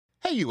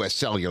Hey, U.S.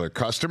 Cellular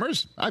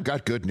customers, I've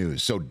got good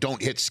news, so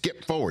don't hit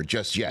skip forward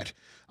just yet.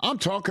 I'm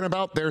talking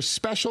about their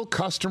special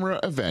customer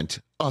event,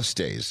 Us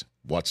Days.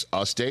 What's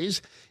Us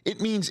Days?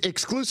 It means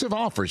exclusive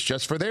offers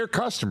just for their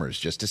customers,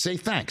 just to say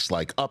thanks,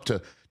 like up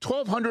to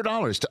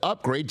 $1,200 to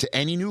upgrade to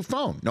any new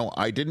phone. No,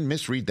 I didn't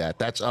misread that.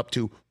 That's up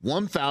to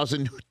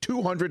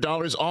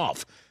 $1,200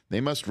 off.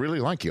 They must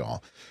really like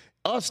y'all.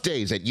 Us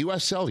Days at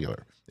U.S.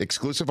 Cellular.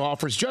 Exclusive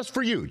offers just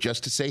for you,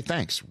 just to say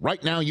thanks.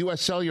 Right now,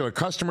 U.S. Cellular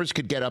customers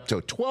could get up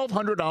to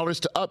 $1,200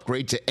 to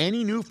upgrade to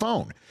any new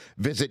phone.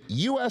 Visit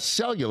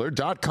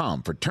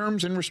uscellular.com for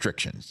terms and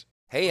restrictions.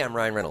 Hey, I'm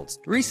Ryan Reynolds.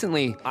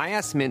 Recently, I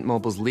asked Mint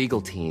Mobile's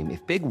legal team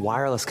if big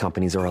wireless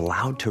companies are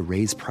allowed to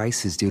raise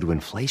prices due to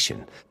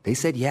inflation. They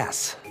said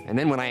yes. And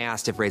then when I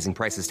asked if raising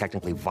prices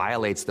technically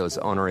violates those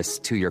onerous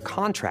two-year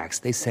contracts,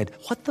 they said,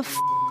 "What the f***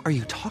 are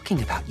you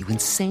talking about, you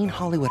insane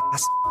Hollywood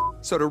ass?"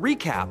 So to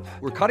recap,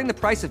 we're cutting the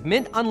price of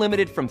Mint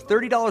Unlimited from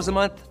 $30 a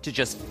month to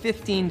just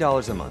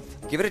 $15 a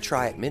month. Give it a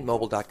try at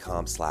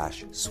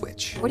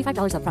mintmobile.com/switch.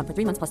 $45 up front for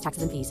 3 months plus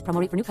taxes and fees. Promo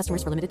rate for new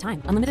customers for limited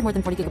time. Unlimited more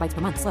than 40 gigabytes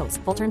per month. Slows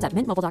full terms at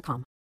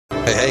mintmobile.com.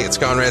 Hey, it's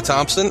Conrad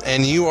Thompson,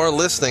 and you are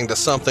listening to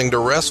Something to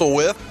Wrestle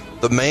With,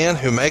 the man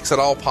who makes it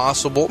all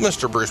possible,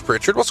 Mr. Bruce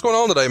Pritchard. What's going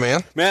on today,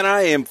 man? Man,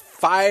 I am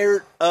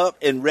fired up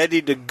and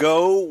ready to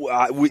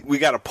go. We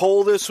got a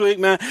poll this week,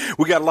 man.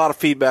 We got a lot of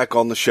feedback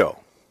on the show.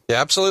 Yeah,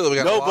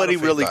 absolutely. Nobody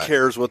really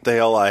cares what the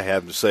hell I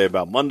have to say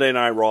about Monday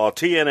Night Raw,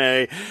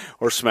 TNA,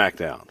 or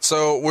SmackDown.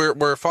 So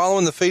we're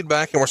following the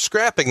feedback, and we're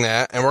scrapping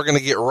that, and we're going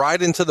to get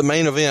right into the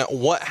main event.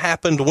 What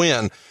happened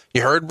when?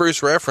 You heard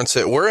Bruce reference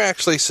it. We're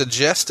actually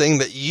suggesting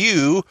that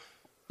you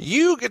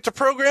get to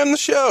program the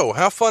show.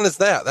 How fun is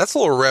that? That's a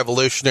little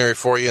revolutionary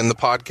for you in the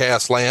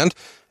podcast land.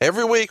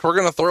 Every week, we're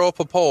going to throw up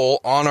a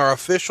poll on our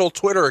official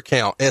Twitter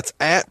account. It's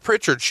at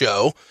Pritchard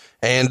Show.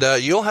 And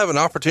you'll have an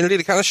opportunity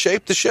to kind of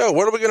shape the show.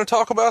 What are we going to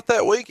talk about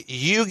that week?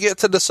 You get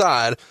to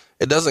decide.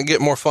 It doesn't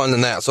get more fun than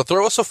that. So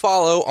throw us a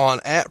follow on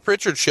at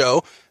Pritchard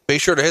Show. Be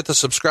sure to hit the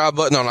subscribe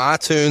button on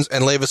iTunes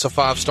and leave us a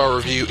 5-star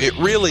review. It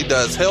really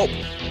does help.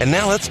 And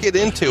now let's get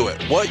into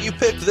it. What you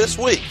picked this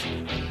week.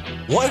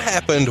 What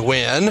happened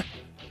when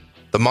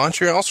the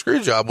Montreal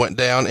Screwjob went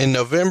down in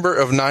November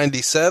of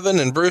 97?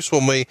 And Bruce,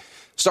 when we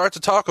start to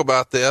talk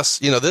about this,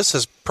 this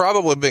has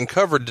probably been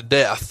covered to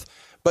death,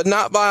 but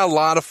not by a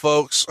lot of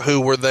folks who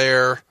were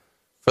there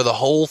for the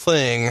whole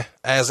thing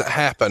as it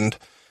happened.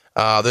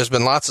 There's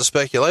been lots of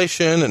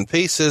speculation and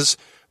pieces,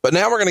 but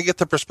now we're going to get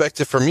the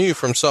perspective from you,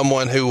 from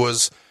someone who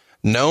was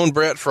known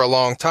Brett for a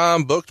long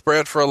time, booked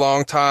Brett for a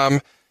long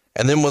time,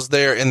 and then was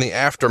there in the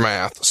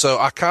aftermath. So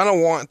I kind of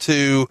want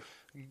to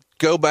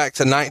go back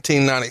to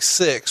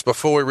 1996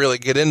 before we really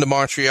get into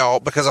Montreal,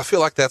 because I feel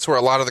like that's where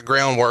a lot of the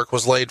groundwork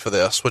was laid for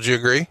this. Would you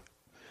agree?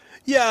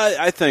 Yeah,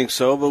 I think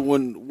so. But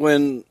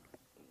when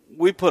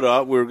we put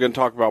up, we were going to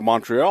talk about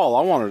Montreal,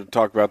 I wanted to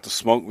talk about the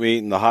smoked meat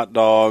and the hot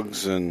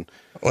dogs. And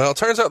well, it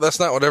turns out that's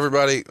not what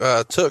everybody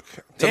took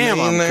to mean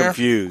I'm there.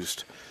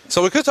 Confused.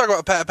 So we could talk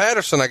about Pat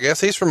Patterson, I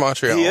guess. He's from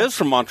Montreal. He is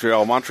from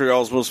Montreal.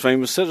 Montreal's most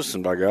famous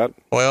citizen, by God.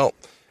 Well,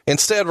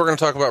 instead, we're going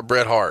to talk about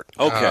Bret Hart.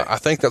 Okay. I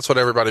think that's what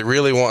everybody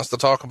really wants to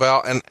talk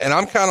about. And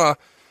I'm kind of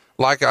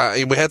like,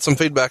 we had some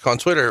feedback on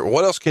Twitter.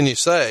 What else can you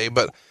say?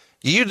 But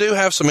you do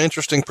have some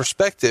interesting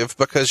perspective,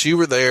 because you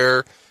were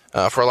there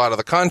for a lot of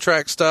the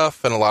contract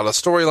stuff and a lot of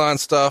storyline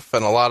stuff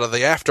and a lot of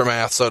the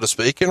aftermath, so to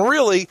speak. And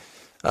really,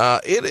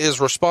 it is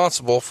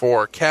responsible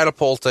for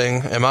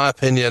catapulting, in my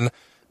opinion,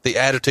 the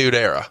Attitude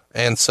Era.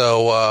 And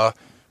so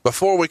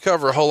before we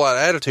cover a whole lot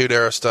of Attitude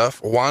Era stuff,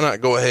 why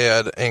not go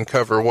ahead and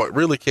cover what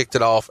really kicked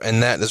it off,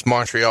 and that is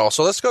Montreal.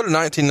 So let's go to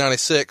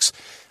 1996,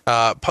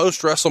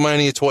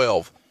 post-WrestleMania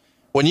 12.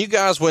 When you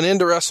guys went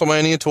into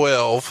WrestleMania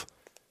 12,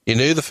 you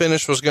knew the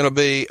finish was going to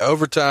be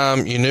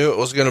overtime. You knew it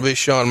was going to be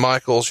Shawn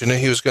Michaels. You knew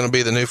he was going to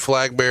be the new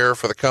flag bearer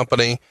for the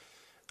company.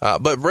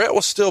 But Bret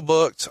was still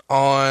booked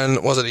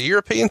on, was it a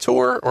European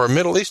tour or a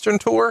Middle Eastern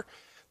tour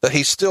that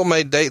he still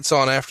made dates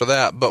on after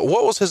that? But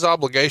what was his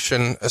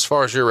obligation as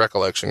far as your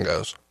recollection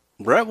goes?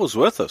 Bret was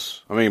with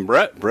us. I mean,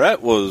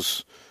 Bret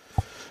was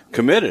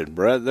committed.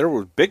 There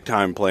were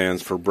big-time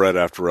plans for Bret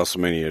after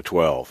WrestleMania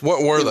 12.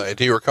 What were they?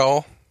 Do you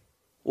recall?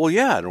 Well,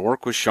 yeah, to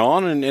work with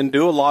Shawn and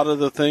do a lot of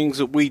the things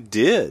that we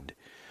did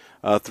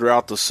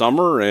throughout the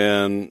summer,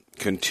 and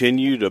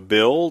continue to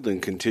build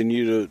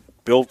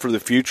for the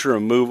future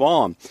and move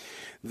on.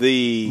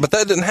 But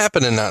that didn't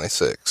happen in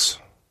 96.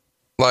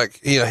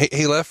 Like,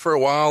 he left for a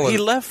while. He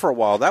left for a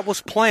while. That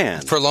was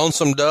planned. For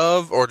Lonesome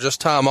Dove, or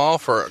just time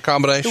off, or a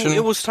combination?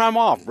 It was time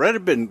off. Bret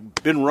had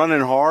been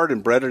running hard,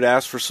 and Bret had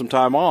asked for some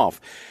time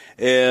off.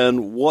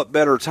 And what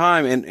better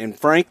time? And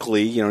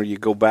frankly, you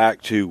go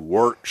back to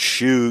work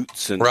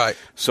shoots and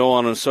so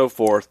on and so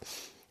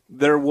forth.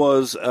 There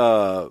was,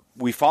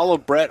 we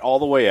followed Bret all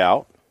the way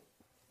out.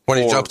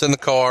 When he jumped in the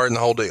car and the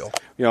whole deal.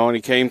 And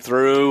he came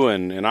through,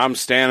 and I'm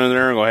standing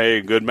there and go,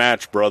 "Hey, good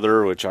match,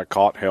 brother," which I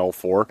caught hell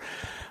for.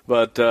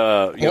 But,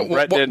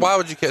 Bret didn't. Why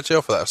would you catch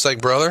hell for that? Say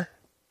brother?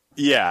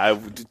 Yeah,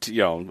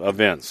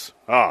 events.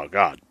 oh,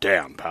 god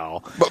damn,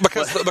 pal. But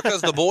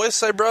because the boys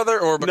say brother,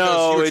 or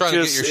because you were trying to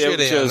get your shit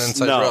in and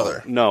say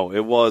brother? No,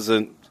 it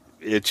wasn't.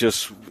 It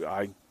just,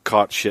 I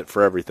caught shit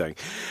for everything.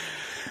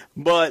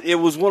 But it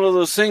was one of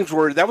those things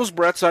where that was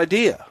Brett's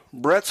idea.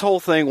 Brett's whole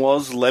thing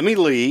was, let me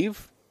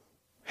leave,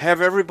 have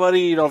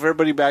everybody, if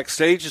everybody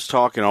backstage is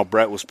talking,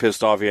 Brett was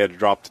pissed off he had to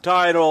drop the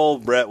title,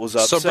 Brett was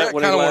upset when he left. So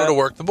Brett kind of wanted to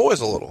work the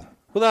boys a little.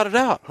 Without a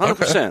doubt,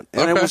 100%.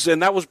 Okay.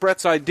 And that was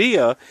Brett's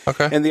idea.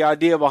 Okay. And the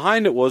idea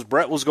behind it was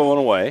Brett was going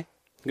away,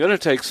 going to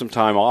take some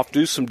time off,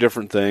 do some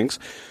different things.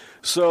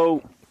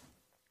 So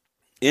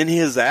in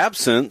his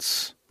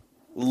absence,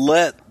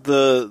 let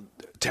the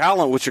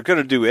talent, which are going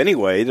to do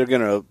anyway, they're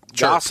going to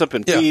gossip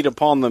and feed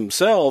upon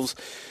themselves.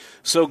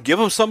 So give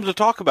them something to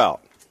talk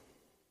about.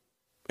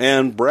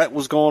 And Brett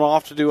was going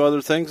off to do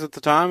other things at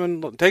the time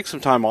and take some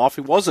time off.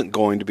 He wasn't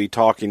going to be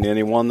talking to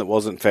anyone that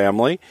wasn't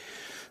family.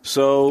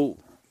 So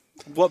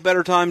what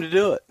better time to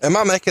do it? Am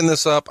I making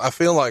this up? I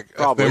feel like,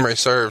 probably. If memory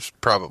serves,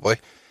 probably.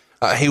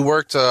 He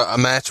worked a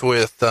match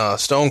with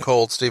Stone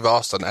Cold Steve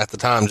Austin at the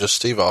time, just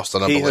Steve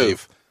Austin, I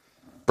believe. Who?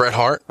 Bret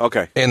Hart.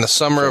 Okay. In the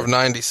summer of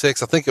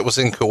 '96, I think it was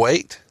in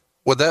Kuwait.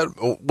 Would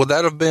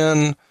that have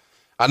been?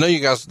 I know you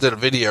guys did a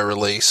video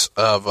release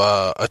of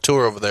a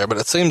tour over there, but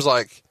it seems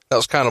like that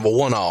was kind of a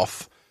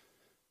one-off.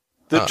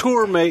 The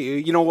tour may,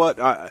 you know what?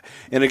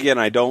 And again,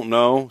 I don't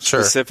know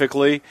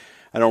specifically.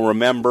 I don't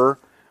remember,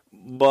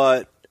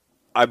 but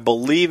I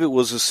believe it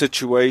was a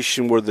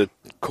situation where the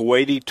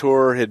Kuwaiti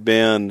tour had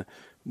been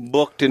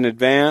booked in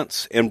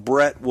advance, and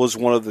Brett was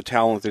one of the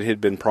talent that had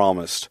been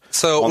promised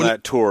on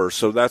that tour.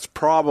 So that's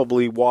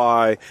probably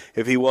why,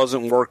 if he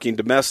wasn't working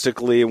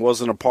domestically and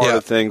wasn't a part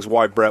of things,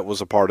 why Brett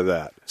was a part of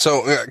that.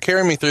 So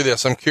carry me through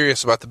this. I'm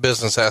curious about the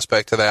business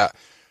aspect of that.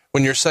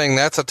 When you're saying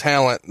that's a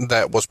talent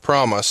that was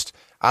promised,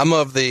 I'm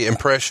of the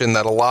impression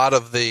that a lot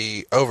of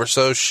the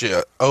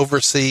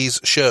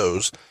overseas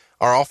shows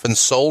are often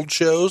sold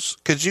shows.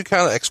 Could you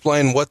kind of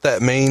explain what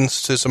that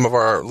means to some of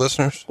our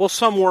listeners? Well,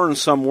 some were and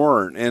some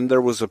weren't. And there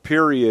was a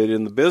period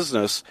in the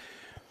business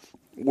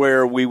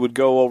where we would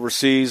go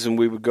overseas and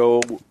we would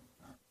go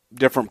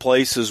different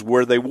places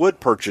where they would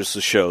purchase the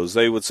shows.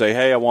 They would say,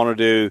 hey, I want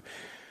to do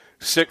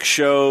 6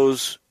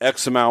 shows,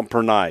 X amount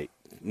per night.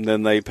 And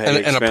then they pay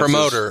expenses. And a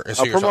promoter is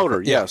who you're promoter,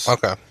 talking. yes.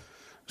 Okay.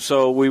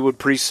 So we would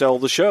pre-sell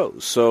the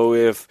shows. So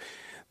if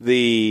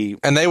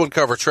and they would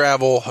cover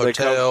travel,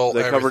 hotel,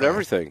 they covered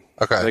everything.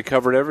 Okay. They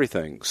covered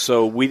everything.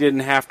 So we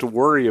didn't have to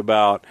worry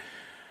about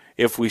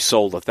if we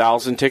sold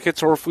 1,000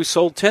 tickets or if we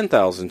sold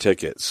 10,000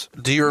 tickets.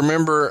 Do you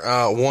remember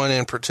one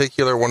in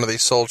particular, one of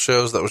these sold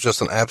shows that was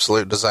just an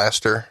absolute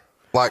disaster?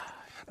 Like,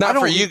 not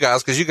for you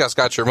guys, because you guys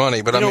got your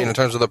money, but I mean in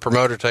terms of the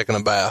promoter taking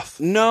a bath.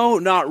 No,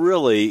 not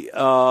really.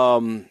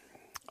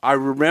 I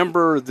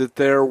remember that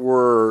there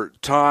were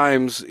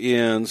times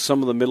in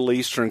some of the Middle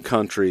Eastern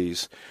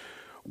countries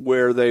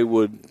where they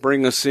would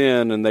bring us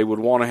in and they would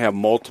want to have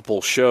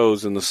multiple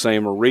shows in the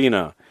same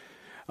arena,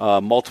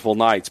 multiple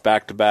nights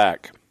back to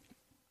back.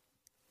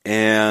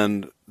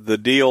 And the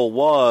deal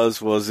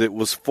was it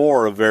was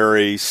for a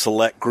very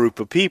select group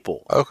of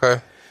people.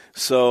 Okay.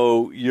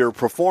 So you're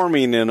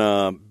performing in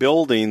a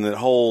building that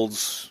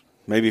holds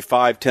maybe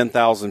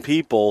 5,000-10,000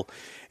 people,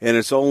 and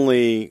there's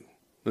only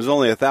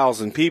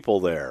 1,000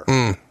 people there.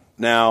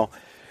 Now,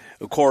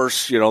 of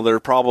course, there are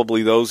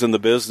probably those in the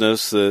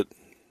business that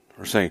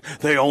are saying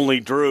they only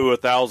drew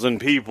 1,000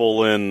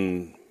 people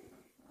in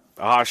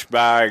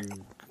Hochberg,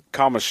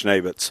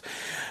 Kammerschnabitz,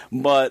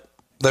 but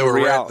they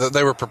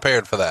were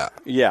prepared for that.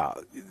 Yeah,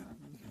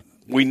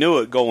 we knew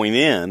it going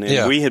in,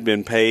 and we had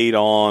been paid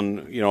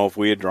on if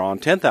we had drawn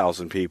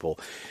 10,000 people.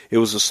 It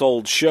was a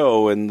sold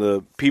show, and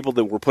the people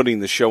that were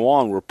putting the show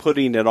on were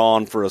putting it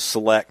on for a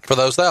select for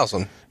those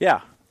 1,000. Yeah,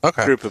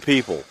 group of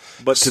people.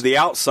 But to the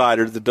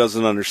outsider that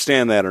doesn't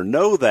understand that or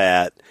know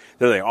that,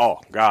 they're like, oh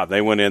God, they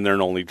went in there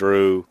and only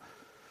drew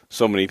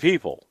so many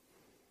people.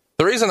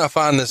 The reason I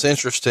find this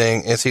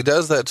interesting is he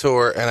does that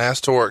tour and has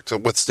to work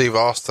with Steve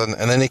Austin,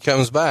 and then he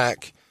comes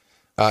back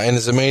and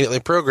is immediately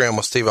programmed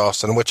with Steve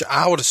Austin, which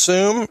I would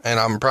assume, and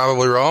I'm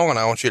probably wrong, and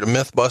I want you to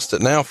myth bust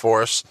it now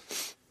for us,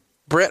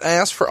 Brett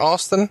asked for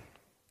Austin?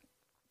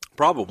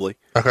 Probably.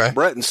 Okay.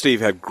 Brett and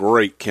Steve had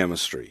great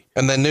chemistry.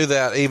 And they knew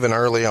that even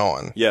early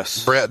on.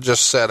 Yes. Brett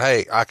just said,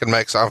 hey, I can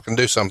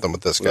do something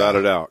with this guy. Without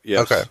a doubt.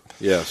 Yes. Okay.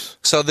 Yes.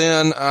 So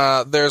then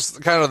there's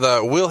kind of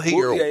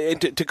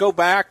the to go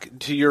back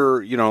to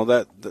your,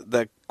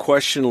 that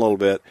question a little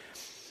bit.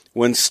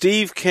 When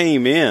Steve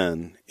came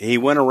in, he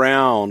went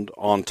around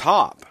on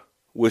top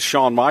with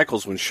Shawn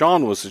Michaels when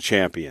Shawn was the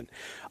champion.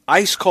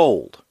 Ice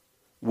cold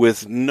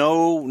with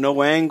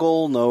no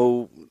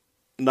angle,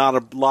 not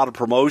a lot of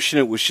promotion.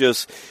 It was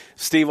just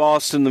Steve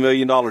Austin, the $1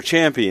 Million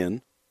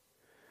champion,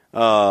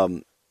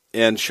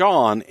 and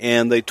Shawn,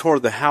 and they tore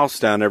the house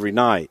down every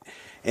night.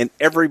 And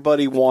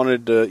everybody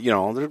wanted to,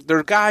 there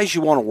are guys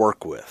you want to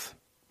work with.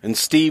 And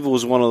Steve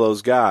was one of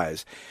those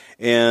guys.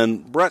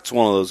 And Brett's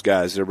one of those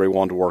guys that everybody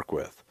wanted to work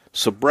with.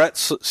 So Brett,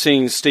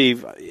 seeing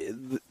Steve,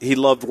 he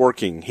loved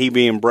working. He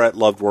being Brett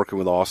loved working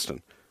with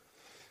Austin.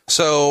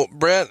 So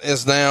Brett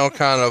is now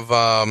kind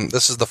of,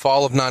 this is the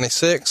fall of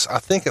 96. I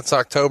think it's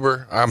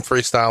October. I'm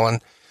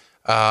freestyling.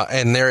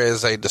 And there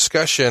is a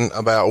discussion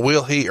about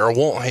will he or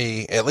won't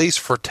he, at least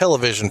for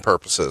television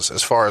purposes,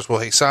 as far as will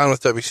he sign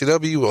with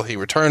WCW? Will he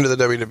return to the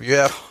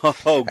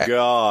WWF? Oh,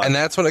 God. And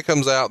that's when it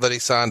comes out that he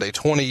signed a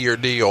 20-year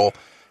deal.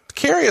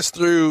 Carry us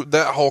through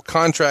that whole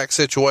contract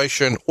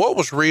situation. What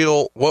was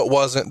real? What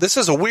wasn't? This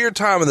is a weird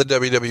time in the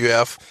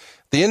WWF.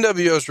 The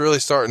NWO is really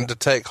starting to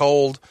take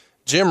hold.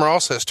 Jim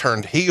Ross has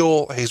turned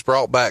heel. He's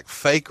brought back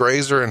fake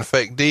Razor and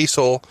fake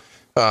Diesel.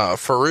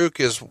 Farouk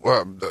is,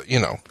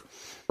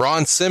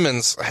 Ron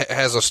Simmons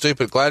has a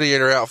stupid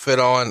gladiator outfit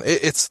on.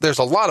 There's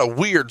a lot of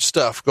weird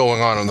stuff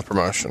going on in the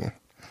promotion.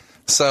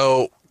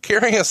 So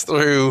carry us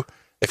through.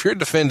 If you're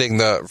defending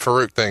the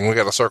Farouk thing, we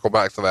got to circle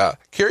back to that.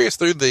 Carry us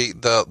through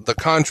the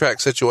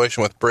contract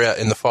situation with Brett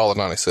in the fall of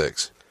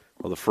 96.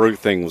 Well, the Farouk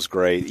thing was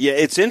great. Yeah,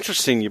 it's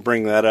interesting you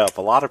bring that up.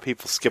 A lot of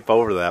people skip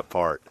over that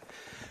part.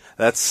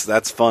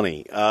 That's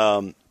funny.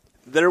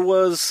 There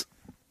was,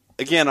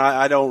 again,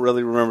 I don't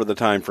really remember the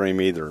time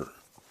frame either.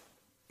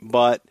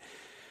 But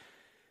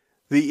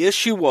the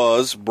issue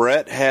was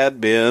Brett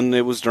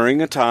it was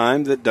during a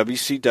time that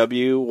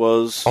WCW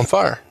was on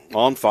fire.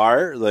 On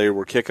fire. They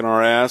were kicking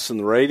our ass in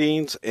the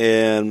ratings,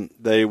 and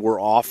they were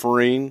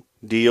offering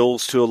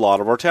deals to a lot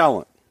of our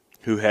talent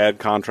who had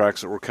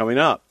contracts that were coming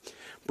up.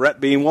 Brett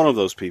being one of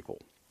those people.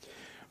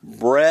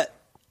 Brett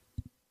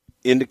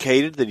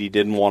indicated that he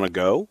didn't want to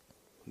go,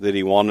 that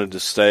he wanted to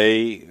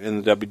stay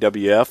in the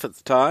WWF at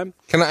the time.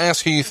 Can I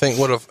ask who you think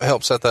would have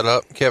helped set that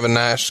up? Kevin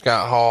Nash,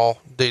 Scott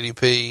Hall,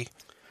 DDP?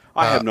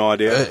 I have no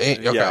idea. Okay.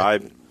 Yeah, I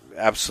have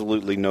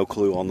absolutely no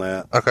clue on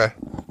that. Okay.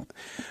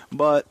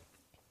 But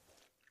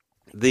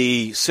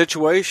the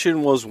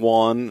situation was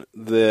one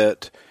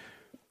that,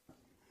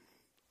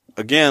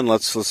 again,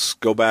 let's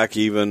go back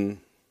even,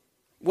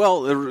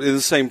 well, in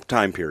the same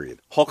time period.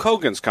 Hulk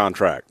Hogan's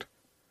contract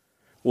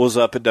was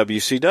up at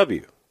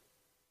WCW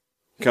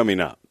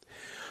coming up.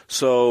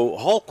 So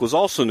Hulk was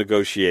also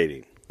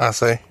negotiating. I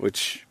see.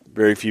 Which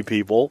very few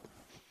people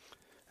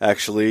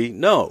actually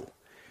know.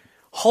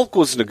 Hulk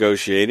was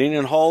negotiating,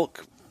 and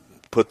Hulk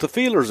put the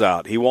feelers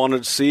out. He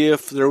wanted to see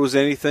if there was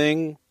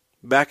anything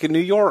back in New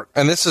York.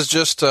 And this is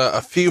just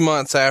a few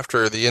months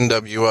after the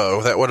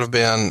NWO. That would have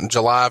been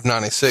July of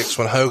 96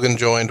 when Hogan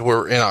joined.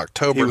 We're in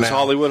October now. He was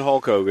Hollywood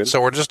Hulk Hogan. So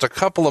we're just a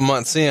couple of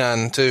months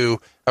in to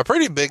a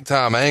pretty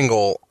big-time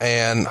angle,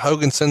 and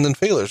Hogan sending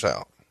feelers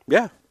out.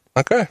 Yeah.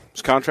 Okay.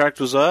 His contract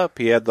was up.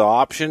 He had the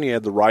option. He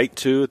had the right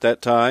to at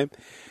that time.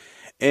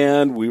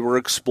 And we were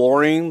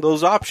exploring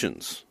those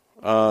options,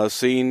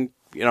 seeing,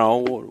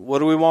 what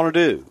do we want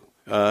to do?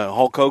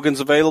 Hulk Hogan's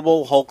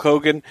available. Hulk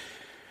Hogan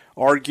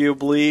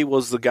arguably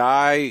was the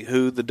guy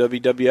who the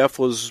WWF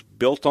was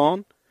built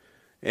on.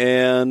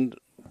 And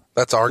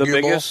that's arguable?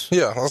 The biggest,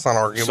 yeah, that's not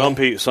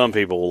arguable. Some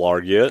people will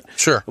argue it.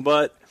 Sure.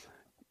 But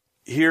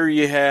here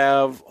you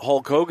have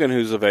Hulk Hogan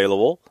who's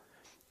available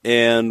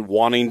and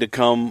wanting to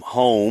come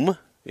home,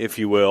 if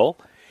you will.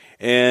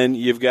 And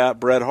you've got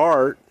Bret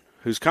Hart,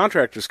 whose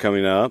contract is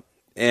coming up,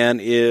 and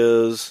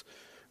is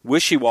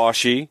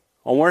wishy-washy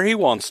on where he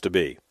wants to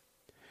be.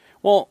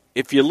 Well,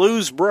 if you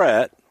lose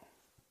Bret,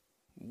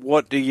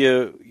 what do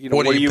you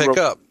pick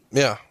up?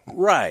 Yeah.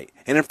 Right.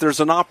 And if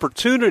there's an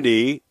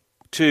opportunity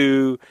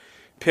to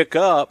pick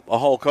up a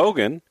Hulk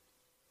Hogan,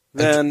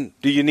 then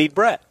do you need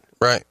Bret?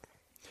 Right.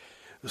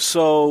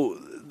 So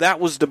that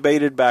was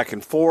debated back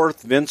and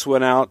forth. Vince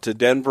went out to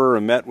Denver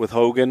and met with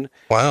Hogan.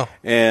 Wow.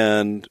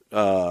 And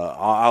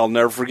I'll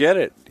never forget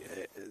it.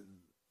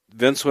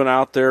 Vince went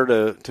out there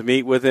to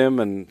meet with him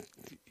and,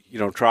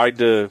 tried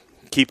to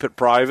keep it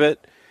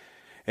private.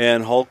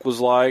 And Hulk was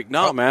like,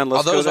 no, man,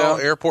 let's go down. Are those all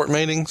airport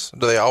meetings?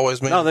 Do they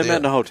always meet? No, they met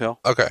in a hotel.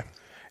 Okay.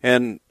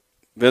 And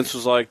Vince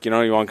was like, you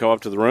want to come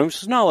up to the room? He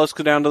says, no, let's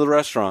go down to the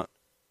restaurant.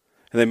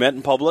 And they met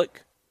in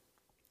public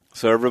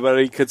so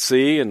everybody could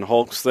see. And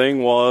Hulk's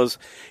thing was,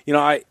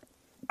 I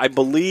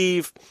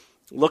believe,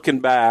 looking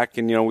back,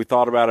 and, we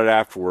thought about it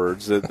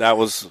afterwards, that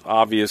was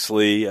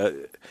obviously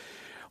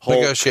Hulk.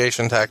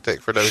 Negotiation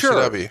tactic for WCW.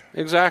 Sure,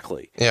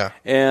 exactly. Yeah.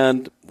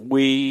 And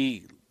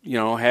we,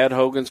 had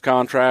Hogan's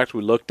contract.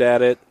 We looked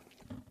at it.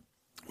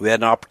 We had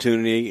an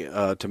opportunity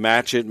to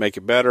match it, make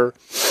it better,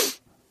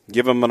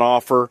 give him an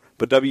offer.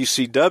 But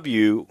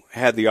WCW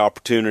had the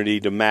opportunity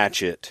to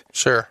match it.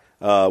 Sure.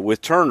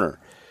 With Turner.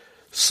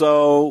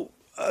 So,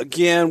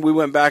 again, we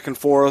went back and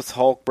forth,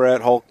 Hulk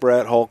Brett, Hulk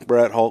Brett, Hulk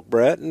Brett, Hulk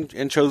Brett,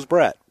 and chose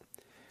Brett.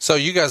 So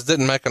you guys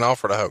didn't make an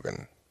offer to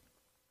Hogan?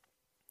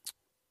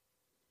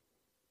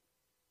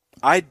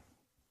 I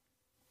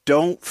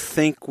don't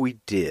think we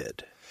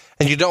did.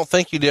 And you don't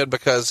think you did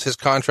because his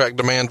contract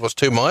demand was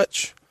too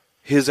much?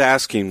 His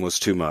asking was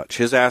too much.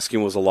 His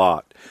asking was a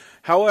lot.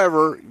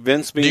 However,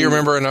 Vince being... Do you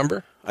remember a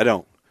number? I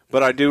don't.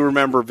 But I do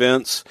remember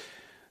Vince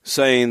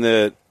saying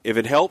that if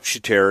it helps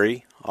you,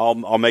 Terry,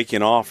 I'll make you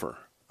an offer.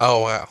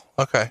 Oh, wow.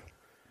 Okay.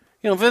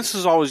 Vince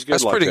is always good.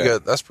 That's like pretty that.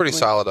 good. That's pretty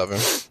solid of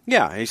him.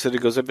 Yeah, he said,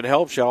 if it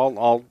helps you,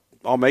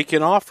 I'll make you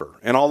an offer.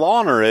 And I'll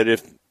honor it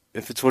if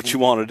it's what you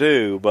want to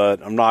do,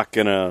 but I'm not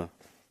going to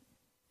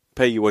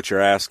pay you what you're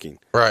asking.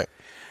 Right.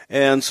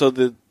 And so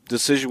the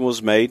decision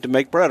was made to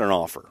make Brett an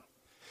offer.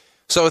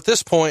 So at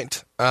this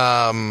point,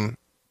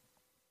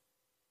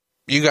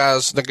 you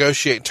guys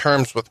negotiate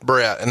terms with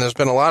Brett, and there's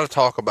been a lot of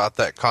talk about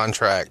that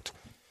contract.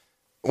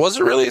 Was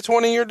it really a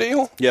 20-year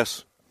deal?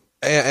 Yes.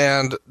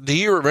 And do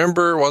you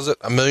remember, was it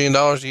 $1 million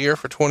a year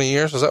for 20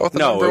 years? Is that what the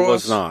number was? No, it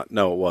was not.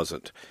 No, it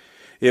wasn't.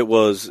 It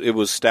was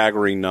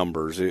staggering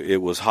numbers.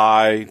 It was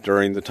high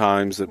during the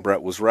times that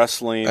Brett was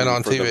wrestling and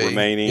on for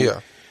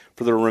TV.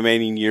 For the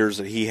remaining years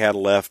that he had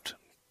left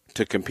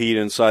to compete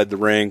inside the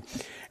ring.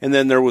 And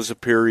then there was a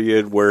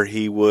period where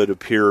he would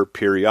appear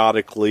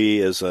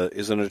periodically as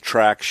an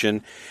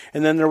attraction.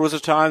 And then there was a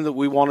time that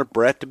we wanted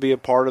Brett to be a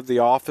part of the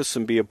office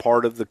and be a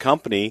part of the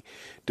company,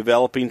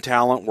 developing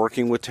talent,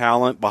 working with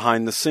talent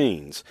behind the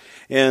scenes.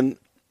 And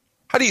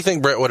how do you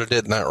think Brett would have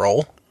did in that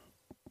role?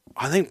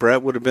 I think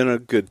Brett would have been a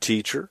good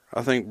teacher.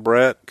 I think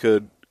Brett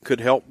could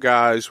help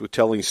guys with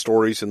telling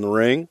stories in the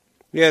ring.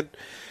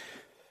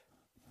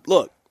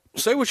 Look,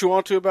 say what you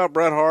want to about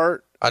Bret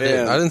Hart. I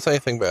didn't say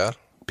anything bad.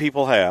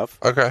 People have.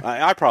 Okay.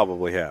 I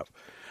probably have.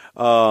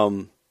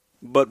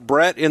 But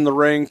Brett in the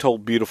ring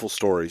told beautiful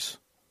stories.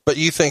 But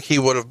you think he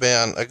would have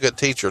been a good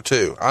teacher,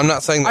 too? I'm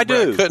not saying that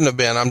Brett couldn't have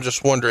been. I'm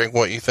just wondering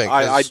what you think.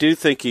 I do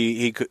think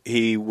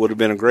he would have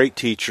been a great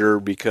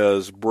teacher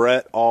because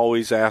Brett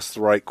always asked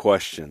the right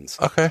questions.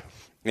 Okay.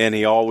 And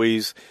he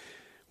always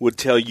would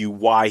tell you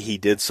why he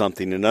did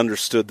something and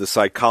understood the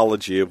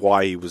psychology of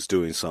why he was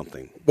doing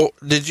something. Well,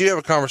 did you have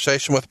a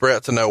conversation with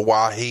Brett to know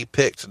why he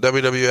picked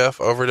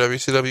WWF over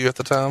WCW at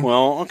the time?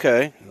 Well,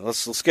 okay.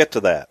 Let's get to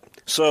that.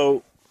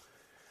 So,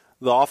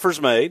 the offer's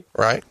made.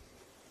 Right.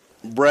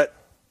 Brett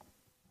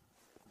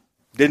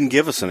didn't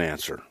give us an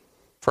answer.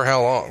 For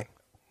how long?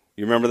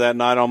 You remember that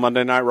night on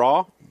Monday Night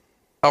Raw?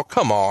 Oh,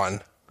 come on.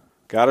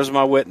 God is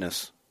my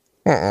witness.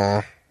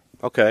 Uh-uh.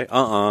 Okay,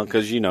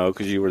 because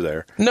you were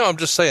there. No, I'm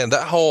just saying,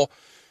 that whole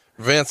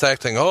Vince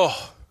acting,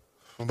 oh,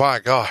 my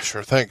gosh,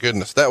 or thank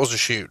goodness, that was a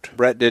shoot.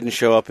 Brett didn't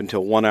show up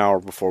until 1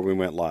 hour before we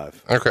went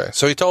live. Okay,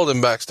 so he told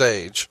him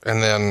backstage,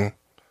 and then...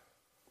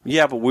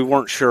 Yeah, but we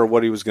weren't sure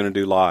what he was going to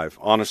do live,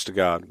 honest to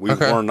God. We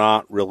were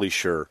not really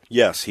sure.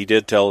 Yes, he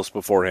did tell us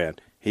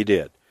beforehand. He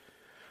did.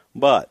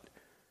 But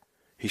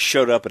he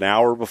showed up an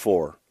hour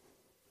before.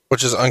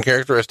 Which is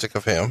uncharacteristic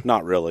of him.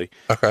 Not really.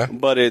 Okay.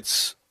 But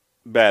it's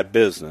bad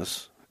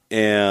business.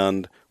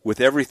 And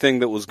with everything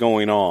that was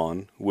going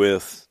on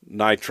with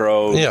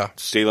Nitro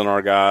stealing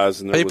our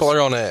guys. And people are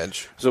on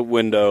edge. There's a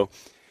window.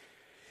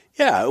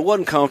 Yeah, it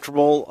wasn't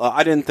comfortable.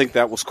 I didn't think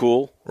that was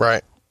cool.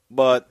 Right.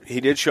 But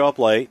he did show up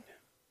late.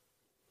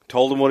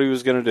 Told him what he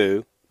was going to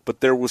do. But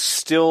there was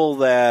still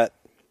that,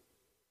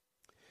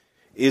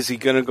 is he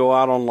going to go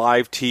out on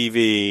live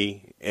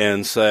TV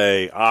and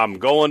say, I'm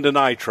going to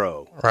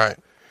Nitro? Right.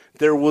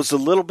 There was a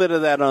little bit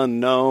of that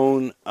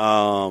unknown.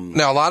 Now,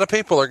 a lot of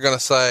people are going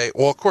to say,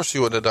 well, of course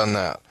you would have done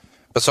that.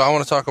 But so I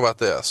want to talk about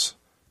this.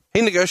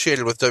 He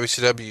negotiated with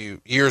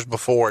WCW years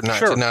before in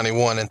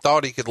 1991 and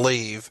thought he could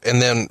leave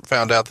and then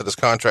found out that his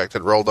contract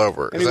had rolled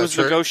over. And he was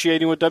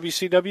negotiating with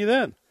WCW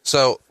then.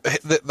 So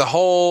there's a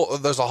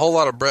whole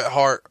lot of Bret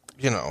Hart,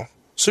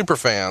 super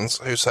fans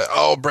who say,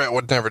 oh, Bret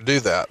would never do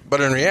that.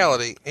 But in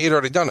reality, he'd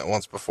already done it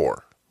once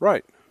before.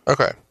 Right.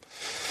 Okay.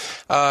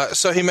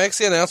 So he makes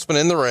the announcement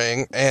in the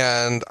ring,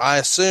 and I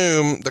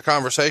assume the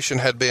conversation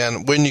had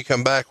been, when you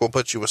come back, we'll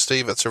put you with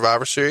Steve at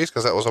Survivor Series,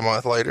 because that was a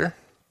month later.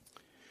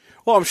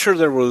 Well, I'm sure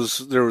there was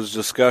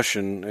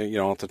discussion,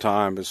 at the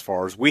time as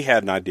far as we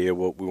had an idea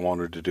what we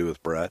wanted to do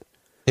with Bret.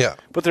 Yeah.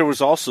 But there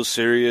was also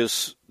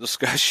serious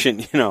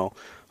discussion,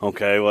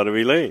 okay, what if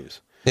he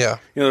leaves? Yeah.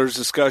 There's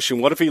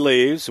discussion, what if he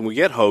leaves and we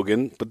get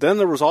Hogan? But then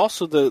there was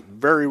also the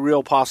very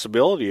real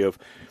possibility of,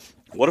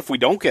 what if we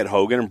don't get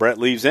Hogan and Bret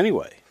leaves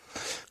anyway?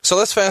 So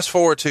let's fast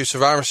forward to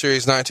Survivor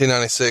Series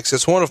 1996.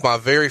 It's one of my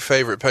very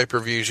favorite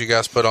pay-per-views you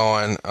guys put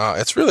on.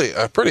 It's really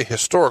a pretty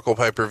historical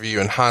pay-per-view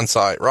in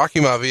hindsight.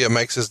 Rocky Maivia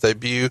makes his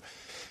debut.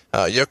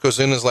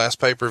 Yokozuna's last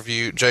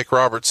pay-per-view. Jake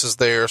Roberts is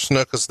there.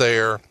 Snook is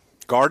there.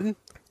 Garden?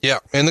 Yeah,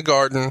 in the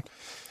Garden.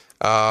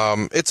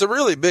 It's a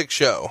really big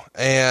show.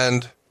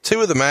 And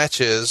two of the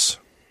matches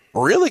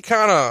really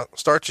kind of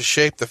start to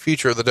shape the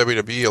future of the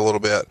WWE a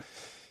little bit.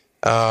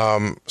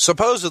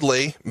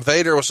 Supposedly,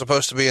 Vader was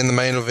supposed to be in the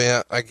main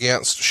event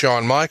against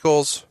Shawn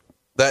Michaels.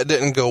 That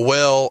didn't go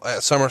well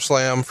at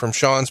SummerSlam from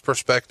Shawn's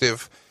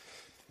perspective.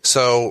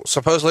 So,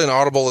 supposedly an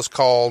audible is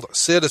called.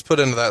 Sid is put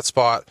into that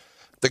spot.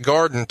 The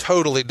Garden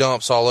totally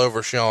dumps all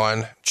over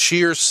Shawn.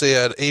 Cheers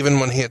Sid,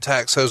 even when he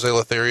attacks Jose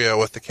Lothario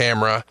with the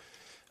camera.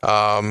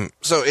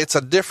 So, it's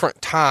a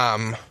different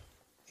time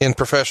in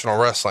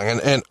professional wrestling.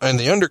 And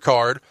the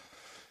undercard,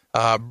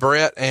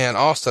 Brett and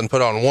Austin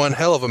put on one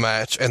hell of a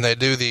match, and they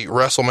do the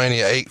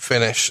WrestleMania 8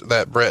 finish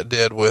that Brett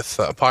did with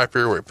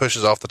Piper, where he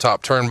pushes off the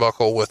top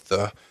turnbuckle with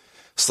the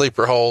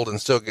sleeper hold and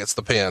still gets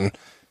the pin.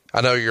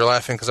 I know you're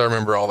laughing because I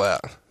remember all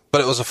that.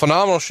 But it was a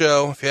phenomenal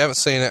show. If you haven't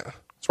seen it,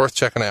 it's worth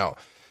checking out.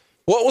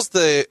 What was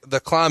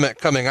the climate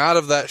coming out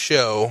of that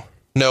show,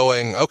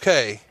 knowing,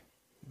 okay,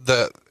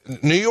 the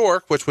New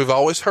York, which we've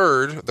always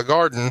heard, the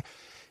Garden,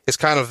 is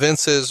kind of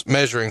Vince's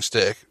measuring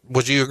stick.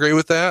 Would you agree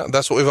with that?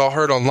 That's what we've all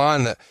heard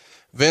online, that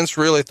Vince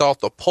really thought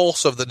the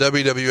pulse of the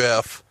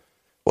WWF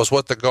was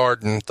what the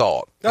Garden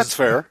thought. That's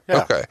fair.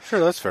 Yeah. Okay. Sure,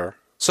 that's fair.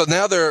 So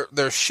now they're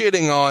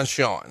shitting on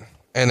Shawn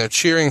and they're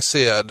cheering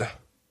Sid.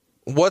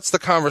 What's the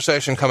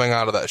conversation coming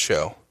out of that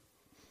show?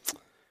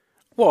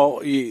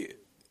 Well,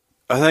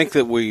 I think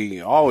that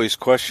we always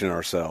question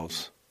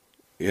ourselves.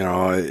 We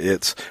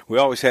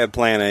always had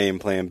plan A and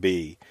plan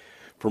B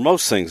for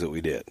most things that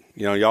we did.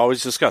 You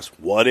always discuss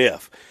what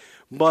if.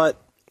 But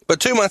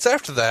 2 months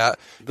after that,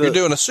 you're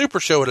doing a super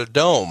show at a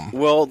dome.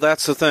 Well,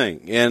 that's the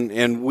thing.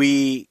 And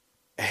we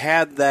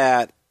had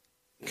that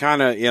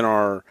kind of in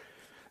our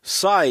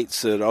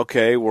sights that,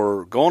 okay,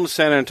 we're going to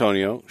San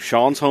Antonio,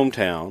 Shawn's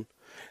hometown.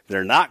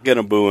 They're not going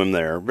to boo him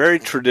there. Very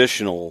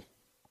traditional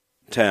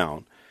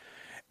town.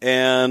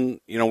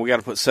 And, we got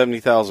to put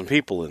 70,000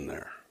 people in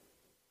there.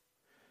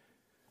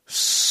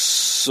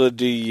 So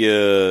do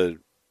you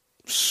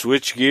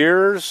switch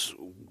gears?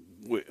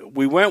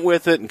 We went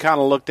with it and kind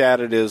of looked at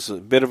it as a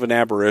bit of an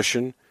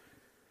aberration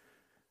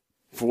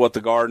for what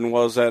the Garden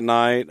was that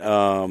night.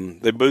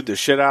 They booed the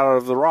shit out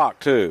of The Rock,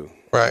 too.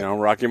 Right.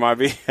 Rocky might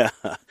be.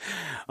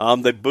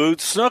 They booed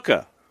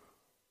Snuka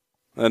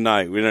that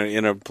night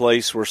in a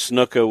place where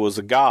Snuka was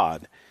a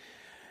god.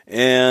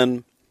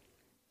 And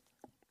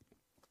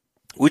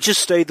we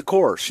just stayed the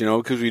course,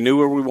 because we knew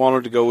where we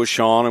wanted to go with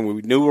Shawn, and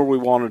we knew where we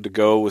wanted to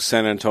go with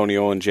San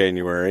Antonio in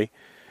January.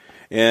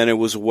 And it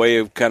was a way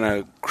of kind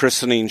of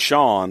christening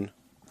Shawn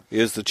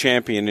as the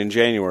champion in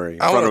January in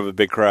front of a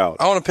big crowd.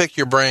 I want to pick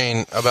your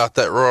brain about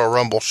that Royal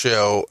Rumble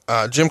show.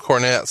 Jim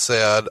Cornette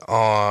said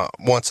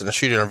once in a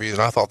shoot interview,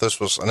 and I thought this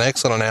was an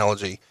excellent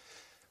analogy.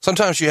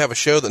 Sometimes you have a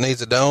show that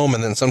needs a dome,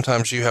 and then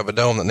sometimes you have a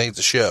dome that needs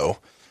a show.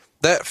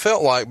 That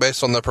felt like,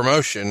 based on the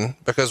promotion,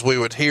 because we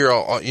would hear,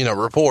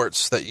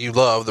 reports that you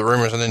love, the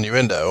rumors and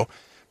innuendo,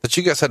 that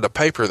you guys had to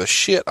paper the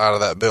shit out of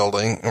that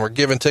building and were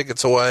giving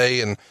tickets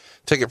away, and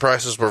ticket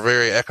prices were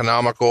very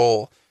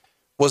economical.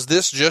 Was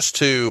this just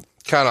to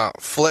kind of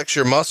flex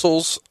your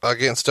muscles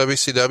against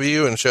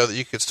WCW and show that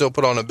you could still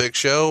put on a big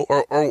show?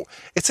 Or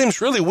it seems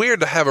really weird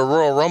to have a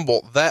Royal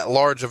Rumble that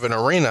large of an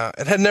arena.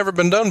 It had never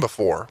been done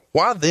before.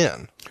 Why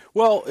then?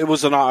 Well, it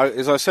was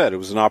as I said, it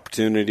was an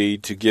opportunity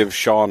to give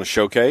Shawn a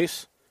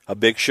showcase, a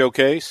big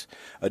showcase,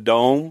 a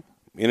dome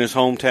in his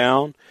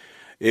hometown.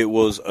 It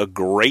was a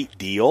great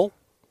deal.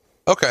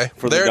 Okay,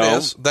 for there the dome.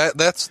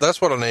 It is. That's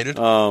what I needed.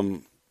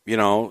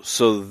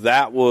 So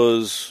that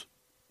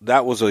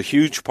was a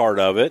huge part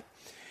of it,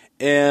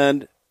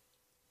 and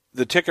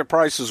the ticket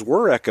prices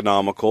were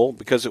economical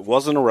because it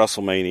wasn't a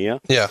WrestleMania.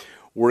 Yeah,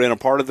 we're in a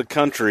part of the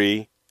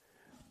country,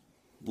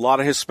 a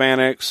lot of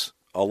Hispanics,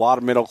 a lot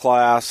of middle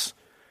class,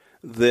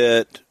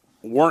 that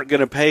weren't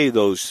going to pay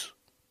those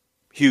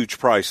huge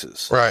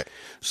prices. Right.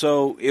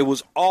 So it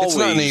was always... It's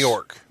not New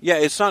York. Yeah,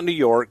 it's not New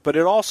York, but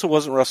it also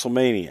wasn't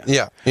WrestleMania.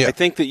 Yeah. I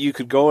think that you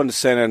could go into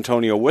San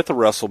Antonio with a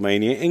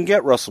WrestleMania and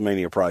get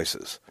WrestleMania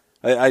prices.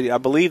 I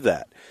believe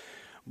that.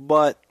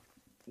 But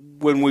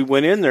when we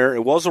went in there,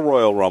 it was a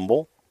Royal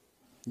Rumble.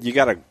 You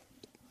got an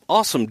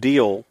awesome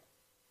deal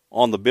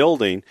on the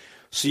building,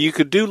 so you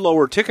could do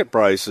lower ticket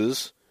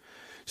prices,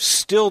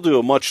 still do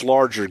a much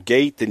larger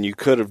gate than you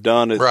could have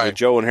done at the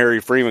Joe and Harry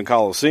Freeman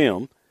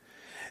Coliseum,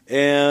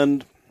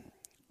 and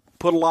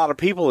put a lot of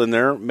people in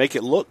there, make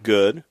it look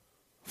good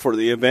for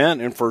the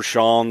event and for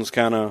Shawn's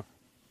kind of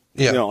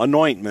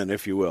anointment,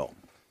 if you will.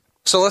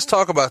 So let's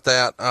talk about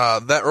that.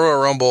 That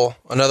Royal Rumble,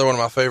 another one of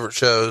my favorite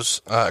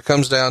shows. It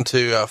comes down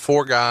to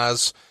 4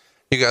 guys.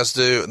 You guys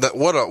do that.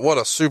 What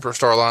a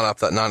superstar lineup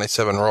that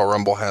 97 Royal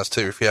Rumble has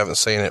too. If you haven't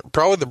seen it,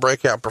 probably the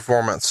breakout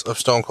performance of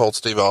Stone Cold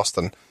Steve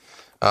Austin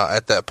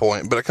at that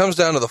point. But it comes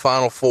down to the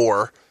final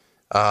 4,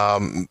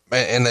 and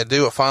they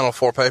do a final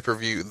 4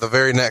 pay-per-view the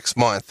very next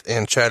month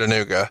in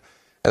Chattanooga,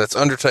 and it's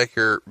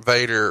Undertaker,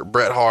 Vader,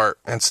 Bret Hart,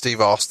 and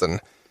Steve Austin.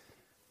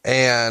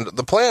 And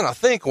the plan, I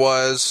think,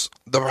 was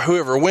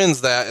whoever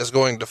wins that is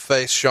going to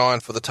face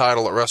Shawn for the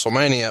title at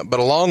WrestleMania. But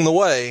along the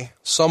way,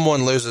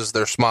 someone loses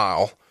their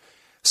smile.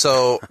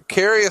 So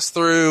carry us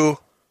through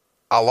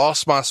I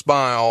Lost My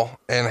Smile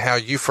and how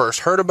you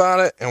first heard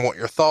about it and what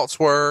your thoughts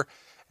were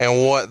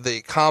and what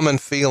the common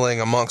feeling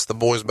amongst the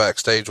boys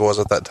backstage was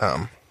at that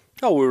time.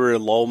 Oh, we were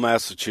in Lowell,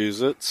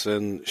 Massachusetts,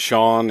 and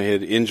Shawn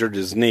had injured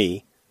his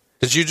knee.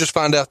 Did you just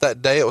find out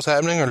that day it was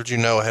happening, or did you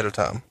know ahead of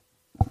time?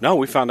 No,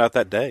 we found out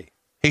that day.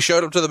 He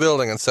showed up to the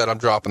building and said, I'm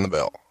dropping the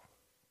belt.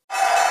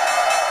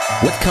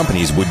 What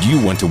companies would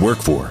you want to work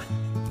for?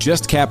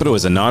 Just Capital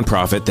is a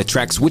nonprofit that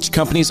tracks which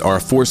companies are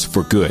a force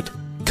for good.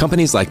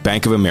 Companies like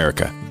Bank of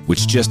America,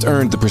 which just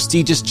earned the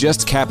prestigious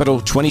Just Capital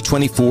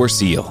 2024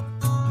 seal.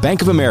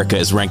 Bank of America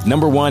is ranked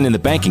 #1 in the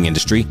banking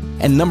industry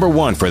and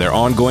 #1 for their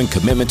ongoing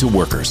commitment to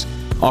workers,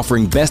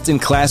 offering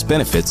best-in-class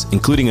benefits,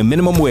 including a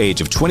minimum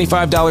wage of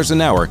 $25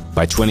 an hour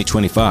by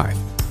 2025.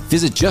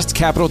 Visit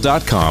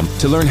justcapital.com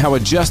to learn how a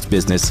just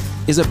business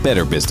is a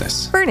better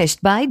business.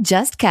 Furnished by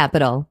Just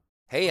Capital.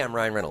 Hey, I'm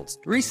Ryan Reynolds.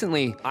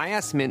 Recently, I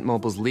asked Mint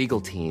Mobile's legal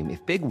team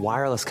if big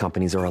wireless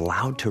companies are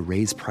allowed to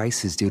raise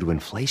prices due to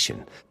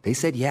inflation. They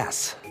said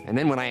yes. And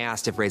then when I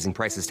asked if raising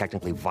prices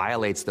technically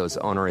violates those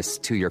onerous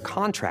 2-year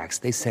contracts,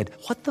 they said,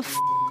 "What the f***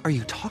 are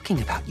you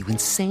talking about, you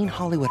insane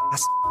Hollywood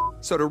ass?"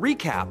 So to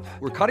recap,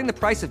 we're cutting the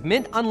price of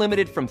Mint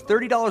Unlimited from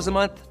 $30 a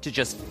month to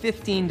just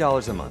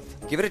 $15 a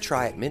month. Give it a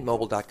try at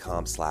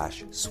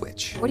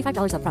mintmobile.com/switch.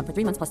 $45 up front for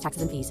 3 months plus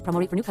taxes and fees. Promo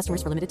rate for new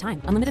customers for limited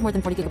time. Unlimited more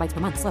than 40 gigabytes per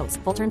month. Slows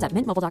full terms at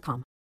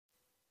mintmobile.com.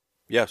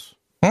 Yes.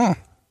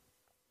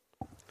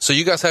 So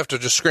you guys have to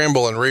just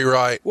scramble and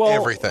rewrite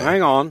everything.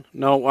 Hang on.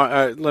 No,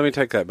 let me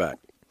take that back.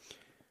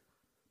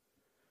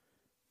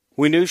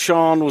 We knew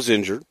Sean was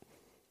injured,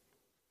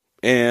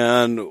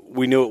 and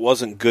we knew it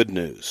wasn't good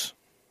news.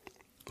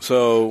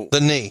 So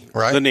the knee,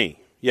 right? The knee,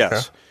 yes.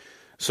 Okay.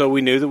 So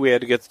we knew that we had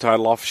to get the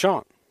title off of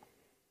Sean.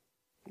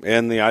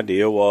 And the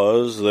idea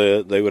was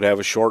that they would have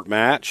a short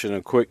match and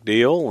a quick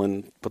deal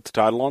and put the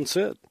title on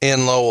Sid.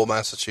 In Lowell,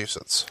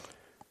 Massachusetts.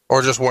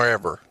 Or just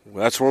wherever.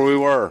 That's where we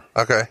were.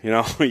 Okay. You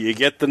know, you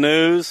get the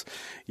news,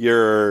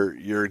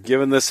 you're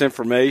given this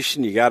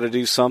information, you got to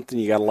do something,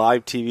 you got a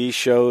live TV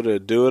show to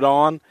do it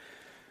on.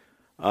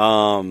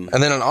 And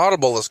then an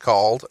audible is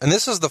called, and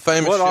this is the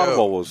famous What show.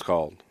 audible was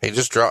called? He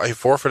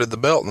forfeited the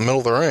belt in the middle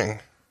of the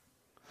ring.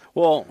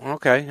 Well,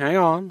 okay, hang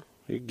on.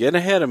 You're getting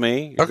ahead of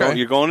me.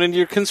 You're going into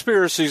your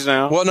conspiracies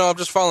now. Well, no, I'm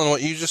just following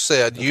what you just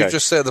said. You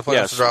just said the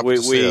plan was to drop it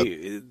to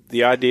Sid.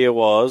 The idea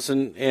was,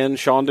 and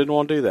Sean didn't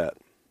want to do that.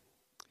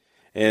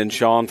 And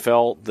Sean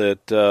felt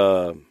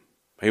that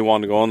he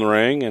wanted to go in the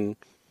ring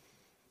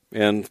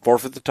and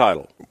forfeit the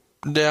title.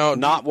 Now,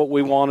 not what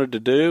we wanted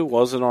to do.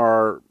 Wasn't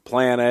our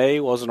plan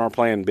A. Wasn't our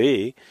plan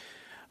B.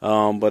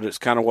 But it's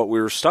kind of what we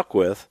were stuck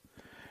with.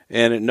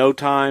 And at no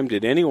time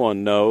did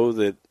anyone know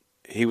that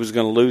he was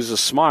going to lose a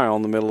smile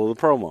in the middle of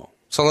the promo.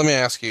 So let me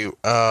ask you,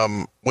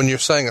 when you're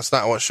saying it's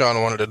not what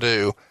Sean wanted to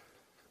do,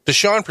 does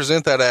Sean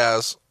present that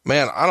as,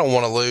 man, I don't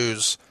want to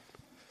lose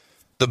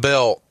the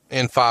belt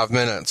in 5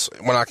 minutes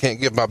when I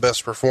can't give my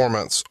best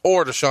performance?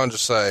 Or does Sean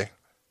just say,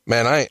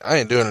 man, I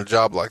ain't doing a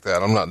job like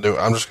that. I'm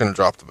just going to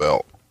drop the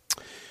belt.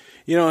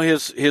 You know,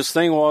 his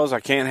thing was,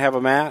 I can't have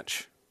a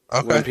match.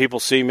 Okay. When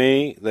people see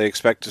me, they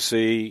expect to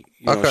see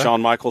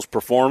Shawn Michaels'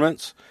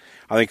 performance.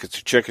 I think it's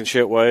a chicken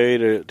shit way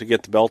to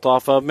get the belt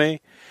off of me.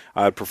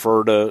 I'd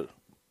prefer to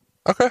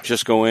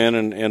just go in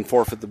and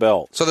forfeit the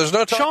belt. So there's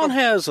no talk. Shawn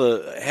has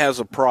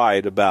a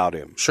pride about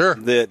him. Sure.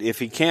 That if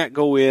he can't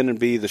go in and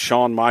be the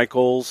Shawn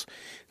Michaels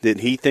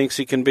that he thinks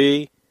he can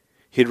be,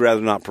 he'd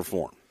rather not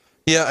perform.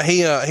 Yeah,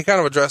 he kind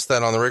of addressed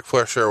that on the Ric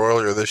Flair show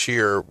earlier this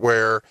year,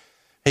 where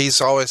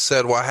he's always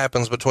said what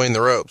happens between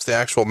the ropes, the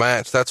actual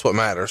match, that's what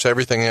matters.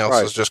 Everything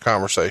else is just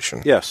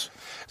conversation. Yes.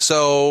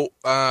 So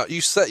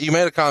you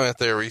made a comment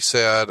there where you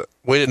said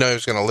we didn't know he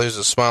was going to lose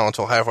his smile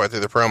until halfway through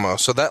the promo.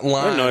 So that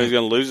line, I didn't know he was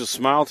going to lose his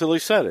smile until he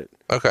said it.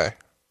 Okay.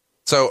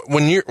 So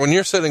when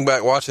you're sitting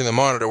back watching the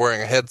monitor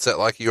wearing a headset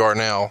like you are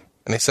now,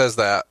 and he says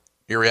that,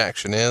 your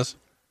reaction is?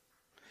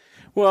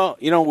 Well,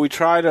 we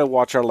try to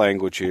watch our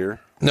language here.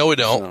 No, we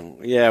don't.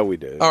 So, yeah, we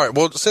do. All right.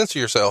 Well, censor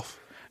yourself.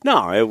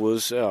 No, it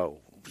was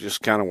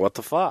just kind of what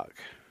the fuck.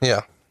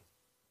 Yeah.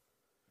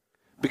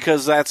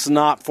 Because that's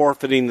not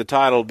forfeiting the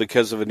title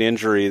because of an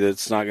injury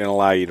that's not going to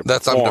allow you to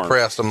perform. I'm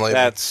depressed, I'm leaving.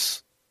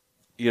 That's,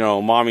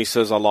 mommy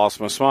says I lost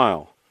my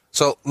smile.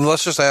 So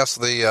let's just ask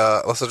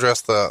let's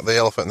address the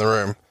elephant in the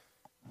room.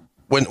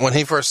 When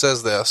he first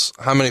says this,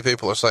 how many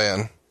people are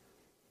saying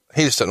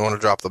he just didn't want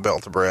to drop the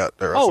belt to Brett?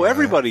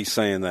 Everybody's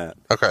saying that.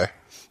 Okay.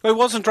 He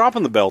wasn't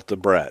dropping the belt to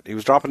Brett. He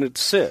was dropping it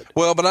to Sid.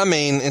 Well, but I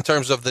mean, in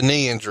terms of the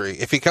knee injury,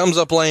 if he comes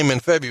up lame in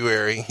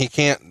February, he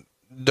can't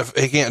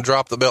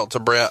drop the belt to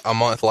Brett a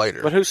month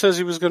later. But who says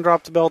he was going to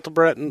drop the belt to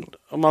Brett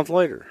a month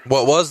later?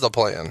 What was the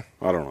plan?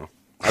 I don't know.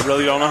 I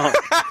really don't know.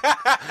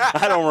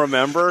 I don't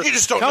remember. You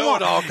just don't know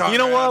it all, Conrad. You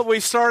know what?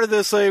 We started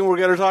this thing. We're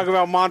going to talk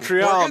about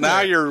Montreal.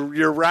 Now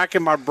you're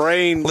racking my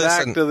brain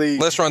back to the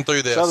let's run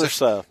through this. Other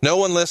stuff. No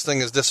one listening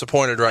is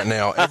disappointed right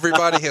now.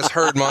 Everybody has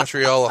heard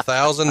Montreal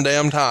 1,000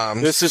 damn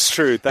times. This is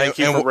true. Thank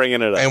you for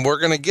bringing it up. And we're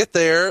going to get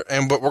there,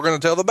 but we're going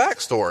to tell the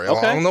backstory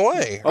along the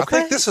way. I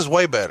think this is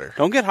way better.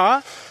 Don't get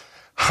hot.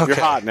 Okay.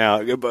 You're hot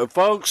now. But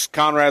folks,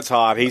 Conrad's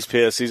hot. He's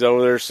pissed. He's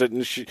over there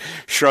sitting,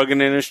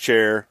 shrugging in his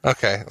chair.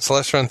 Okay, so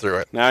let's run through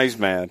it. Now he's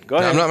mad. Go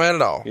ahead. I'm not mad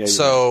at all. Yeah,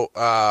 so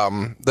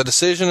the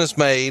decision is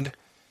made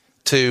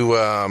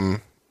to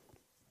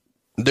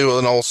do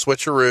an old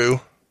switcheroo.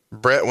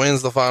 Brett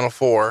wins the Final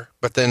Four,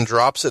 but then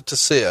drops it to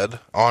Sid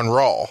on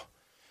Raw.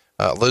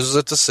 Loses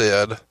it to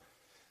Sid.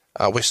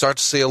 We start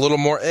to see a little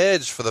more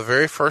edge for the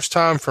very first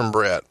time from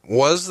Brett.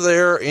 Was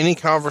there any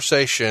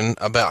conversation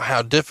about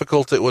how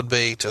difficult it would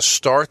be to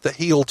start the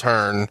heel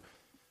turn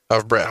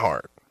of Bret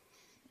Hart?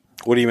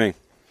 What do you mean?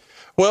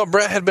 Well,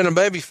 Bret had been a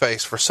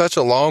babyface for such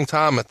a long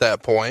time at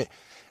that point,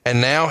 and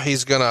now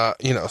he's going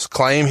to,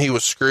 claim he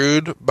was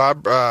screwed by,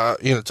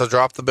 to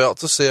drop the belt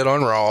to Sid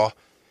on Raw.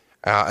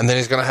 And then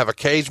he's going to have a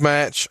cage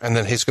match, and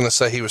then he's going to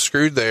say he was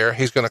screwed there.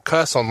 He's going to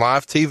cuss on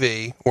live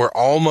TV. We're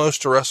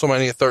almost to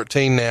WrestleMania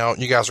 13 now.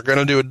 You guys are going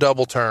to do a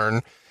double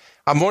turn.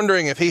 I'm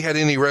wondering if he had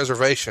any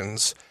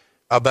reservations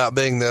about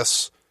being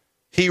this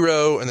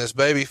hero and this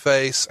baby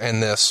face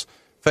and this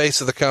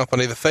face of the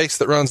company, the face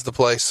that runs the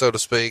place, so to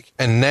speak,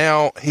 and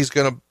now he's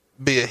going to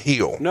be a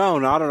heel. No,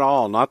 not at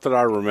all. Not that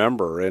I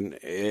remember.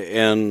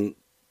 And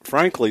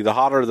frankly, the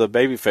hotter the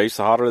baby face,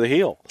 the hotter the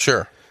heel.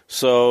 Sure.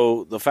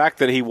 So the fact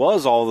that he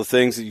was all the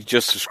things that you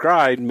just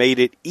described made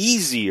it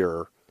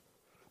easier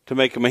to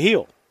make him a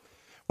heel.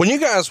 When you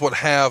guys would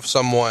have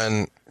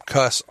someone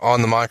cuss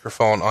on the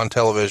microphone on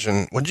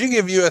television, would you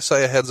give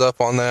USA a heads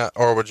up on that,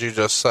 or would you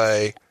just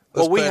say?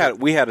 Well,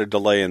 we had a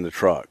delay in the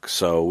truck,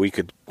 so we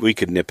could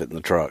nip it in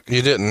the truck.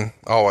 You didn't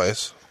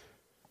always.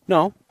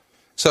 No.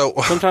 So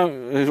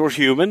sometimes we're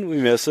human, we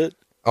miss it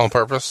on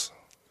purpose.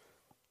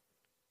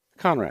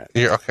 Conrad,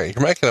 you're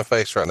making a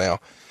face right now.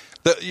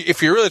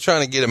 If you're really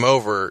trying to get him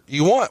over,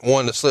 you want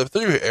one to slip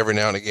through every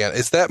now and again.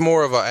 Is that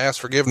more of a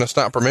ask forgiveness,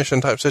 not permission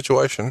type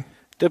situation?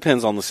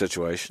 Depends on the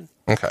situation.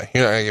 Okay,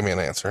 you're not going to give me an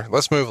answer.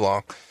 Let's move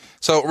along.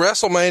 So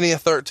WrestleMania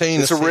 13.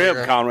 It's a rib,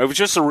 here. Conrad. It was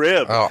just a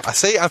rib. Oh, I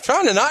see. I'm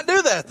trying to not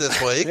do that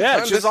this week. Yeah,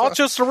 it's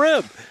just a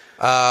rib.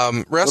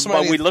 WrestleMania.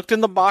 But we looked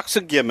in the box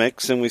of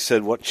gimmicks and we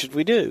said, what should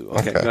we do?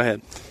 Okay, go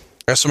ahead.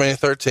 WrestleMania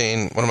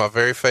 13, one of my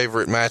very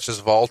favorite matches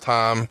of all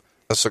time.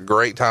 That's a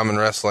great time in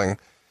wrestling.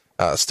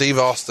 Steve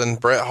Austin,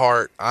 Bret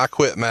Hart, I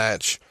Quit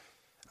match.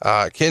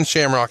 Ken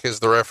Shamrock is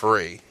the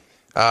referee.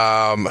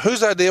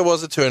 Whose idea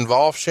was it to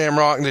involve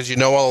Shamrock? Did you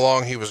know all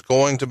along he was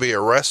going to be a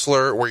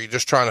wrestler? Were you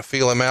just trying to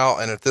feel him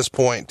out? And at this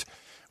point,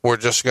 we're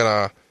just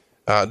going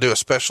to do a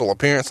special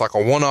appearance, like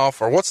a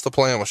one-off, or what's the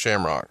plan with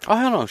Shamrock? Oh,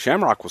 hell no.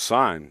 Shamrock was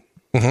signed.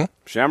 Mm-hmm.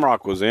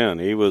 Shamrock was in.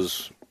 He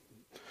was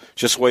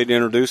just waiting to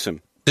introduce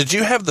him. Did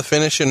you have the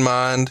finish in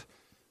mind,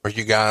 or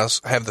you guys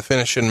have the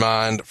finish in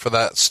mind for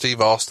that Steve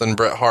Austin,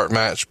 Bret Hart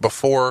match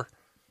before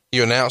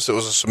you announced it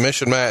was a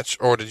submission match,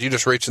 or did you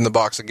just reach in the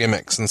box of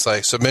gimmicks and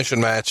say submission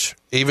match,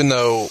 even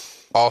though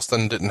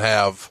Austin didn't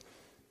have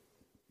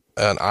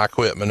an I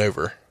Quit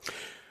maneuver?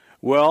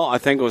 Well, I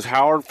think it was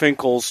Howard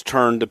Finkel's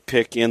turn to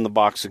pick in the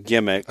box of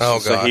gimmicks. Oh,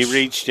 so gosh. he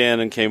reached in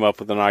and came up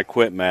with an I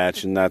Quit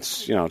match, and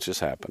that's, it just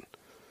happened.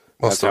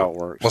 That's how it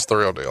works. What's the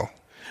real deal?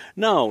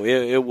 No,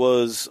 it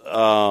was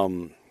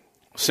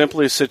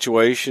simply a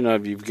situation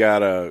of you've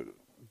got a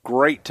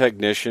great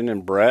technician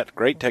in Bret,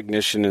 great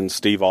technician in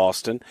Steve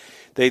Austin.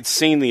 They'd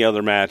seen the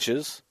other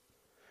matches,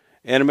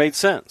 and it made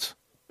sense.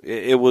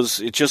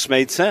 It just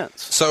made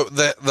sense. So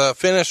the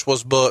finish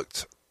was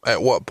booked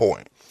at what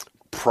point?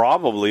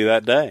 Probably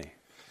that day.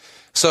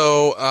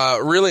 So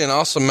really an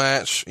awesome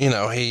match.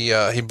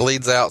 He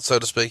bleeds out, so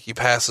to speak. He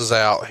passes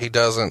out. He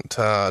doesn't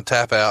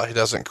tap out. He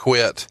doesn't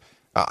quit.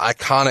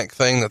 Iconic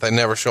thing that they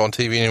never show on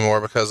TV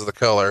anymore because of the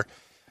color.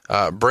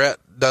 Bret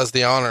does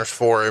the honors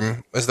for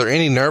him. Is there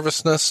any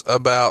nervousness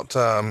about,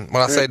 when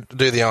I say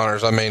do the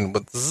honors, I mean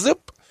with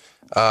zip,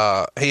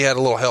 he had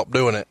a little help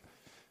doing it.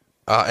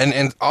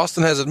 And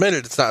Austin has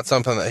admitted it's not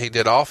something that he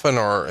did often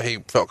or he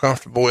felt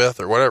comfortable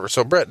with or whatever.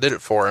 So Bret did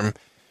it for him.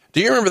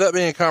 Do you remember that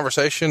being a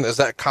conversation? Is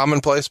that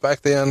commonplace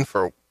back then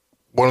for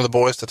one of the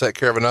boys to take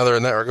care of another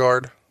in that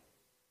regard?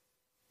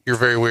 You're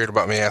very weird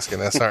about me asking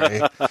this, aren't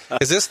you?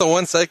 Is this the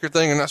one sacred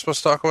thing you're not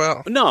supposed to talk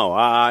about? No,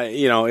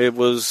 it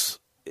was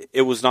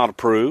not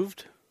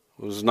approved.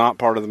 It was not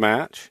part of the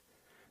match.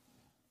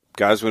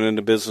 Guys went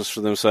into business for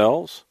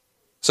themselves.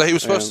 So he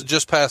was supposed to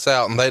just pass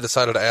out, and they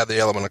decided to add the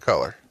element of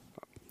color.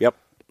 Yep.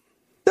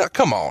 Yeah,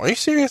 come on, are you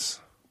serious?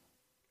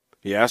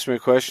 You asked me a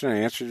question, I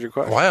answered your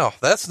question. Wow,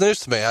 that's news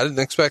to me. I didn't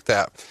expect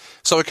that.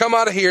 So we come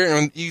out of here,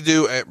 and you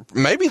do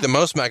maybe the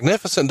most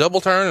magnificent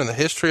double turn in the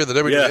history of the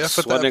WWF yes,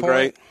 at that wasn't it point.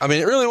 Great? I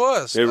mean, it really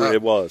was.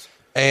 It was.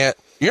 And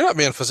you're not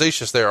being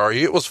facetious there, are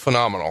you? It was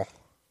phenomenal.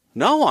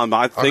 No,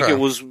 I think it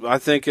was. I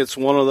think it's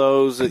one of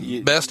those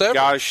that best ever.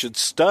 Guys should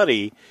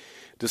study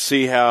to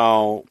see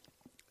how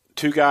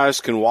two guys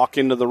can walk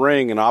into the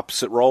ring in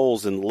opposite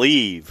roles and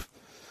leave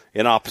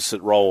in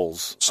opposite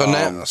roles. So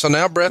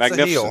now Bret's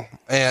a heel,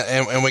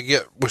 and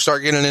we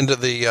start getting into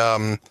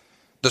the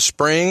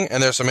spring,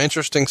 and there's some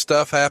interesting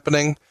stuff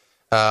happening.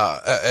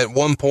 At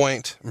one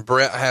point,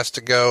 Bret has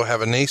to go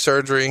have a knee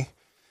surgery.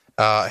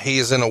 He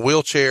is in a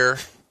wheelchair.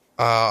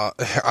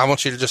 I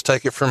want you to just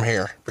take it from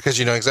here because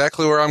you know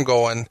exactly where I'm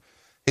going.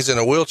 He's in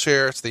a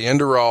wheelchair. It's the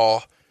end of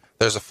Raw.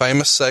 There's a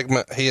famous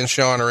segment. He and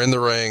Shawn are in the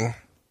ring.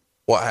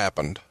 What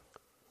happened?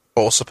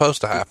 What was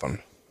supposed to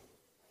happen?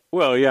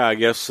 Well, yeah, I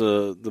guess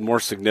the more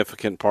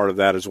significant part of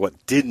that is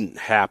what didn't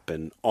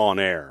happen on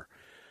air.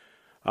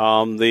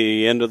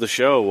 The end of the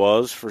show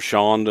was for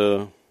Shawn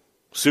to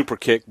super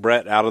kick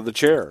Bret out of the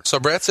chair. So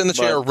Bret's in the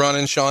chair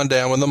running Shawn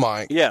down with the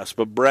mic. Yes,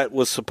 but Bret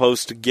was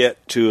supposed to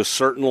get to a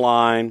certain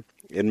line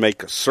and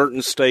make a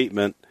certain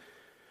statement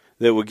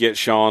that would get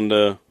Shawn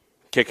to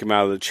kick him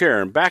out of the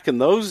chair. And back in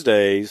those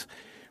days,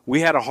 we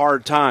had a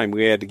hard time.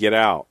 We had to get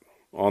out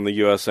on the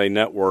USA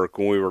Network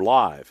when we were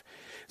live.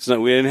 So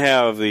we didn't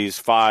have these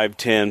 5,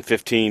 10,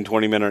 15,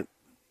 20-minute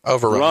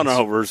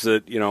runovers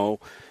that,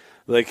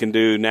 they can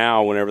do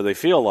now whenever they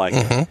feel like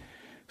it.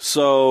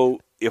 So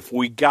if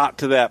we got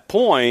to that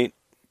point,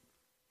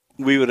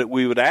 we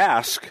would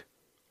ask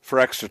for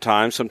extra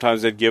time.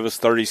 Sometimes they'd give us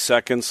 30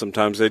 seconds.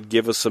 Sometimes they'd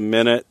give us a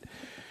minute.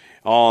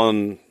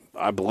 I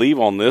believe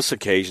on this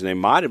occasion, they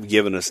might have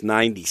given us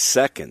 90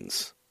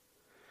 seconds.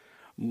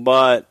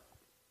 But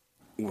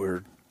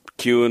we're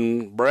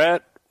cueing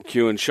Brett,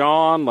 cueing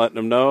Sean, letting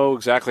them know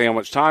exactly how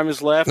much time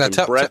is left, and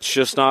Brett's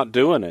just not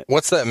doing it.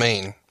 What's that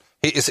mean?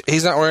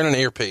 He's not wearing an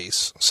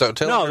earpiece. So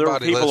tell everybody. No, there are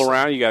people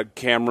around. You got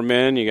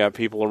cameramen. You got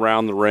people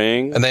around the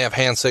ring. And they have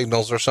hand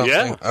signals or something?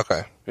 Yeah.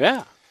 Okay.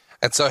 Yeah.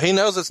 And so he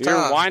knows it's time.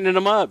 You're winding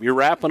them up. You're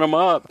wrapping them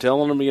up,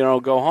 telling them,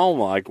 go home.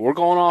 Like, we're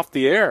going off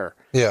the air.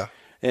 Yeah.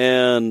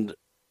 And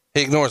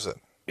he ignores it.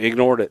 He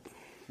ignored it.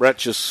 Brett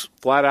just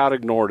flat out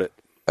ignored it.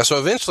 And so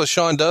eventually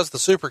Sean does the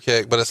super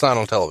kick, but it's not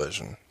on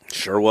television.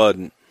 Sure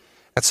wasn't.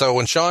 And so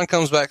when Sean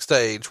comes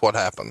backstage, what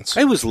happens?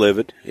 He was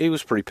livid. He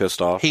was pretty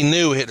pissed off. He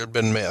knew it had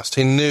been missed.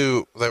 He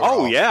knew they were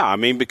off. Yeah. I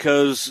mean,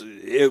 because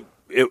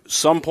at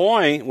some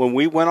point when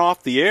we went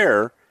off the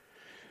air,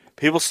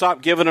 people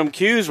stopped giving him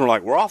cues and were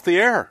like, we're off the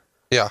air.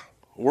 Yeah.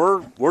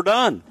 We're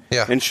done.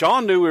 Yeah. And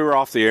Sean knew we were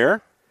off the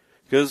air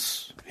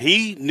because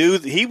he knew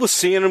that he was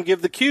seeing him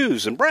give the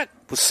cues, and Brett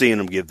was seeing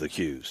him give the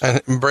cues.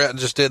 And Brett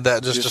just did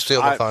that just to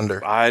steal the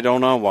thunder. I don't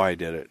know why he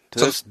did it. To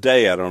this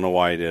day, I don't know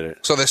why he did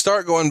it. So they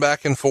start going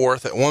back and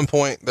forth. At one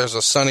point, there's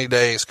a Sunny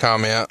Days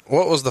comment.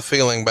 What was the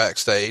feeling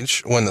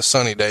backstage when the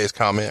Sunny Days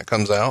comment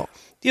comes out?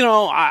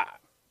 I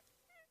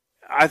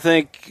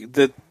think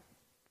that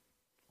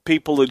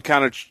people had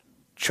kind of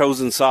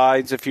chosen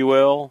sides, if you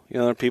will.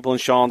 There are people in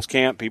Sean's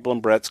camp, people in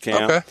Brett's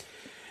camp. Okay.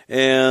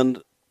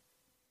 And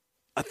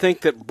I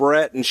think that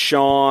Brett and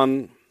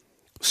Sean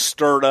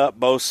stirred up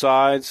both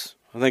sides.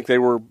 I think they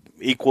were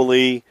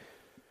equally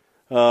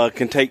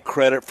can take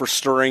credit for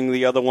stirring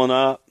the other one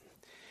up.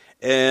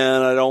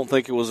 And I don't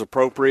think it was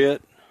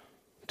appropriate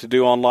to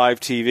do on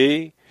live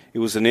TV. It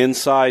was an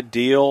inside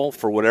deal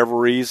for whatever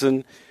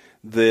reason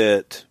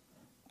that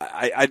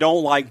I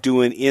don't like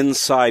doing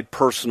inside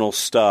personal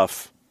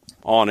stuff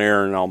on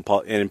air and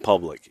in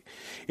public.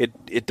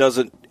 It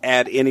doesn't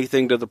add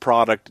anything to the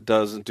product. It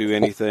doesn't do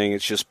anything.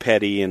 It's just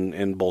petty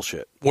and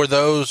bullshit. Was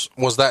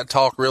that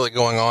talk really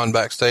going on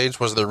backstage?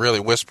 Was there really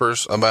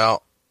whispers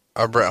about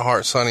a Bret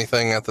Hart Sonny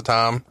thing at the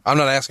time? I'm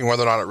not asking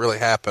whether or not it really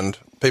happened.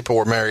 People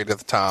were married at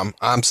the time.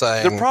 I'm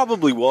saying there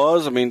probably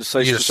was. I mean, to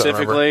say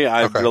specifically,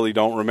 I really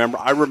don't remember.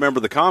 I remember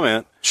the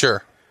comment.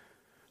 Sure.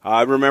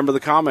 I remember the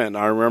comment.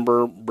 I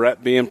remember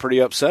Brett being pretty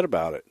upset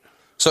about it.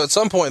 So at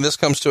some point, this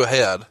comes to a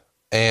head,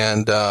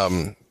 and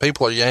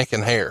people are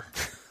yanking hair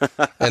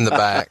in the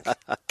back.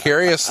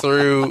 Carry us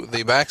through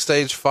the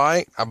backstage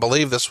fight. I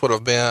believe this would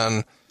have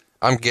been,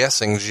 I'm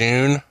guessing,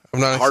 June.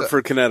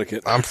 Hartford,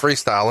 Connecticut. I'm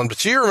freestyling,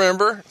 but you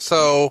remember.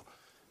 So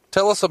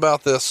tell us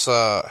about this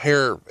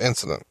hair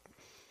incident.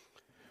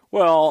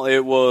 Well,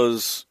 it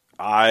was,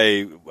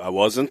 I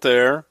wasn't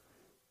there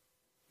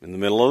in the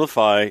middle of the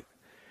fight,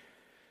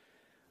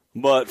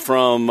 but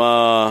from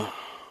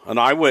an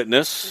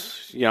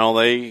eyewitness,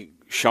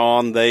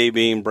 they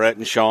being Brett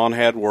and Sean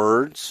had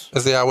words.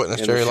 Is the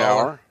eyewitness Jerry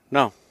Lawler?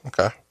 No.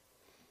 Okay.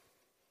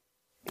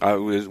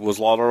 Was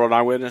Lawler an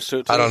eyewitness to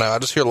it too? I don't know. I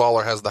just hear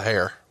Lawler has the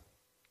hair.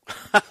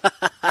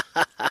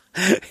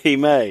 He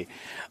may.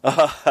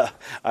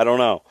 I don't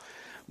know.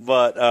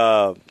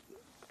 But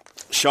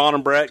Sean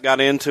and Brett got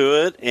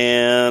into it,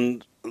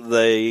 and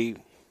they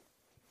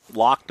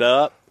locked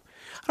up.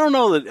 I don't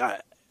know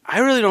that I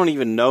really don't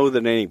even know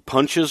that any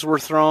punches were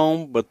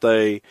thrown, but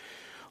they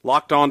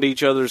locked onto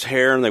each other's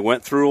hair, and they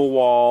went through a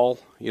wall,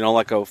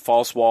 like a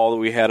false wall that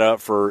we had up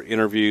for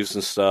interviews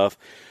and stuff.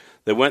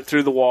 They went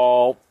through the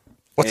wall.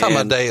 What time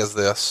of day is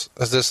this?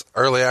 Is this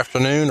early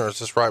afternoon, or is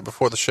this right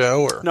before the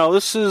show? Or no,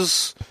 this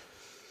is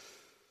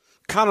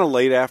kind of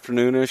late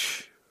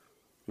afternoonish,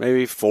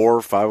 maybe 4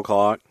 or 5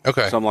 o'clock.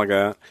 Okay, something like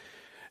that.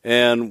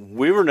 And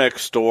we were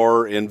next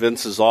door in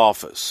Vince's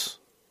office,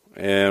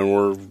 and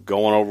we're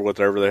going over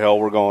whatever the hell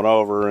we're going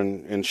over.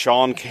 And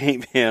Sean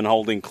came in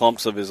holding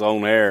clumps of his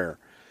own hair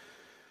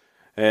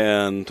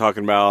and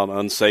talking about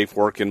unsafe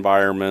work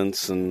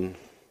environments, and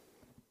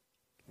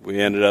we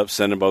ended up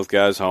sending both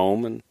guys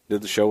home and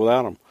did the show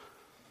without them.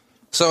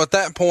 So at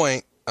that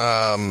point,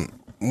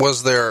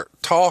 was there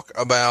talk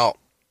about,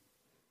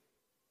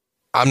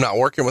 I'm not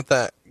working with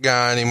that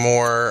guy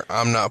anymore,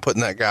 I'm not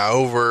putting that guy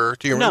over?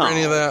 Do you remember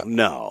any of that?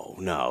 No.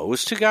 It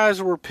was two guys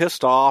that were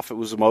pissed off. It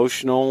was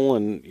emotional,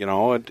 and,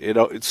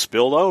 it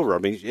spilled over. I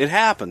mean, it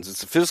happens.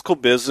 It's a physical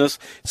business.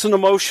 It's an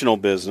emotional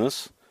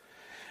business.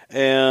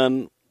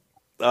 And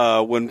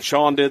when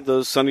Sean did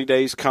the Sunny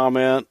Days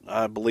comment,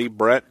 I believe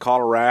Brett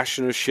caught a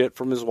ration of shit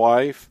from his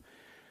wife.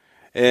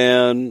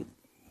 And,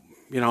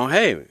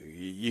 hey,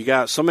 you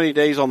got so many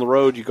days on the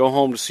road, you go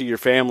home to see your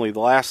family,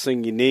 the last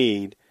thing you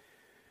need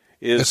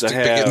is to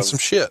have... getting some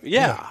shit.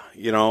 Yeah,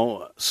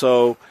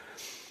 so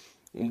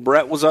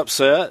Brett was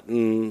upset,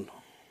 and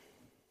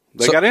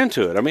they got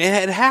into it. I mean,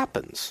 it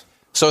happens.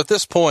 So at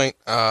this point,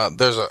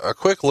 there's a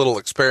quick little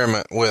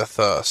experiment with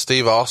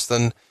Steve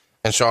Austin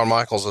and Shawn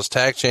Michaels as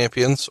tag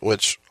champions,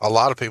 which a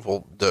lot of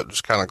people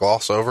just kind of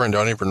gloss over and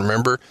don't even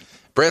remember.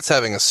 Brett's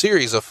having a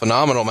series of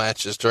phenomenal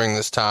matches during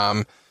this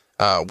time.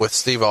 with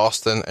Steve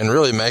Austin and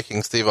really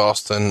making Steve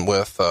Austin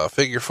with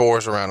figure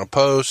fours around a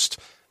post,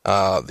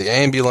 the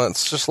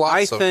ambulance, just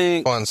lots of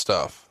fun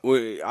stuff.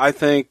 I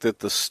think that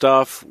the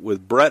stuff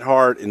with Bret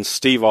Hart and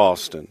Steve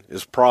Austin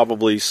is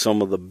probably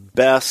some of the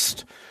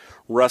best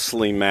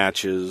wrestling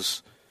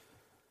matches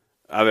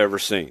I've ever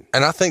seen.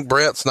 And I think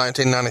Bret's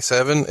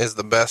 1997 is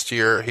the best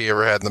year he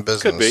ever had in the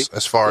business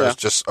as far as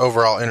just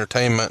overall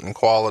entertainment and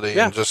quality.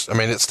 And just, I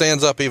mean, it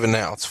stands up even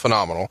now. It's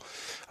phenomenal.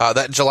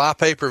 That July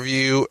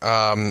pay-per-view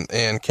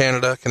in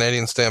Canada,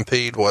 Canadian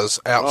Stampede, was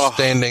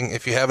outstanding.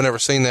 If you haven't ever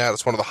seen that,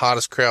 it's one of the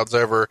hottest crowds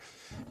ever.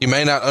 You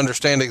may not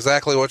understand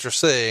exactly what you're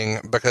seeing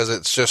because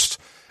it's just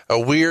a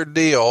weird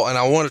deal, and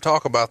I want to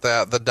talk about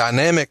that. The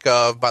dynamic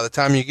of, by the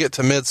time you get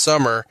to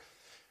midsummer,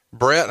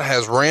 Bret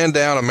has ran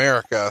down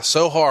America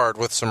so hard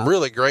with some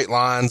really great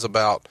lines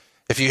about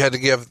if you had to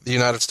give the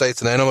United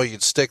States an animal,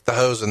 you'd stick the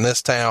hose in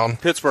this town.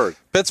 Pittsburgh.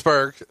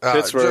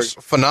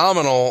 Just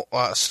phenomenal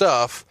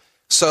stuff.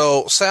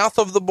 So south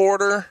of the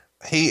border,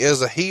 he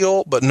is a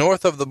heel, but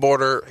north of the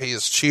border, he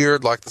is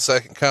cheered like the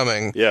second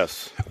coming.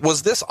 Yes.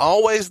 Was this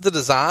always the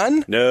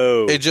design?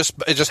 No. It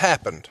just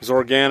happened. It was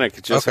organic.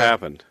 It just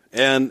happened.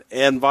 And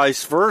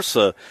vice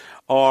versa.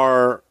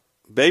 Our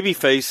baby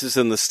faces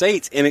in the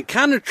States, and it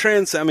kind of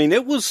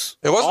it was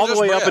all the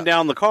way up and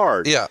down the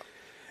card. Yeah.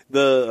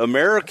 The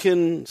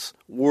Americans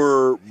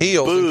were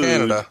heels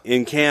booed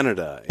in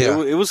Canada.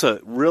 Yeah. It was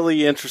a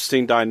really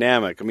interesting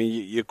dynamic. I mean,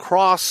 you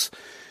cross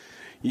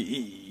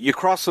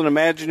an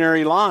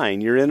imaginary line.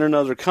 You're in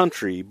another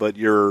country, but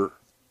you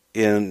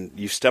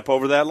step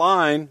over that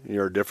line,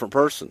 you're a different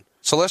person.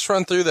 So let's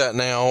run through that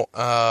now.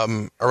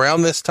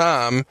 Around this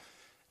time,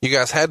 you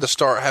guys had to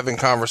start having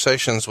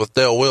conversations with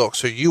Dale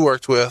Wilkes, who you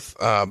worked with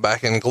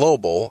back in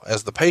Global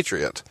as the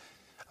Patriot.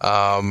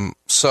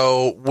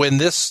 So when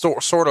this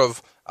sort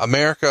of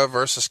America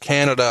versus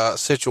Canada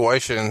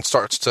situation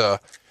starts to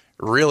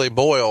really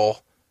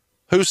boil,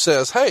 who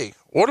says, hey,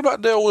 what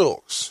about Dale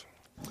Wilkes?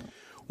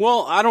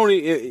 Well,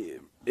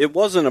 it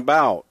wasn't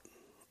about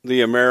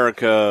the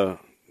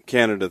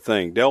America-Canada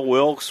thing. Dale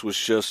Wilkes was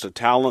just a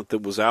talent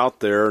that was out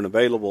there and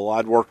available.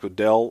 I'd worked with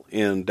Dale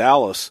in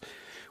Dallas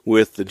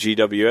with the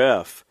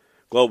GWF,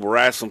 Global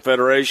Wrestling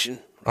Federation,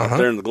 out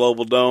there in the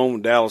Global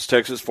Dome, Dallas,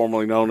 Texas,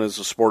 formerly known as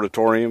the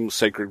Sportatorium,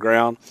 Sacred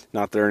Ground,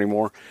 not there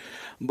anymore.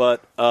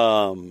 But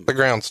the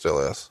ground still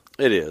is.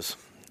 It is.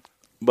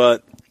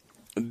 But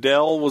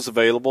Dell was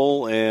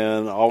available,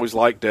 and I always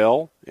liked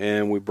Dell,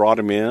 and we brought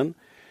him in.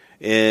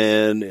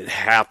 And it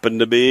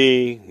happened to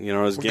be,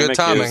 his gimmick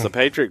is the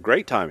Patriot.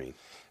 Great timing.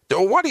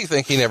 Why do you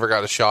think he never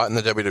got a shot in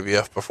the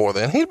WWF before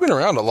then? He'd been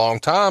around a long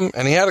time,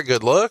 and he had a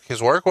good look.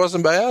 His work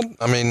wasn't bad.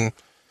 I mean...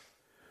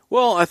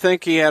 Well, I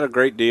think he had a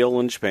great deal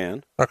in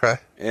Japan. Okay.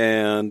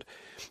 And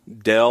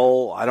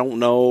Dell, I don't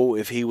know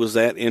if he was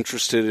that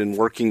interested in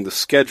working the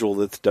schedule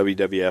that the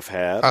WWF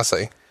had. I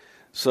see.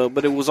 So,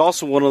 but it was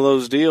also one of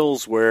those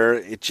deals where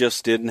it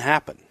just didn't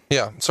happen.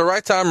 Yeah. So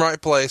right time,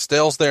 right place.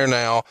 Dell's there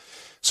now.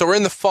 So we're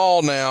in the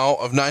fall now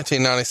of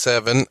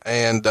 1997,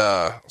 and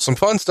some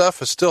fun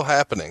stuff is still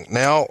happening.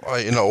 Now,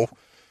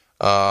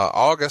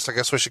 August, I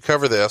guess we should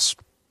cover this.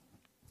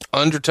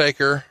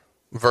 Undertaker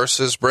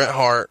versus Bret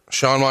Hart.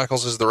 Shawn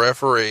Michaels is the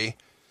referee.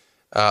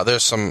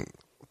 There's some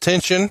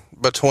tension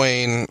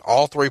between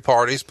all three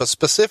parties, but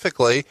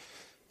specifically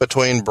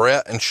between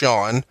Bret and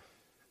Shawn.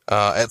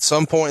 At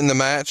some point in the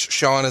match,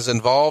 Shawn is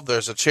involved.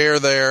 There's a chair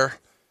there.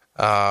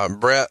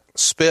 Bret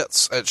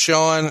spits at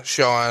Shawn.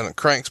 Shawn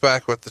cranks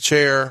back with the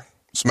chair,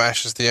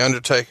 smashes the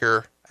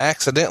Undertaker.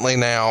 Accidentally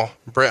now,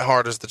 Bret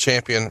Hart is the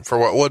champion for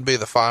what would be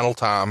the final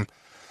time.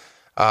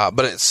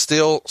 But it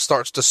still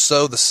starts to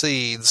sow the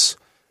seeds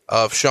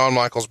of Shawn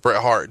Michaels,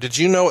 Bret Hart. Did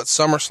you know at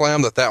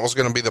SummerSlam that was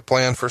going to be the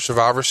plan for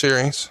Survivor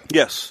Series?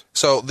 Yes.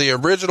 So the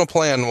original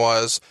plan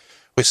was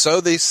we sow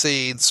these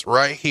seeds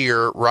right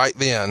here, right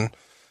then.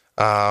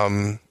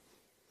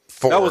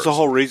 That was the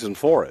whole reason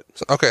for it.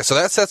 Okay, so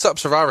that sets up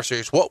Survivor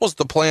Series. What was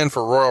the plan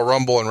for Royal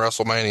Rumble and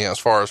WrestleMania as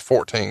far as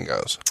 14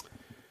 goes?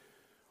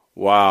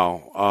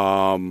 Wow.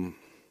 I'm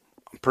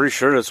pretty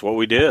sure that's what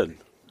we did.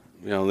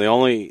 The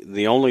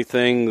only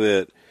thing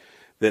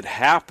that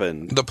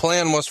happened. The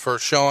plan was for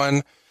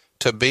Shawn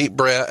to beat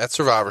Bret at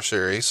Survivor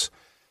Series,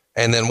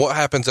 and then what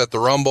happens at the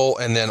Rumble,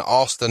 and then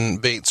Austin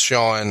beats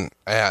Shawn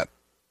at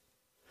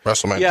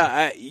WrestleMania.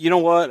 Yeah, you know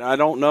what? I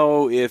don't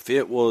know if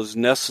it was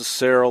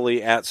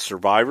necessarily at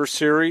Survivor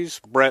Series.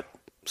 Bret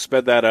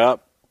sped that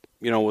up,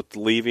 with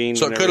leaving.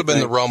 So it could have been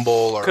the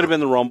Rumble. Could have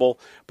been the Rumble,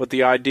 but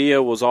the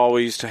idea was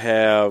always to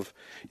have.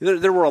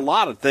 There were a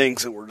lot of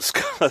things that were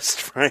discussed,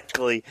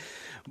 frankly,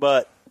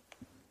 but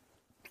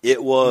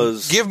it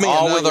was. Give me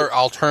another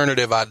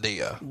alternative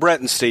idea. Bret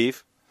and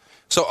Steve.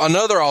 So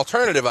another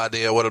alternative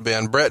idea would have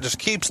been Bret just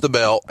keeps the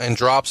belt and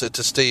drops it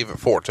to Steve at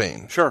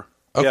 14. Sure.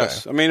 Okay.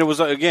 Yes. I mean, it was,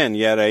 again,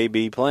 you had A,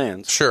 B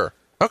plans. Sure.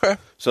 Okay.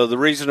 So the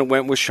reason it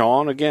went with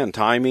Shawn, again,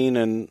 timing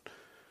and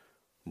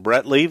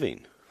Bret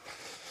leaving.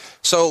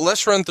 So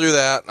let's run through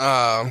that.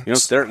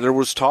 There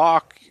was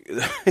talk,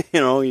 you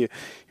want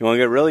to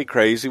get really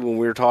crazy when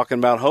we were talking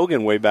about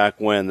Hogan way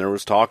back when. There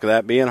was talk of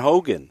that being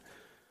Hogan.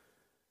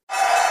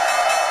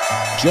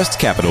 Just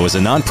Capital is a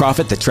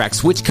nonprofit that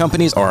tracks which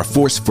companies are a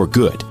force for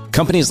good.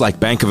 Companies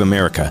like Bank of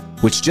America,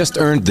 which just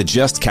earned the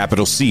Just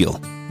Capital seal.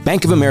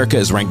 Bank of America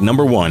is ranked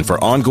 #1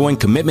 for ongoing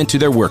commitment to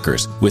their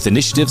workers with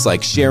initiatives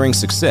like Sharing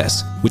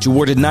Success, which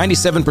awarded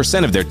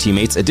 97% of their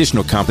teammates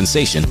additional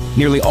compensation,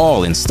 nearly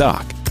all in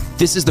stock.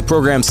 This is the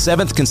program's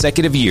 7th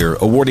consecutive year,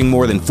 awarding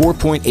more than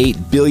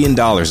 $4.8 billion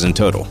in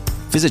total.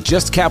 Visit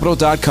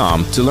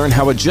justcapital.com to learn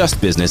how a just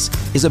business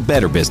is a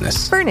better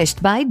business.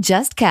 Furnished by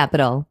Just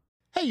Capital.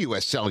 Hey,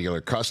 U.S. Cellular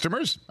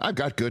customers, I've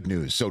got good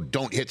news, so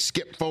don't hit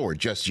skip forward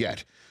just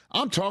yet.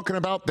 I'm talking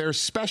about their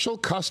special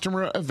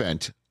customer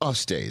event,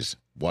 Us Days.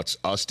 What's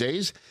Us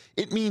Days?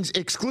 It means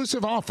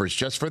exclusive offers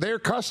just for their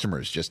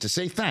customers, just to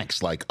say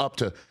thanks, like up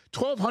to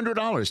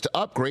 $1,200 to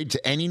upgrade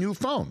to any new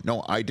phone.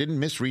 No, I didn't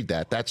misread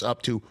that. That's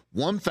up to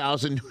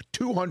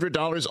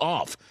 $1,200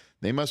 off.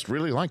 They must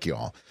really like you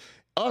all.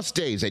 Us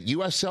Days at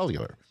U.S.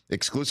 Cellular.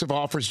 Exclusive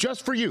offers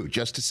just for you,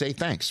 just to say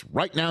thanks.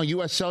 Right now,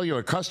 U.S.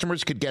 Cellular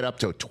customers could get up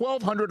to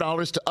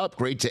 $1,200 to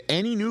upgrade to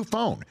any new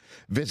phone.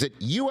 Visit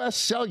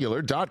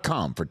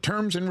uscellular.com for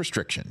terms and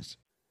restrictions.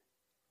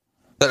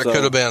 That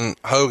could have been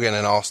Hogan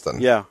in Austin.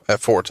 Yeah. At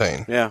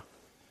 14. Yeah.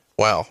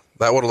 Wow.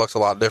 That would have looked a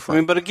lot different.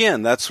 I mean, but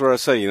again, that's where I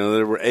say,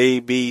 there were A,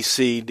 B,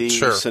 C, D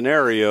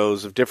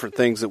scenarios of different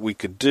things that we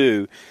could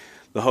do.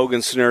 The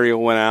Hogan scenario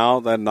went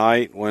out that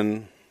night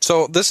when...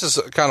 So this is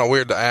kind of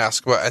weird to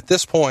ask, but at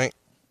this point,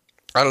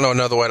 I don't know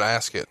another way to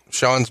ask it.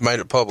 Sean's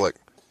made it public.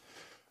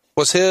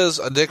 Was his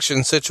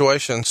addiction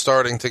situation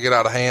starting to get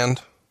out of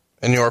hand,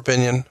 in your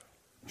opinion?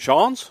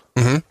 Sean's?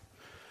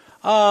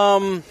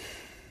 Mm-hmm.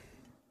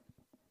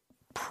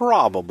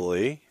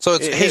 Probably. So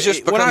he's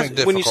just becoming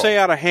difficult. When you say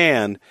out of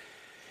hand,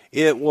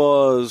 it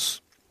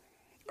was...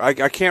 I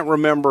can't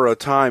remember a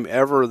time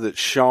ever that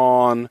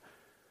Sean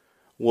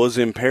was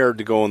impaired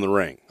to go in the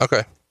ring.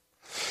 Okay.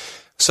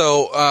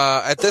 So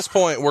at this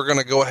point, we're going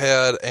to go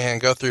ahead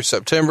and go through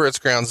September. It's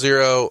ground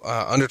zero.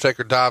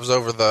 Undertaker dives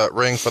over the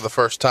ring for the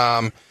first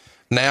time.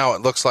 Now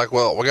it looks like,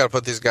 well, we got to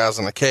put these guys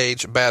in a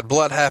cage. Bad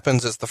blood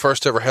happens. It's the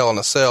first ever Hell in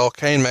a Cell.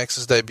 Kane makes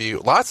his debut.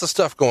 Lots of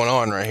stuff going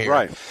on right here.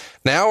 Right.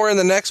 Now we're in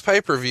the next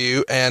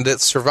pay-per-view, and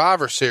it's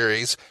Survivor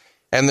Series.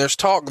 And there's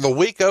talk the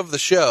week of the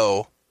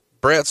show,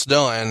 Brett's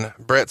done.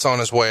 Brett's on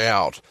his way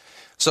out.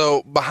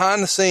 So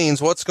behind the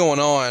scenes, what's going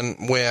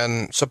on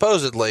when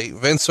supposedly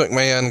Vince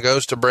McMahon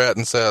goes to Brett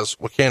and says,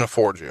 we can't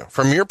afford you?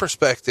 From your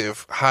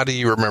perspective, how do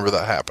you remember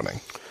that happening?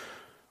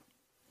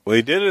 Well,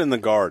 he did it in the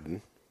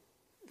Garden.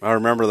 I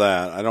remember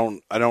that. I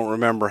don't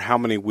remember how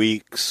many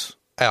weeks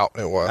out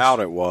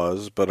it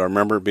was, but I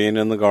remember being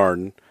in the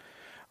Garden.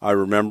 I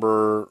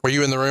remember... Were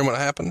you in the room when it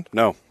happened?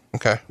 No.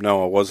 Okay.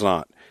 No, I was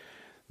not.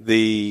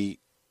 Did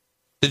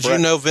you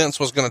know Vince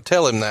was going to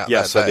tell him that?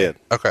 Yes, that day? I did.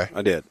 Okay.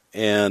 I did.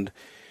 And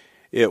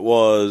it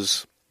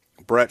was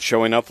Brett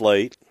showing up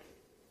late.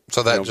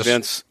 So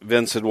that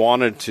Vince had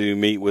wanted to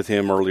meet with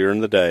him earlier in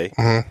the day.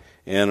 Mm-hmm.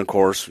 And, of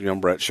course,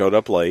 Brett showed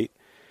up late.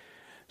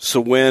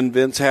 So when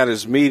Vince had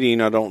his meeting,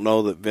 I don't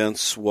know that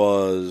Vince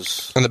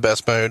was... in the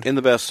best mood. In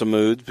the best of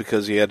moods,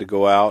 because he had to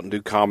go out and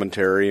do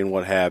commentary and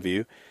what have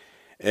you.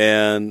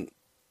 And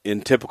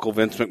in typical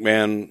Vince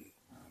McMahon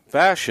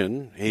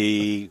fashion,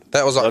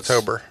 That was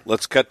October.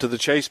 Let's cut to the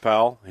chase,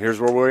 pal. Here's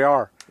where we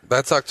are.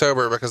 That's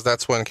October because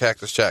that's when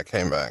Cactus Jack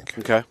came back.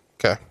 Okay.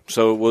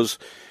 So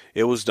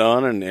it was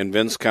done, and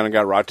Vince kind of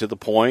got right to the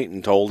point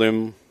and told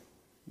him,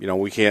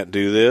 we can't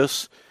do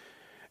this,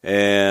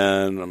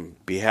 and I'm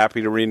be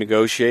happy to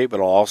renegotiate,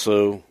 but I'll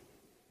also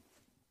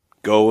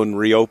go and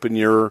reopen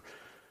your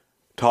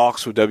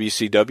talks with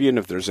WCW, and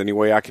if there's any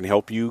way I can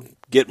help you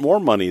get more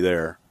money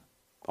there,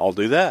 I'll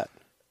do that.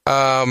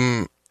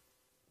 Are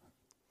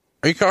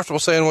you comfortable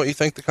saying what you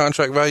think the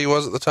contract value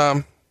was at the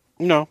time?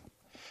 No.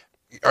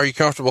 Are you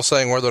comfortable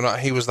saying whether or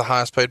not he was the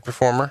highest paid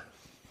performer?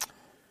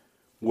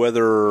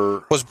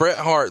 Was Bret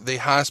Hart the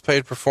highest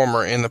paid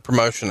performer in the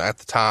promotion at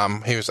the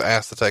time he was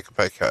asked to take a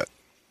pay cut?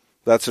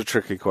 That's a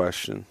tricky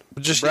question.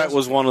 Bret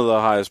was one of the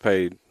highest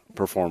paid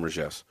performers,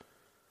 yes.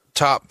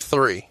 Top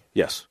 3?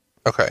 Yes.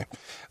 Okay.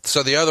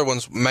 So the other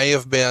ones may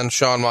have been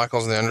Shawn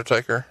Michaels and The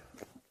Undertaker?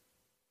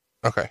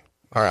 Okay.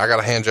 All right. I got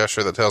a hand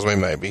gesture that tells me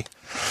maybe.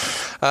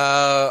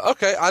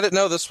 Okay. I didn't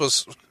know this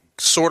was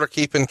sort of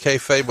keeping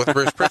kayfabe with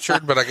Bruce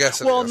Pritchard, but I guess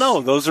it is. Well,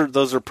 no, those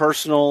are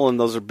personal and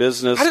those are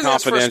business, confidential. I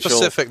didn't ask for a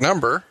specific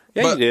number.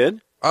 Yeah, you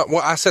did.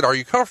 Well, I said, are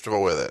you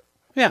comfortable with it?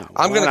 Yeah.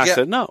 I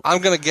said no.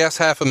 I'm going to guess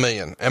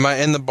 $500,000. Am I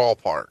in the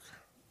ballpark?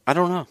 I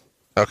don't know.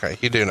 Okay,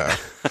 you do know.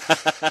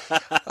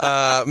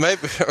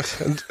 Maybe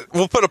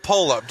we'll put a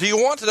poll up. Do you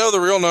want to know the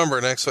real number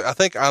next week? I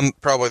think I'm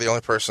probably the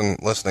only person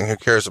listening who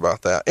cares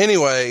about that.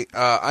 Anyway,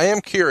 I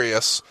am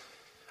curious.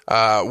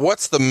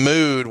 What's the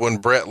mood when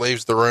Bret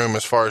leaves the room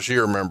as far as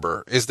you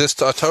remember? Is this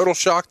a total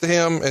shock to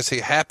him? Is he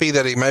happy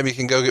that he maybe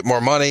can go get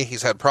more money?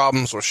 He's had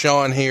problems with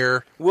Shawn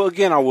here. Well,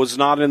 again, I was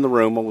not in the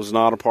room. I was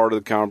not a part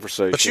of the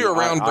conversation. But you were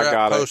around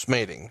Bret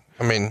post-meeting.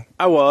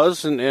 I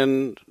was,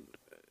 and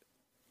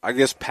I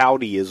guess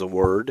pouty is a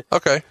word.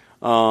 Okay.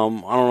 I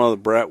don't know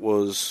that Bret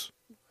was...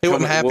 He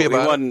wasn't happy about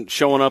it? He wasn't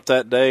showing up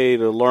that day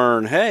to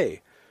learn,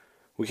 hey,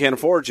 we can't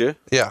afford you.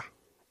 Yeah.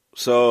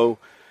 So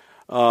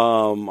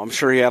I'm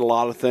sure he had a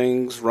lot of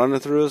things running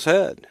through his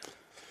head.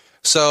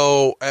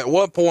 So at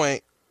what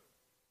point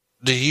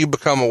do you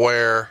become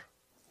aware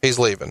he's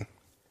leaving?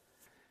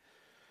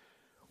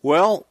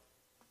 Well,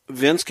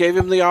 Vince gave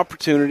him the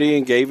opportunity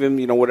and gave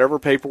him, whatever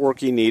paperwork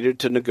he needed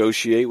to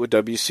negotiate with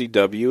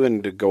WCW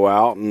and to go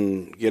out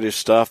and get his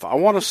stuff. I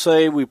want to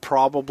say we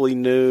probably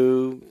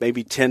knew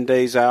maybe 10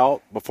 days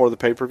out before the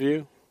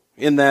pay-per-view.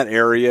 In that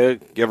area,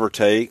 give or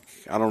take.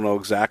 I don't know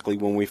exactly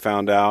when we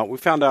found out. We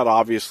found out,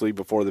 obviously,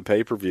 before the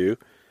pay-per-view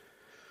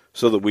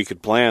so that we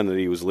could plan that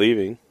he was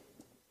leaving.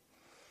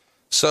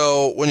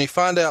 So when you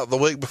find out the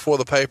week before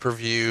the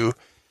pay-per-view,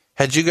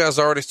 had you guys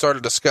already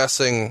started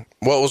discussing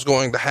what was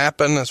going to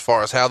happen as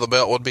far as how the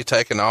belt would be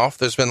taken off?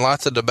 There's been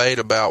lots of debate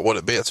about would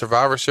it be at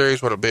Survivor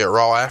Series, would it be at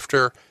Raw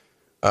after?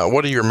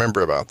 What do you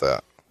remember about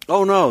that?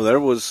 Oh, no,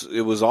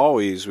 it was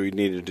always we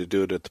needed to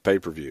do it at the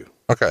pay-per-view.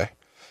 Okay.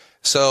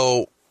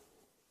 So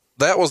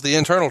that was the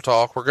internal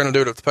talk. We're going to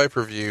do it at the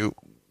pay-per-view.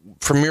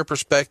 From your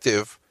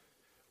perspective,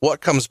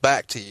 what comes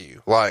back to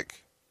you?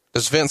 Like,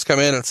 does Vince come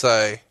in and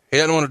say, he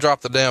doesn't want to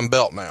drop the damn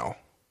belt now?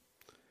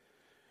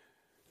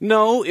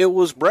 No,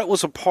 Brett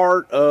was a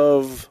part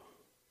of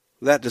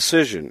that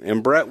decision,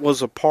 and Brett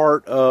was a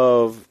part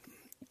of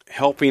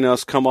helping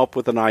us come up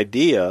with an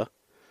idea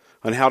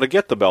on how to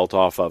get the belt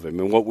off of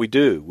him and what we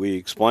do. We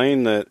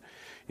explained that,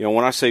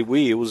 when I say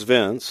we, it was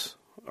Vince.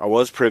 I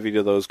was privy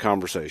to those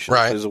conversations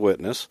as a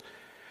witness.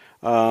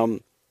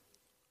 But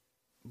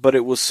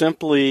it was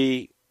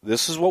simply,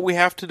 this is what we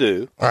have to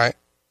do. Right.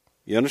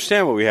 You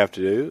understand what we have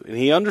to do, and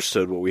he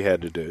understood what we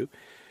had to do,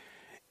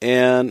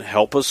 and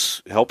help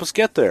us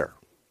get there.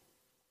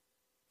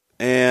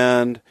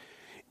 And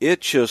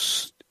it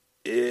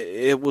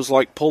was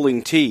like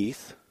pulling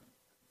teeth.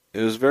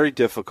 It was very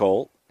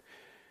difficult.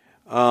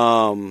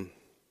 Brett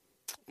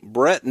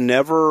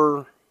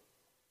never,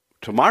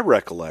 to my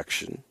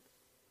recollection,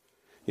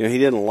 he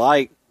didn't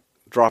like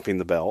dropping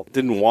the belt,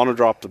 didn't want to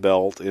drop the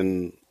belt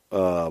in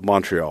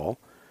Montreal,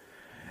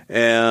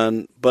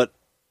 but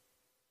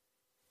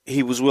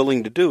he was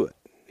willing to do it.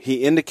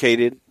 He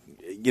indicated,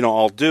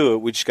 I'll do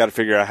it. We just got to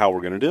figure out how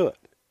we're going to do it.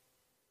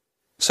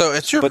 So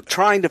but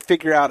trying to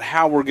figure out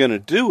how we're going to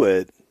do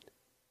it,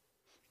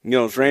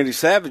 as Randy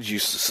Savage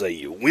used to say,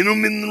 you win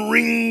them in the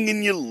ring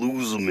and you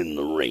lose them in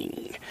the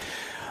ring.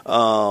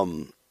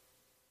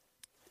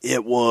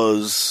 It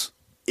was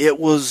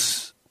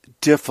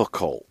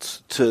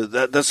difficult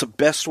that's the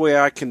best way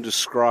I can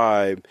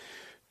describe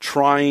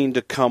trying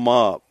to come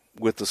up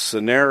with a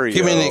scenario.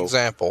 Give me an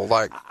example.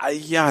 I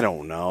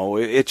don't know.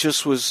 It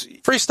just was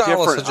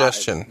freestyle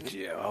suggestion.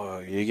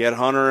 You get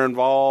Hunter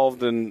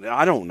involved, and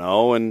I don't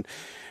know, and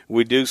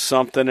we do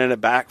something and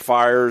it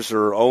backfires,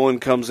 or Owen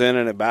comes in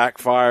and it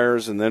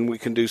backfires, and then we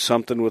can do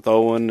something with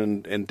Owen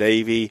and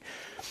Davey.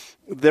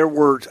 There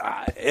were,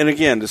 and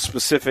again, the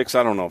specifics,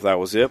 I don't know if that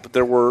was it, but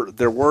there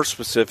were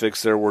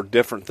specifics. There were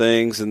different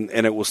things, and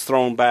it was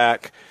thrown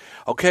back.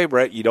 Okay,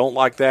 Brett, you don't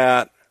like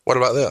that. What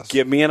about this?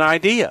 Give me an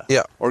idea.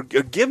 Yeah. Or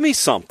give me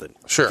something.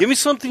 Sure. Give me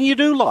something you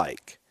do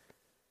like.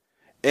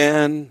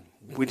 And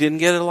we didn't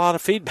get a lot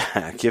of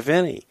feedback, if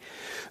any.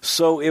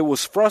 So it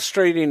was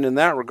frustrating in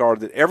that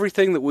regard that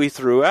everything that we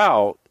threw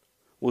out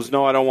was,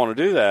 no, I don't want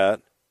to do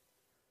that.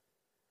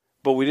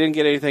 But we didn't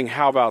get anything,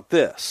 how about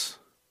this?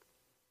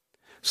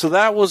 So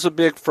that was a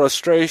big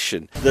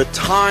frustration. The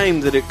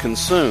time that it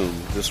consumed,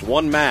 this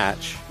one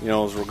match,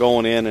 as we're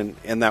going in,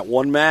 and that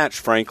one match,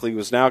 frankly,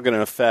 was now going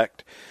to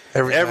affect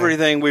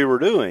everything we were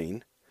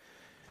doing.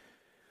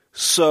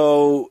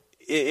 So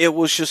it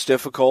was just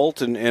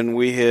difficult, and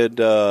we had,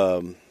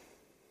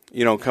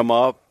 come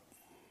up.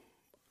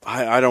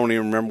 I don't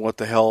even remember what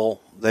the hell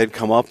they'd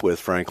come up with,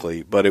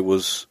 frankly, but it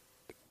was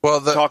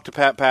talk to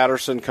Pat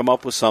Patterson, come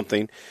up with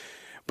something.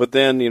 But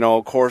then,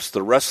 of course,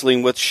 the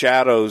Wrestling with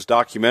Shadows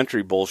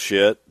documentary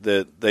bullshit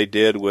that they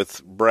did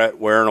with Brett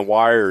wearing a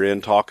wire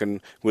in,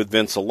 talking with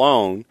Vince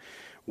alone,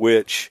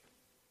 which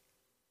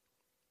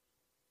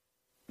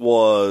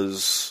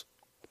was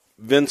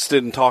Vince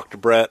didn't talk to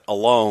Brett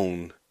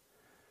alone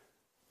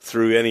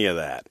through any of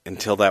that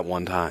until that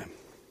one time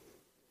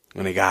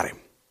when he got him.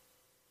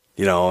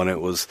 And it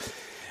was,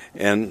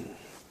 Vince.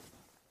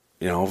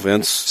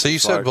 So you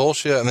said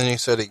bullshit, and then you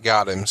said he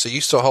got him. So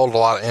you still hold a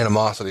lot of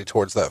animosity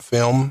towards that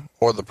film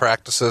or the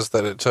practices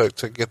that it took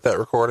to get that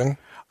recording?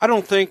 I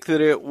don't think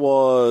that it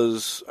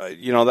was,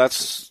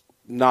 that's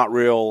not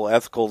real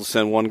ethical to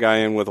send one guy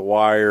in with a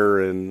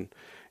wire and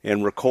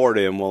record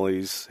him while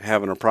he's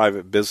having a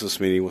private business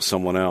meeting with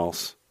someone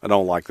else. I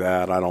don't like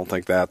that. I don't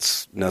think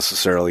that's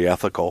necessarily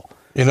ethical.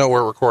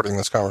 We're recording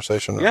this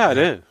conversation. Right? Yeah, I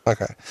do.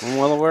 Okay. I'm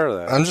well aware of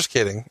that. I'm just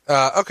kidding.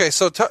 Okay,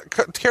 so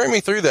carry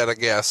me through that, I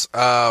guess.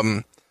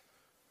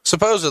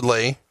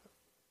 Supposedly,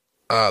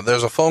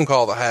 there's a phone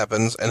call that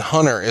happens, and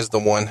Hunter is the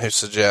one who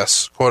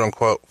suggests, quote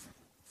unquote,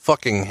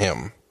 fucking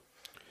him.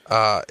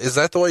 Is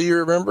that the way you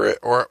remember it?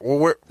 Or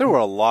there were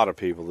a lot of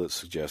people that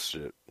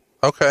suggested it.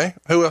 Okay.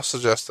 Who else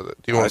suggested it?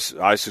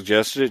 I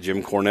suggested it.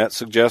 Jim Cornette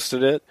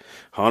suggested it.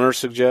 Hunter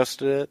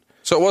suggested it.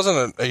 So it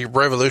wasn't a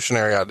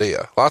revolutionary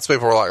idea. Lots of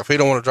people were like, if he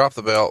don't want to drop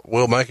the belt,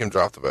 we'll make him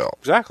drop the belt.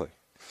 Exactly.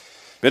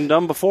 Been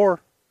done before.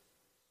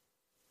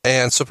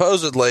 And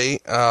supposedly,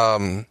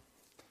 Sean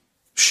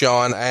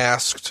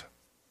asked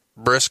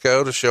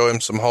Briscoe to show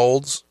him some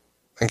holds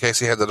in case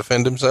he had to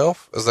defend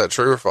himself. Is that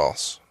true or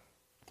false?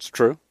 It's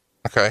true.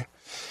 Okay.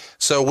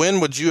 So when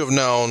would you have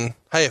known,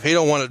 hey, if he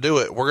don't want to do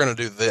it, we're going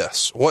to do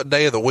this? What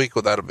day of the week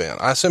would that have been?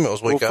 I assume it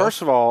was week of. Well,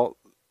 first of all,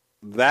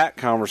 that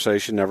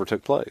conversation never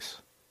took place.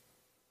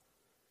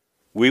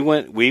 We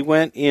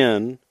went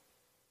in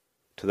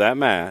to that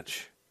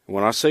match.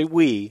 When I say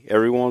we,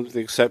 everyone with the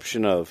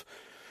exception of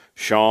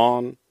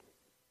Sean.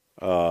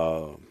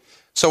 So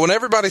when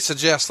everybody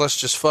suggests, let's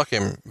just fuck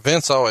him,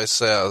 Vince always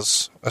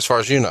says, as far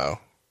as you know,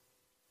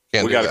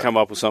 we got to come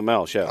up with something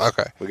else, yes.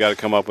 Okay. We got to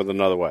come up with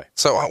another way.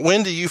 So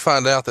when do you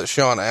find out that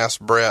Sean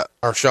asked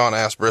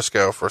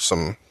Briscoe for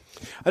some...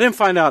 I didn't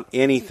find out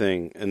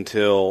anything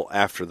until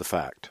after the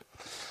fact.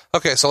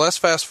 Okay, so let's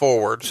fast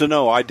forward. So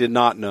no, I did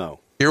not know.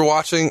 You're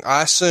watching,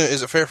 I assume,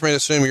 is it fair for me to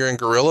assume you're in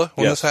Gorilla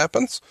when this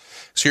happens?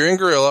 So you're in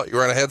Gorilla, you're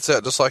wearing a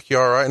headset just like you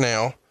are right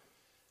now.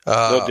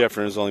 A little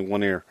different, there's only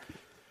one ear.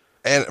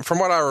 And from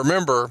what I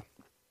remember,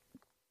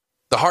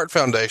 the Hart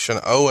Foundation,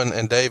 Owen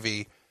and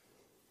Davey,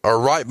 are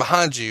right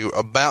behind you,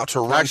 about to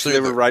run Actually,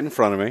 they were right in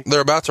front of me.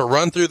 They're about to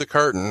run through the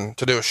curtain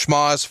to do a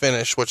schmoz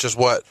finish, which is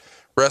what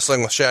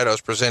Wrestling with Shadows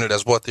presented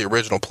as what the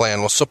original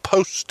plan was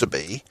supposed to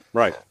be.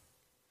 Right.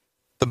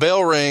 The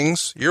bell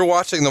rings. You're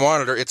watching the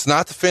monitor. It's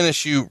not the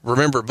finish you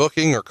remember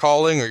booking or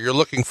calling or you're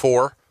looking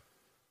for.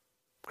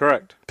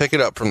 Correct. Pick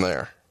it up from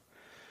there.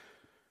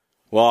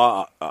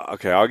 Well,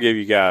 okay, I'll give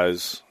you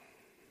guys...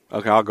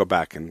 Okay, I'll go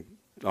back and...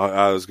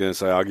 I was going to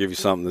say, I'll give you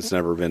something that's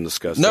never been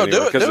discussed. No, anywhere,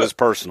 do it. because do it's it.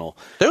 personal.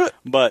 Do it.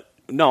 But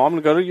no, I'm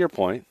going to go to your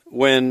point.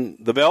 When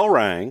the bell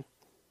rang,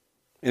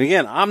 and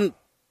again, I'm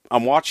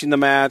watching the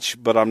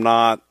match, but I'm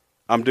not.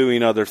 I'm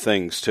doing other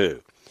things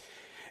too,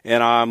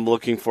 and I'm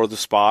looking for the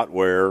spot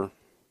where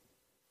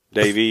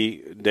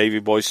Davey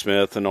Boy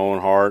Smith and Owen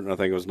Hart, and I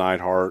think it was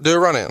Neidhart, Do a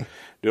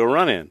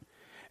run in.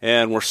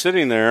 and we're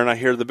sitting there, and I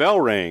hear the bell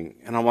ring,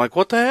 and I'm like,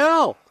 "What the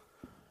hell?"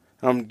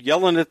 And I'm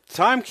yelling at the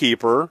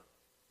timekeeper.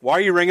 Why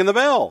are you ringing the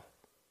bell?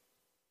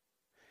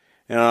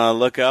 And I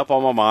look up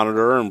on my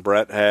monitor, and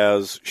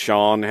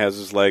Sean has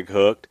his leg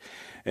hooked,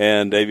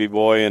 and Davey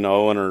Boy and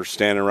Owen are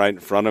standing right in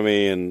front of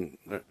me, and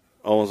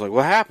Owen's like,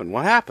 what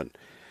happened?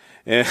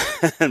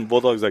 And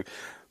Bulldog's like,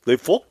 they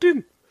fucked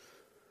him.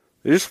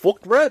 They just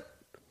fucked Brett.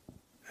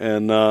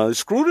 And they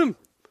screwed him.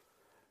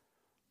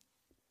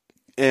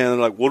 And they're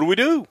like, what do we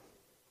do?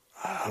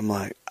 I'm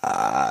like,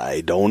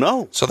 I don't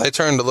know. So they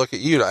turned to look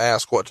at you to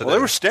ask what to do. They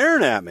were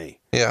staring at me.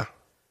 Yeah.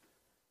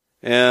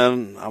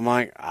 And I'm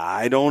like,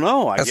 I don't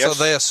know. I guess. So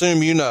they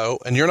assume you know,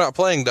 and you're not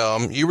playing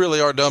dumb. You really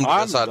are dumb to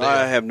this idea.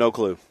 I have no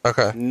clue.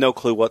 Okay. No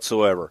clue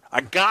whatsoever. I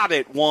got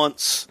it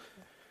once.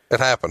 It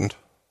happened.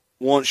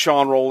 Once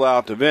Sean rolled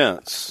out to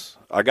Vince,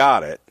 I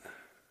got it.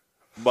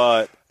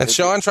 And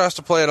Sean tries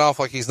to play it off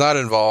like he's not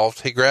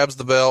involved. He grabs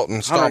the belt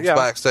and stomps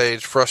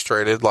backstage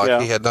frustrated like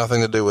he had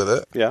nothing to do with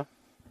it. Yeah.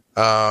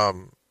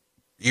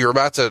 You're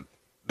about to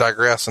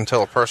digress and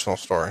tell a personal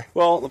story.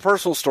 Well, the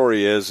personal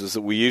story is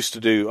that we used to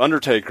do,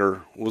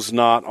 Undertaker was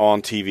not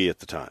on TV at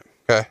the time.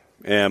 Okay.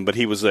 But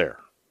he was there.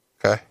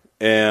 Okay.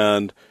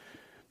 And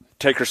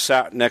Taker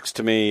sat next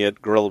to me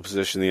at gorilla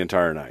position the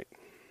entire night.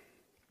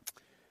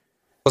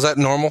 Was that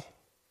normal?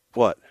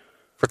 What?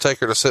 For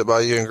Taker to sit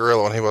by you in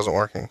gorilla when he wasn't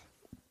working?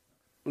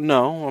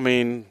 No, I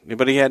mean,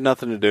 but he had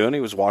nothing to do, and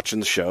he was watching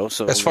the show.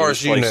 So as far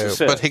as you knew,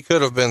 but he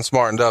could have been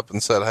smartened up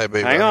and said, "Hey,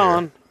 baby, hang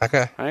on,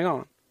 okay, hang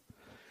on."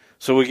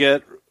 So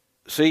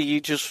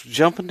you just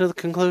jump into the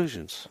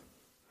conclusions.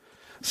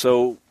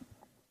 So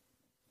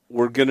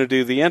we're going to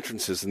do the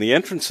entrances, and the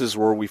entrances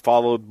were we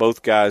followed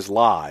both guys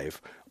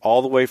live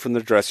all the way from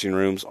the dressing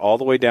rooms, all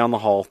the way down the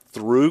hall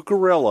through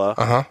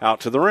Gorilla out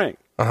to the ring.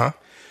 Uh-huh.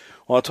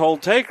 Well, I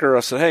told Taker,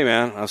 I said, "Hey,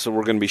 man," I said,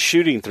 "we're going to be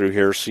shooting through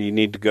here, so you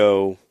need to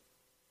go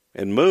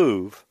and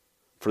move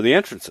for the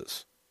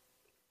entrances."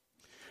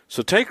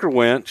 So Taker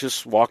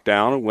just walked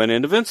down and went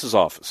into Vince's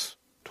office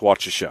to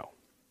watch the show.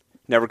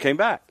 Never came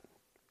back.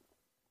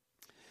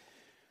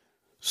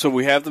 So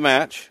we have the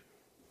match.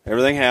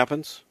 Everything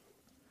happens.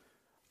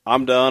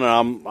 I'm done,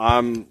 and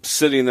I'm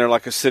sitting there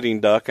like a sitting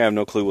duck. I have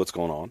no clue what's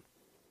going on.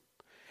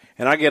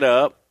 And I get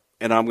up,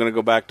 and I'm going to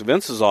go back to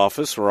Vince's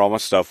office where all my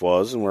stuff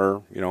was, and where,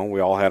 we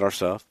all had our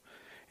stuff.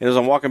 And as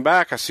I'm walking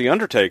back, I see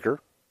Undertaker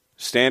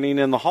standing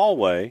in the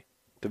hallway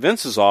to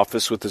Vince's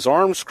office with his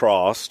arms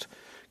crossed,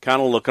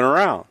 kind of looking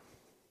around.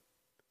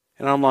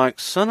 And I'm like,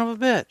 son of a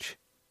bitch.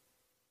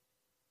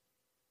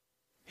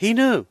 He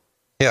knew.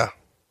 Yeah.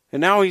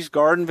 And now he's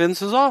guarding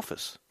Vince's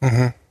office.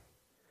 Mm-hmm.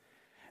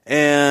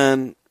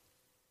 And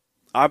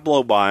I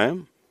blow by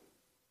him,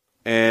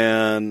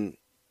 and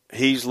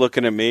he's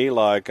looking at me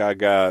like I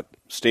got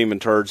steaming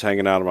turds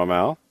hanging out of my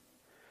mouth.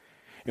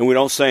 And we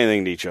don't say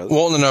anything to each other.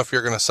 Won't know if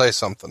you're going to say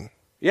something.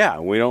 Yeah,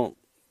 we don't,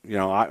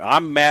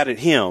 I'm mad at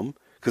him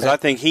because I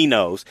think he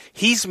knows.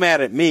 He's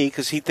mad at me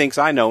because he thinks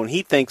I know, and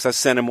he thinks I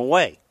sent him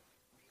away.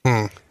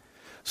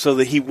 so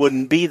that he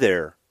wouldn't be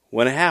there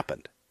when it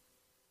happened.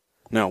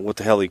 Now, what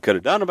the hell he could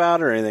have done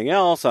about it or anything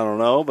else, I don't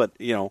know. But,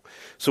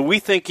 so we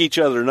think each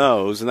other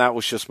knows, and that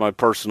was just my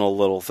personal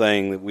little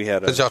thing that we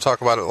had. Did y'all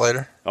talk about it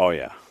later? Oh,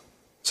 yeah.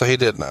 So he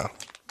did know?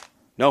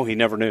 No, he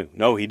never knew.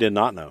 No, he did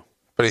not know.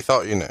 But he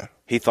thought you knew?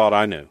 He thought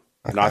I knew,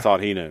 and I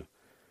thought he knew.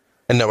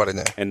 And nobody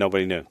knew? And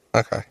nobody knew.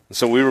 Okay.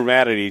 So we were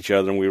mad at each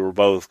other, and we were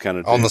both kind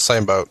of... on the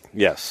same boat?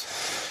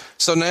 Yes.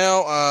 So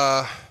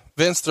now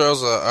Vince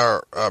throws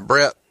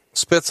Brett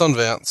spits on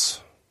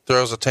Vince,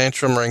 throws a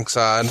tantrum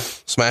ringside,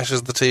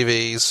 smashes the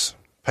TVs,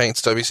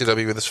 paints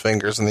WCW with his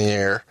fingers in the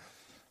air,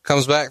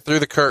 comes back through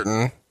the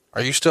curtain.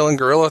 Are you still in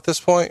Gorilla at this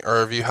point, or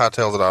have you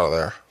hightailed it out of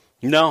there?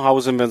 No, I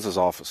was in Vince's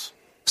office.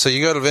 So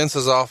you go to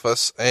Vince's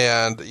office,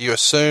 and you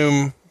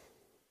assume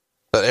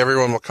that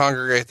everyone will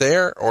congregate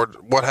there, or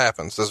what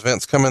happens? Does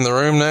Vince come in the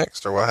room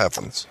next, or what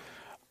happens?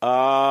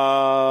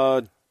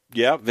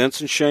 Yeah, Vince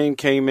and Shane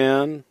came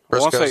in. I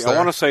want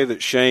to say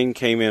that Shane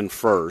came in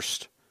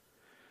first.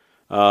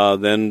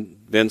 Then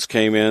Vince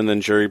came in,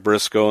 then Jerry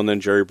Briscoe, and then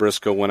Jerry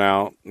Briscoe went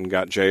out and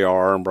got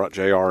JR and brought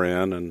JR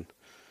in, and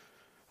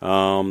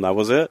that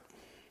was it.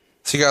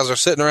 So you guys are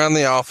sitting around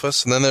the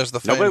office, and then there's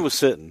the Nobody was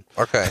sitting.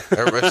 Okay,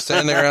 everybody's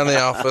standing around the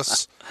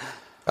office.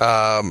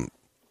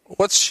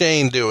 What's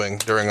Shane doing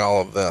during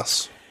all of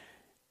this?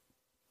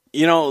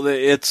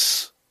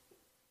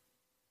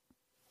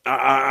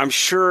 I'm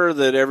sure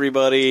that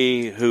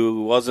everybody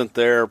who wasn't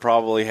there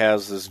probably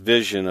has this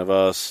vision of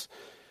us,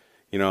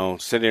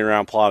 sitting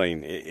around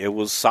plotting. It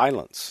was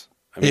silence.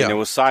 It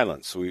was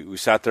silence. We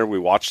sat there, we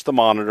watched the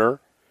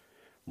monitor,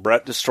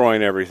 Brett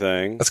destroying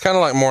everything. It's kind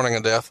of like Mourning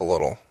a Death a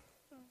little.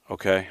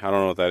 Okay, I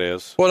don't know what that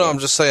is. Well, no, I'm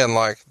just saying,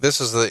 like, this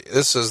is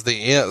the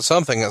end.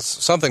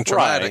 Something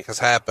traumatic has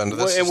happened.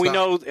 We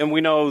know that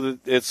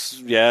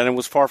and it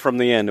was far from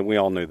the end, and we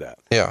all knew that.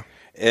 Yeah.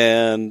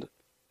 And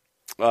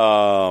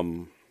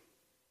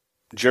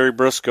Jerry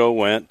Briscoe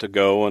went to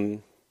go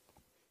and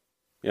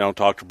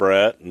talk to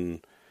Brett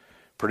and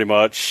pretty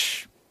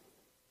much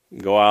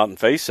go out and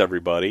face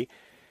everybody.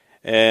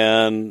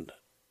 And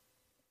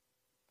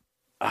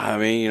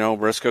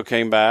Briscoe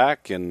came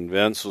back, and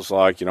Vince was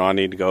like, I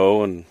need to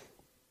go and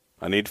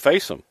I need to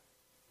face him.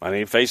 I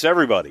need to face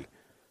everybody.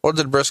 What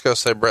did Briscoe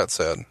say Brett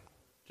said? Do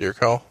you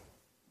recall?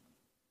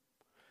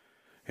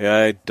 Yeah,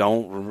 I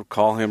don't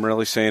recall him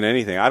really saying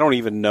anything. I don't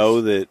even know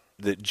that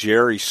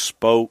Jerry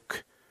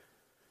spoke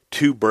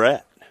to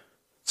Brett.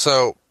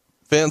 So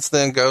Vince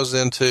then goes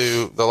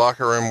into the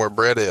locker room where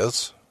Brett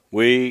is.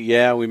 We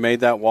made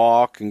that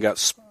walk and got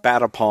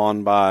spat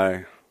upon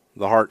by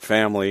the Hart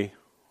family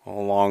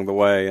along the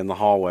way in the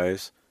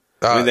hallways.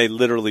 They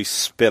literally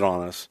spit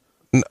on us.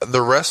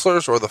 The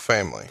wrestlers or the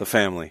family? The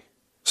family.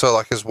 So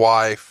like his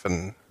wife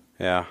and...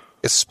 Yeah.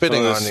 It's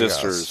spitting on you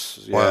sisters.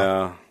 Guys. Yeah.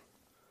 Wow.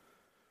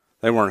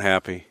 They weren't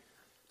happy.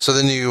 So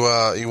then you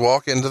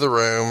walk into the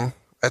room.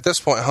 At this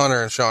point,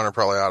 Hunter and Sean are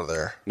probably out of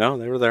there. No,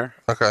 they were there.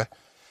 Okay.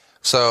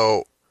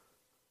 So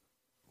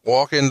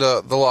walk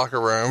into the locker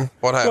room.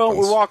 What happens? Well,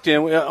 we walked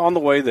in. On the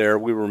way there,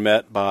 we were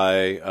met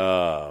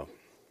by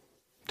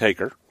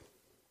Taker.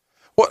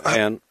 What?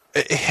 And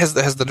has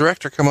the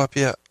director come up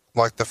yet?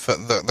 Like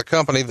the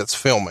company that's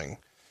filming,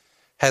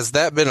 has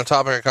that been a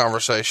topic of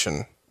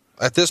conversation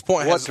at this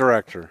point? What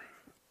director?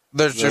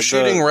 They're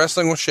shooting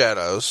Wrestling with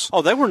Shadows.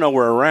 Oh, they were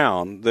nowhere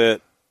around.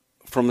 That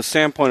from the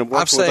standpoint of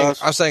working with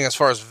us. I'm saying as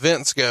far as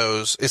Vince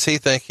goes, is he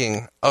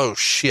thinking, "Oh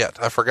shit,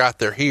 I forgot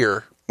they're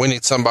here. We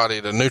need somebody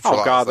to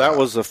neutralize." Oh God, that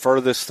was the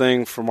furthest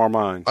thing from our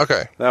mind.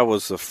 Okay, that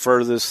was the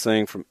furthest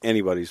thing from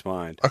anybody's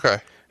mind. Okay,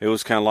 it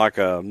was kind of like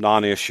a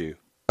non-issue.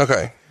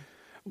 Okay.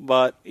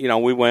 But,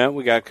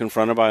 we got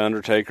confronted by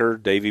Undertaker,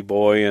 Davey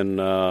Boy, and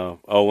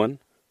Owen,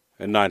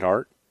 and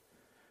Neidhart.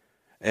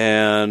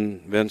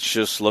 And Vince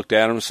just looked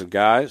at him and said,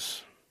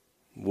 guys,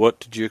 what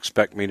did you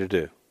expect me to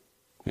do?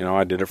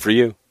 I did it for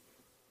you.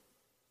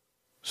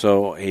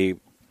 So he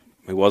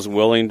wasn't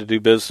willing to do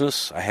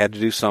business. I had to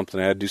do something.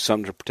 I had to do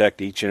something to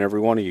protect each and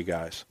every one of you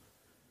guys.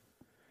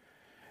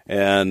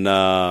 And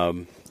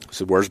I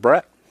said, where's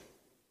Brett?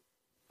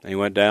 And he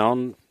went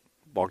down,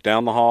 walked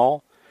down the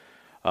hall.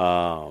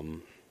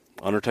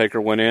 Undertaker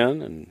went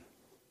in and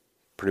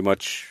pretty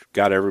much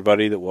got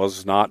everybody that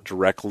was not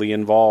directly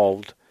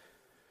involved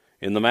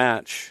in the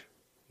match,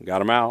 got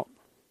them out.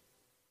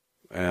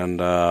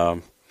 And I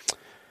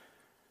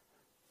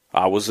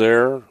was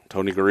there,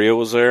 Tony Gurria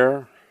was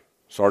there,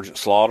 Sergeant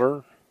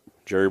Slaughter,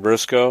 Jerry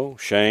Briscoe,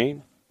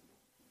 Shane,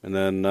 and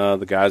then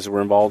the guys that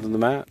were involved in the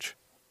match.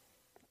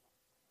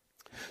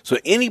 So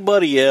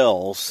anybody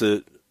else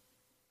that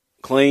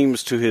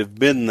claims to have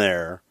been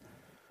there,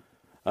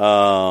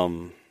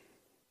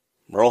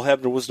 Earl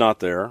Hebner was not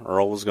there.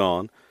 Earl was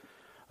gone.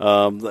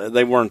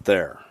 They weren't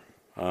there.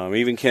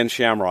 Even Ken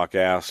Shamrock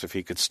asked if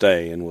he could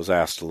stay and was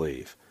asked to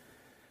leave.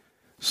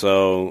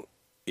 So,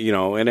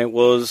 and it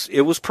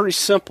was pretty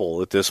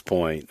simple at this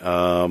point.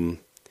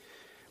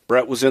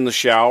 Brett was in the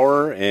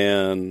shower,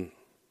 and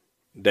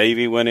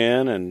Davey went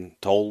in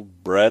and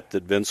told Brett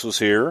that Vince was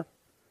here.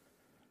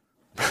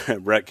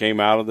 Brett came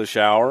out of the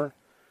shower,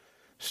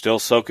 still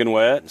soaking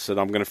wet, and said,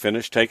 I'm going to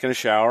finish taking a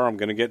shower. I'm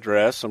going to get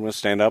dressed. I'm going to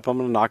stand up. I'm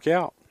going to knock you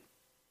out.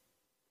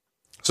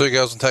 So he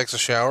goes and takes a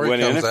shower.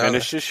 Went in and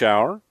finished his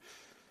shower,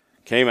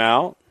 came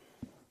out,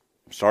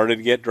 started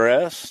to get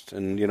dressed,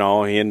 and, he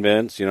and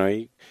Vince,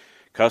 he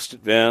cussed at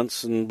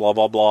Vince and blah,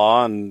 blah,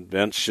 blah, and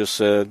Vince just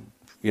said,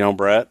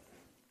 Brett,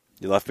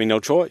 you left me no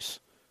choice.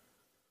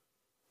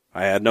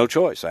 I had no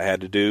choice. I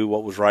had to do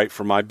what was right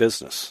for my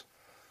business.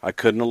 I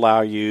couldn't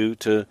allow you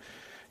to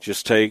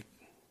just take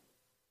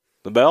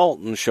the belt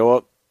and show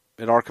up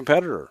at our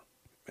competitor,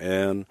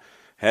 and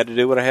had to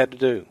do what I had to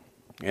do.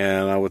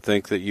 And I would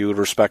think that you would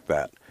respect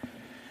that.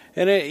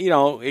 And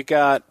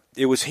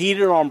it was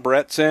heated on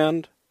Brett's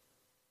end.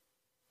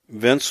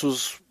 Vince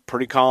was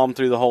pretty calm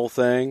through the whole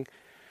thing.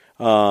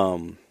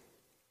 I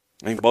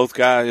think both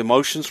guys'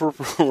 emotions were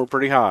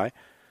pretty high.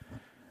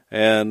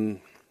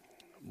 And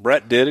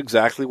Brett did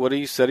exactly what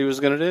he said he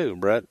was going to do.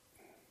 Brett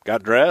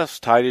got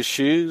dressed, tied his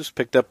shoes,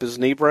 picked up his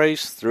knee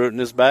brace, threw it in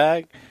his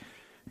bag,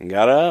 and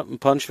got up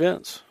and punched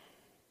Vince.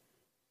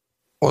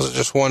 Was it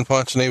just one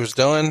punch and he was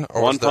done?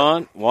 Or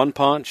one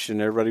punch,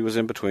 and everybody was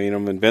in between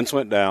them, and Vince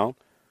went down.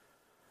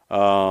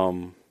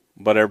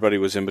 But everybody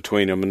was in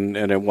between them,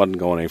 and it wasn't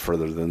going any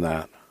further than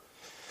that.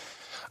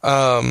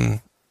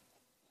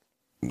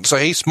 So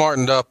he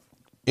smartened up.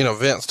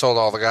 Vince told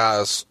all the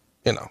guys,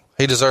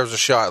 he deserves a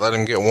shot. Let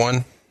him get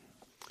one.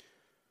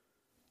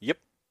 Yep.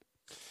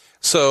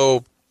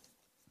 So,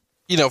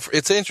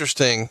 it's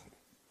interesting,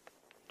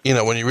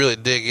 when you really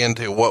dig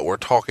into what we're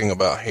talking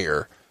about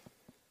here,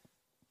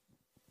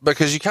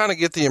 because you kind of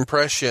get the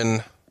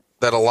impression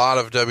that a lot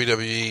of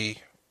WWE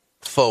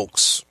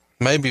folks,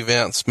 maybe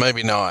Vince,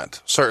 maybe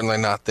not, certainly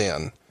not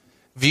then,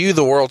 view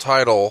the world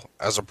title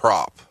as a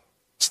prop.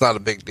 It's not a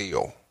big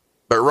deal.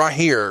 But right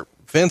here,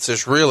 Vince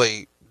is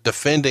really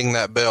defending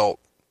that belt.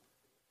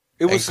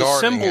 It was a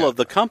symbol of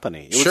the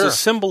company. It was a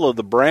symbol of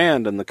the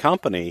brand and the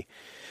company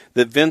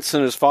that Vince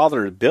and his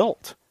father had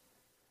built.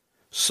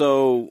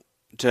 So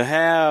to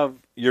have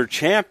your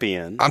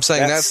champion, I'm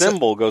saying that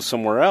symbol goes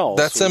somewhere else.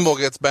 That symbol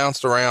gets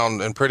bounced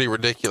around in pretty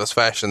ridiculous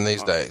fashion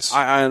these days.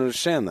 I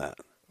understand that.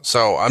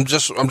 So I'm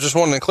just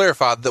wanting to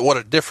clarify that what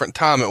a different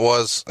time it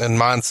was in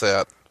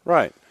mindset.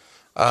 Right.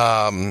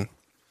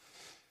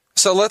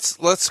 So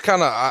let's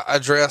kind of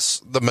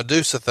address the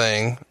Medusa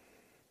thing.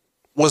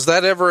 Was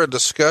that ever a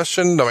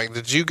discussion? I mean,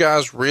 did you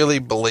guys really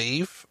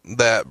believe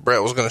that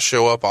Brett was going to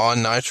show up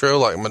on Nitro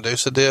like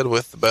Medusa did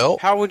with the belt?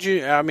 How would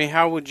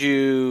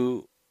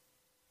you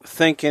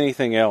think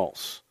anything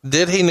else?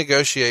 Did he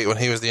negotiate when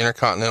he was the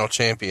Intercontinental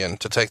Champion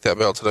to take that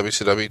belt to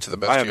WCW to the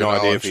best of your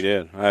knowledge? I have no idea if he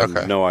did. I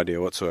have no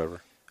idea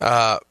whatsoever.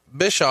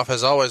 Bischoff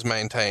has always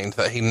maintained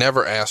that he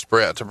never asked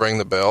Brett to bring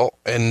the belt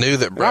and knew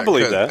that Brett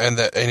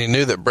and he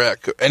knew that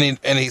Brett could,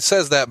 and he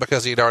says that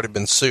because he'd already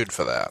been sued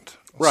for that.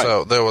 Right.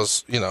 So there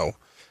was,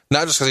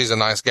 not just because he's a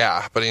nice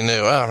guy, but he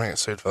knew, I'm going to get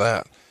sued for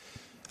that.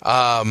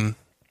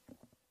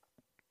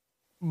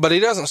 But he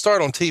doesn't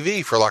start on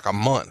TV for like a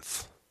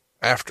month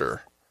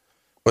after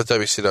with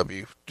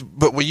WCW.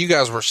 But you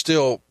guys were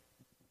still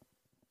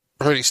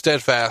pretty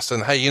steadfast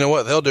and, hey, you know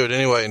what? They'll do it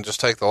anyway and just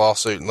take the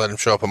lawsuit and let him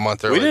show up a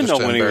month early. We didn't know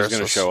when he was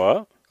going to show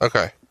up.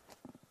 Okay.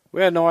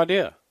 We had no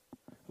idea.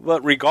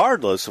 But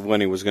regardless of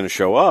when he was going to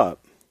show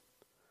up,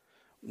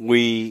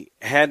 we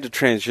had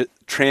to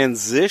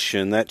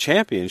transition that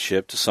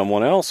championship to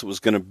someone else that was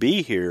going to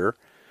be here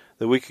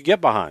that we could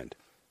get behind.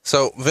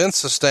 So Vince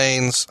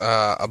sustains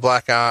a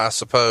black eye, I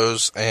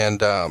suppose, and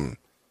some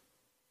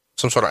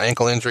sort of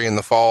ankle injury in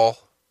the fall,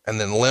 and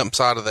then limps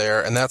out of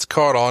there, and that's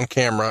caught on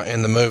camera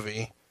in the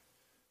movie.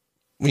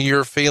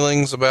 Your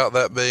feelings about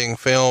that being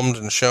filmed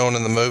and shown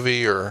in the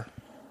movie, or?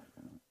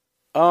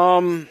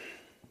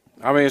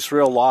 It's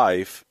real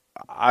life.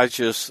 I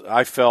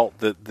felt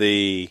that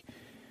the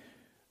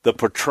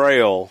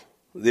portrayal,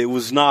 it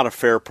was not a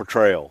fair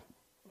portrayal.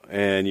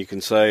 And you can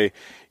say,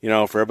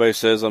 if everybody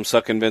says I'm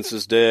sucking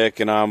Vince's dick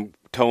and I'm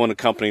towing a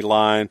company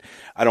line,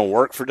 I don't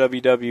work for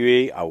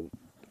WWE. I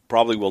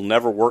probably will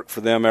never work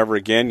for them ever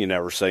again. You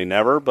never say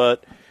never,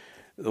 but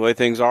the way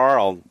things are,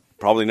 I'll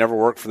probably never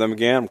work for them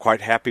again. I'm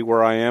quite happy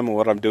where I am and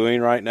what I'm doing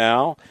right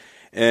now.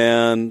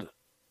 And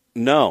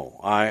no,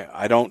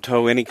 I don't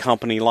tow any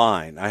company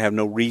line. I have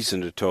no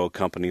reason to tow a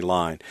company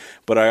line.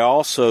 But I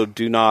also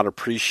do not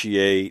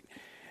appreciate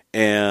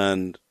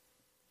and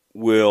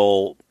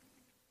will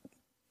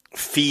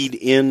feed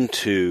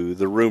into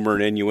the rumor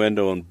and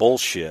innuendo and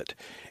bullshit.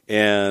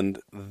 And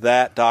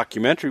that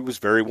documentary was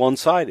very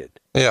one-sided.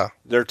 Yeah.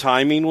 Their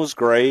timing was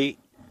great,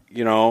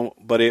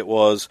 but it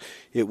was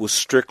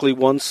strictly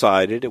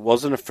one-sided. It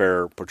wasn't a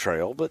fair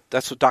portrayal, but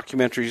that's what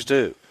documentaries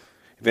do.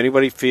 If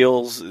anybody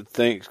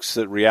thinks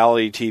that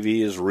reality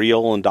TV is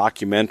real and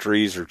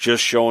documentaries are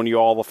just showing you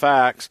all the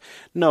facts,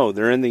 no,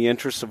 they're in the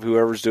interest of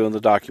whoever's doing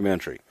the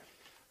documentary.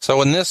 So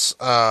when this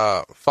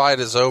fight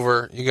is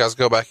over, you guys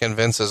go back in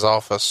Vince's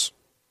office.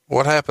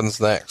 What happens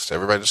next?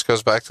 Everybody just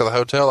goes back to the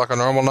hotel like a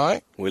normal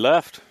night? We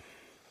left.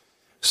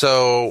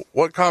 So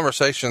what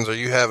conversations are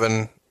you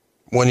having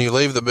when you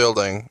leave the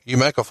building, you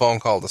make a phone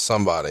call to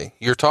somebody.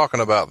 You're talking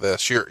about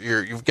this.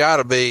 You've got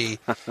to be,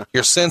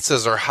 your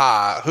senses are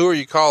high. Who are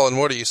you calling?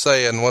 What are you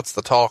saying? What's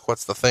the talk?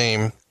 What's the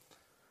theme?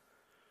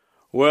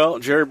 Well,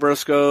 Jerry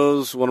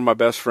Briscoe's one of my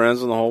best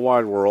friends in the whole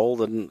wide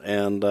world,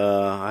 and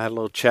I had a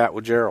little chat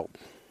with Gerald.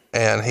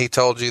 And he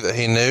told you that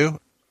he knew,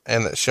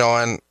 and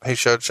that he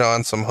showed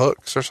Sean some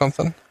hooks or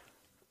something?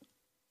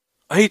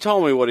 He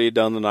told me what he had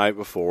done the night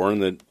before,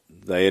 and that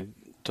they had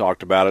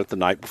talked about it the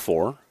night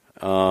before.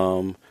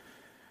 And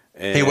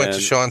he went to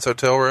Sean's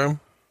hotel room?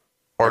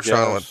 Or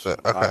Sean went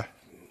to... Okay.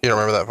 You don't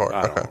remember that part?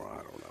 I don't know.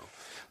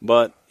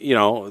 But,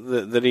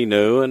 that he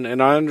knew,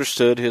 and I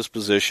understood his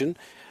position.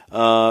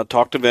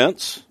 Talked to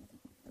Vince,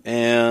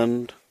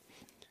 and,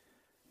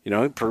 he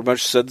pretty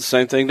much said the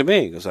same thing to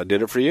me, because I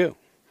did it for you.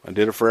 I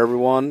did it for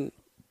everyone,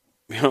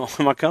 in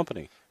my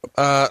company.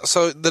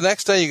 So the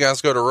next day you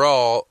guys go to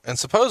Raw, and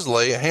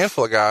supposedly a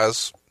handful of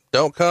guys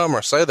don't come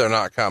or say they're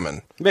not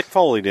coming. Mick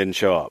Foley didn't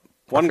show up.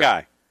 One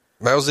guy.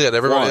 That was it.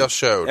 Everybody else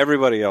showed.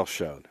 Everybody else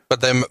showed.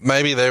 But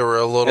maybe they were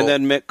a little... And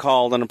then Mick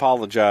called and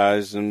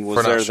apologized and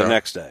was there the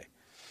next day.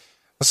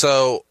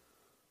 So,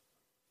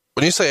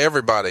 when you say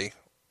everybody,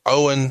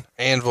 Owen,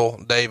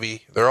 Anvil,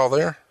 Davey, they're all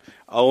there?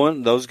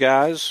 Owen, those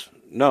guys,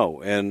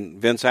 no.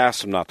 And Vince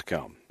asked them not to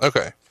come.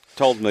 Okay.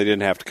 Told them they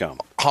didn't have to come.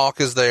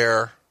 Hawk is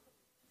there.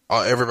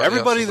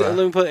 Everybody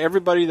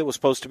that was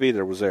supposed to be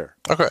there was there.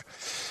 Okay.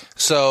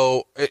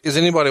 So, is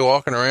anybody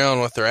walking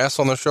around with their ass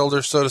on their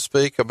shoulders, so to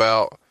speak,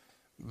 about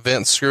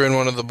Vince screwing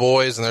one of the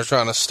boys and they're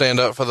trying to stand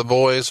up for the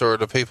boys, or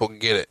do people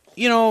get it?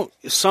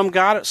 Some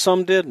got it,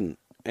 some didn't.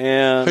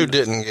 And who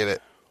didn't get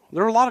it?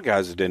 There were a lot of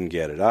guys that didn't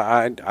get it.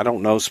 I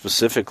don't know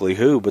specifically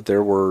who, but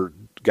there were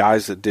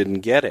guys that didn't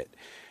get it.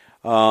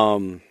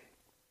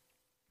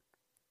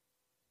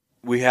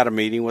 We had a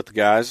meeting with the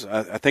guys.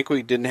 I think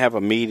we didn't have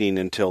a meeting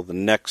until the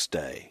next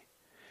day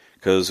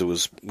because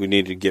we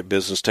needed to get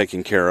business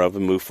taken care of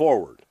and move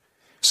forward.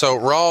 So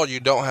Raw, you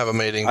don't have a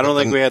meeting. I don't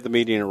think we had the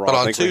meeting at Raw. But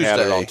I think Tuesday, we had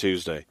it on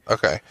Tuesday.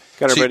 Okay.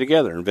 Got everybody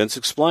together, and Vince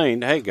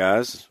explained, "Hey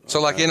guys." So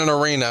like in an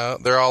arena,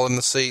 they're all in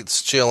the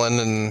seats chilling,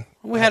 and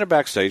we had it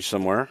backstage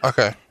somewhere.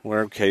 Okay.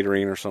 Where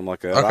catering or something like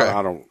that.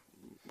 Okay.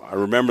 I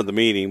remember the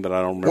meeting, but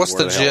I don't remember. What's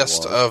the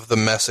gist of the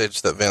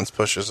message that Vince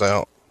pushes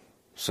out?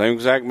 Same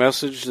exact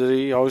message that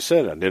he always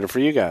said. I did it for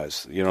you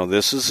guys.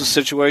 This is the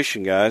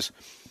situation, guys.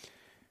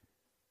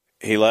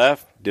 He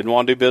left, didn't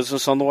want to do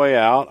business on the way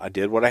out. I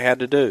did what I had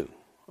to do.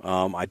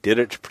 I did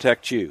it to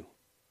protect you.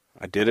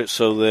 I did it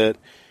so that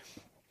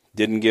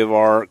didn't give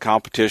our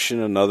competition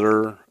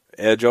another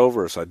edge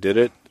over us. I did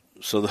it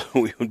so that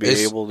we would be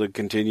able to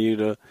continue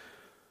to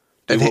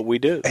do what we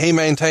do. He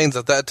maintains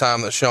at that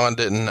time that Sean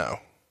didn't know.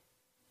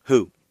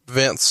 Who?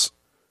 Vince.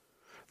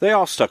 They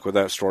all stuck with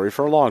that story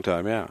for a long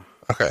time, yeah.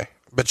 Okay.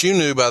 But you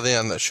knew by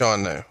then that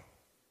Sean knew.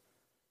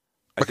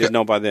 I did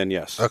know by then,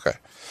 yes. Okay.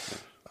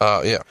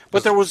 Yeah.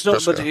 But there was no.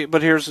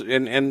 But here's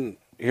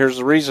here's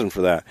the reason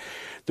for that.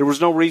 There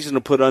was no reason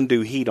to put undue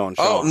heat on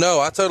Sean. Oh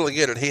no, I totally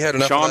get it. He had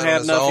enough. Sean of that had on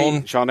his enough own.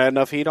 heat. Sean had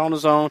enough heat on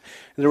his own.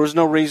 And there was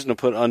no reason to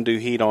put undue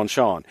heat on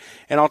Sean.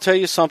 And I'll tell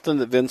you something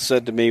that Vince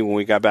said to me when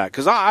we got back,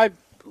 because I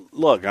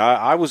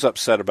was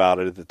upset about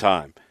it at the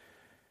time.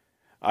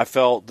 I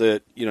felt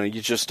that you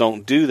just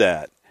don't do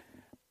that.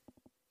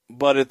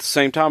 But at the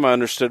same time, I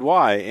understood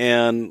why.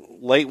 And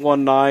late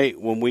one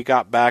night when we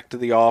got back to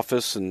the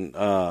office, and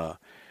I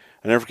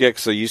never forget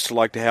because I used to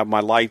like to have my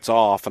lights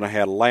off, and I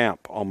had a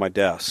lamp on my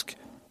desk,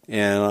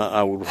 and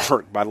I would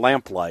work by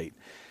lamplight.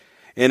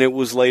 And it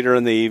was later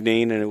in the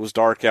evening, and it was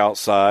dark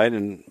outside,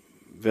 and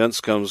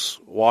Vince comes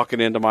walking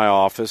into my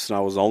office, and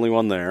I was the only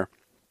one there.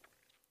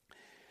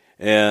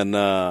 And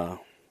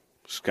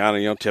it's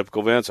kind of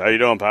typical Vince. How you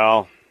doing,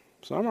 pal?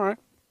 So I'm all right.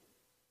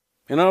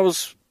 And I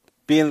was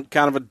being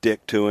kind of a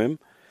dick to him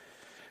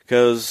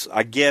because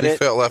I get it.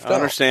 Felt left out. I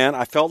understand.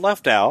 I felt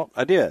left out.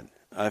 I did.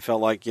 I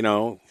felt like,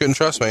 couldn't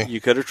trust me.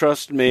 You could have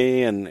trusted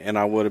me, and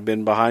I would have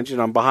been behind you,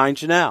 and I'm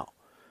behind you now.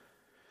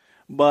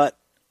 But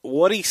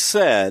what he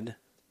said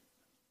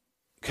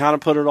kind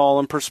of put it all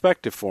in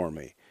perspective for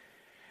me.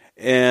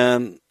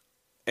 And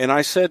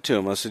I said to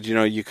him, I said,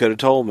 you could have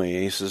told me.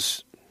 And he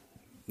says,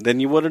 then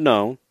you would have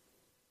known,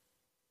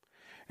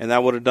 and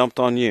that would have dumped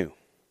on you.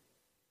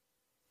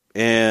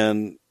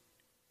 And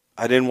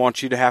I didn't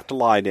want you to have to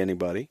lie to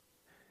anybody.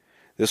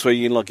 This way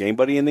you can look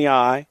anybody in the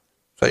eye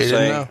and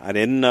say, I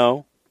didn't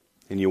know,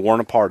 and you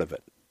weren't a part of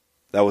it.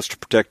 That was to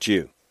protect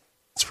you.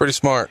 It's pretty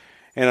smart.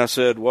 And I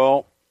said,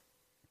 well,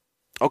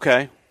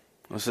 okay.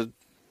 I said,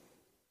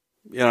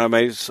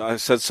 I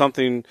said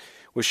something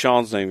with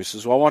Sean's name. He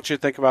says, well, I want you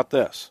to think about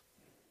this.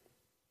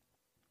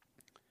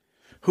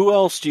 Who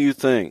else do you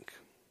think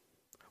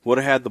would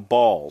have had the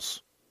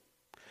balls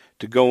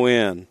to go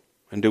in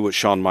and do what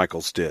Shawn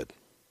Michaels did?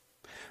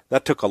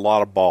 That took a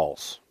lot of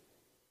balls.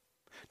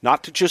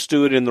 Not to just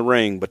do it in the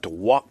ring, but to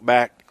walk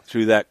back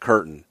through that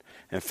curtain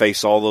and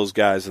face all those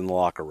guys in the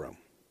locker room.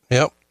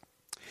 Yep.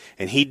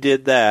 And he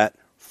did that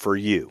for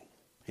you.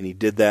 And he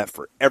did that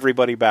for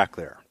everybody back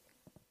there.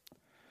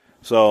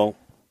 So,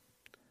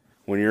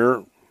 when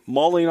you're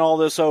mulling all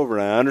this over,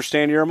 and I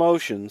understand your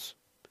emotions,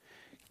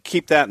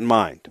 keep that in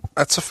mind.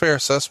 That's a fair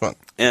assessment.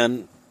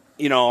 And,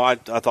 I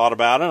thought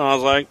about it, and I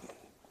was like,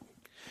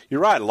 you're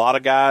right. A lot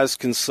of guys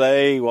can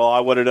say, well, I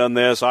would have done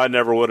this. I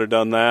never would have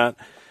done that.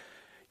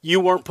 You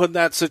weren't put in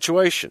that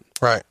situation.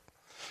 Right.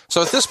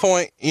 So at this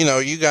point,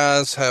 you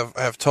guys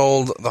have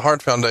told the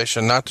Hart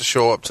Foundation not to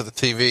show up to the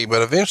TV,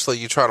 but eventually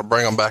you try to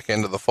bring them back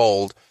into the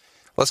fold.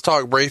 Let's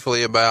talk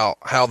briefly about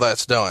how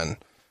that's done.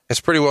 It's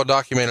pretty well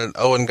documented.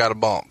 Owen got a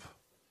bump.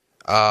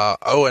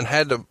 Owen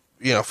had to,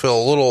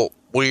 feel a little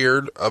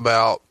weird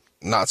about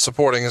not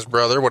supporting his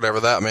brother, whatever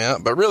that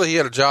meant, but really he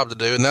had a job to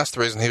do, and that's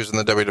the reason he was in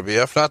the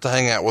WWF, not to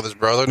hang out with his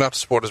brother, not to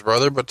support his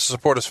brother, but to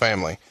support his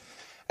family.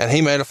 And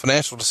he made a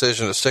financial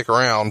decision to stick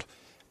around.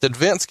 Did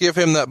Vince give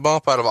him that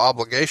bump out of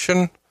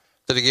obligation?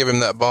 Did he give him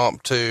that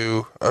bump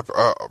to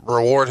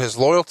reward his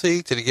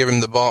loyalty? Did he give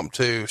him the bump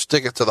to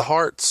stick it to the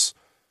Harts?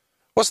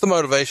 What's the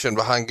motivation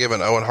behind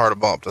giving Owen Hart a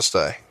bump to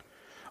stay?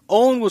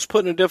 Owen was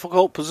put in a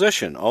difficult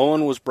position.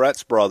 Owen was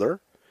Bret's brother,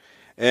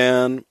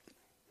 and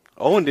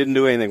Owen didn't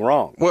do anything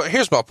wrong. Well,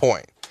 here's my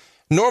point.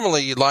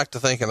 Normally, you'd like to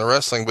think in the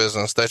wrestling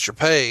business that your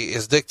pay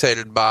is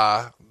dictated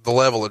by the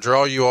level of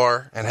draw you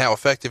are and how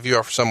effective you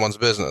are for someone's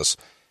business.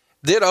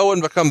 Did Owen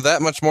become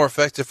that much more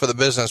effective for the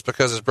business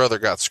because his brother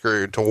got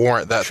screwed to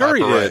warrant that type of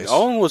raise? Sure he did.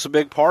 Owen was a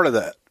big part of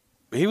that.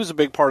 He was a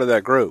big part of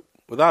that group,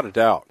 without a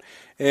doubt.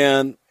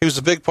 And he was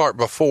a big part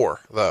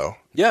before, though.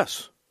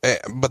 Yes.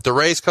 But the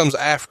raise comes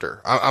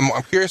after. I'm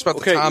curious about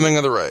the timing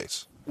of the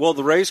raise. Well,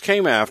 the raise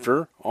came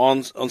after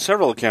on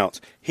several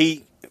accounts.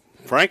 He,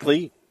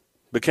 frankly,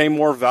 became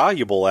more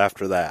valuable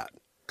after that.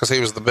 Because he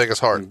was the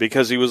biggest heart.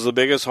 Because he was the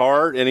biggest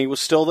heart, and he was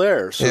still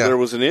there. So there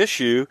was an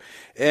issue,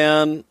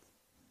 and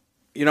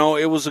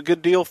it was a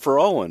good deal for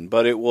Owen,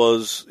 but it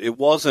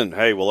wasn't,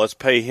 hey, well, let's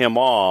pay him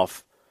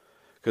off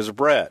because of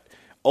Bret.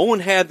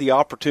 Owen had the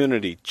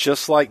opportunity,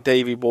 just like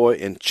Davey Boy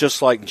and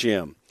just like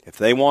Jim. If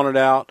they wanted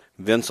out,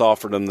 Vince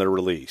offered them their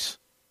release.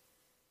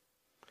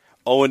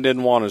 Owen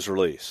didn't want his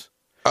release.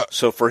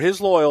 So for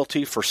his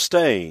loyalty, for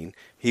staying,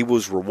 he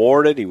was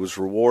rewarded. He was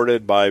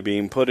rewarded by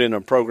being put in a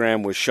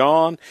program with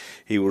Shawn.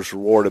 He was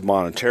rewarded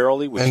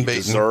monetarily, which he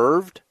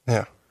deserved.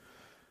 Yeah.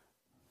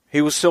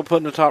 He was still put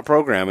in the top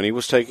program, and he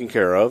was taken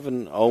care of,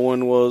 and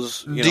Owen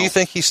was, Do you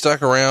think he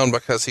stuck around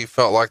because he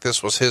felt like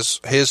this was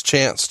his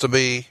chance to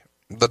be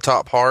the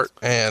top heart,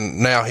 and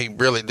now he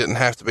really didn't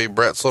have to be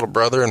Bret's little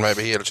brother, and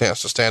maybe he had a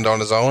chance to stand on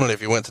his own, and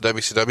if he went to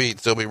WCW, he'd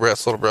still be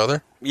Bret's little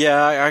brother?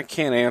 Yeah, I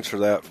can't answer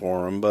that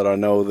for him, but I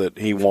know that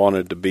he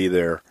wanted to be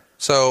there.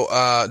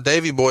 So,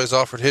 Davey Boy's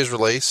offered his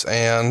release,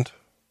 and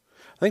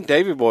I think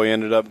Davey Boy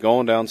ended up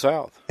going down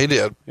south. He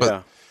did,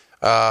 but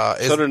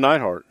so did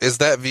Neidhart. Is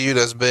that viewed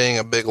as being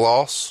a big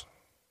loss?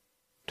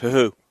 To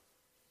who?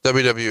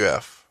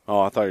 WWF.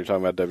 Oh, I thought you were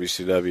talking about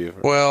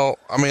WCW. Well,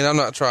 I mean, I'm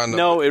not trying to...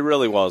 No, it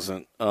really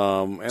wasn't.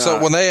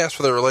 When they asked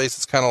for the release,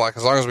 it's kind of like,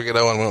 as long as we get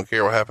Owen, we don't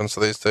care what happens to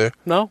these two.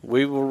 No,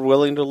 we were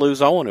willing to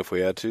lose Owen if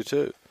we had to,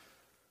 too.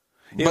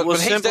 It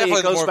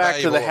goes back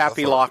to the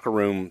happy locker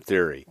room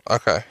theory.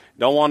 Okay.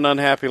 Don't want an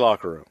unhappy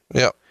locker room.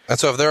 Yep. And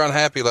so if they're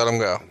unhappy, let them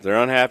go. If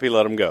they're unhappy,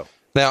 let them go.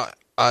 Now,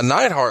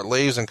 Neidhart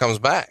leaves and comes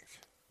back,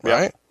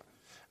 right?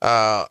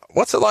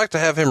 What's it like to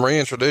have him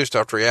reintroduced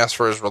after he asked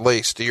for his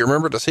release? Do you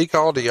remember? Does he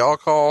call? Do y'all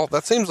call?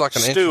 That seems like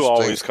an interesting... Stu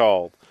always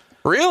called.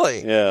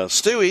 Really? Yes.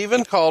 Stu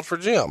even called for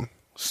Jim.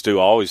 Stu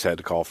always had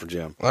to call for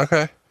Jim.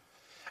 Okay.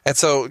 And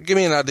so, give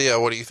me an idea.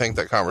 What do you think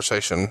that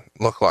conversation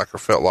looked like or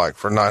felt like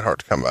for Neidhart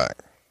to come back?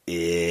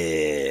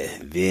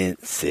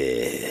 Vince,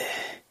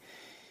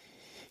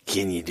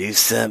 can you do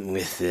something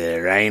with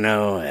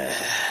Rhino?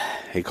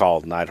 He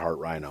called Neidhart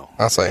Rhino.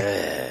 I'll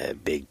say.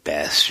 Big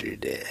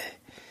bastard.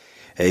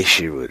 I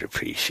sure would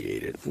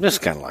appreciate it.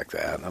 Just kind of like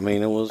that. I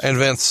mean, it was... And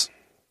Vince...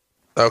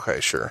 Okay,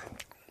 sure.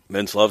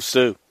 Vince loves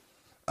Stu.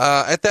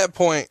 At that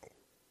point,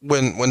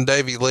 when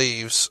Davey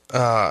leaves,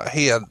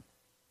 he had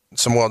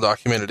some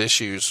well-documented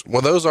issues.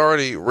 Were those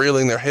already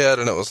reeling their head,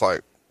 and it was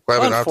like, glad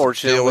we don't have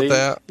to deal with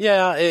that?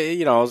 Yeah,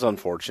 it was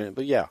unfortunate,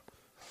 but yeah.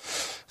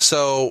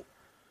 So,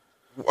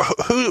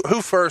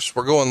 who first?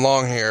 We're going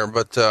long here,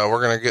 but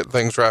we're going to get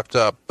things wrapped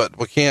up, but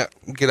we can't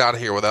get out of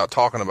here without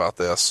talking about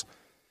this.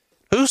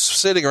 Who's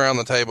sitting around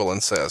the table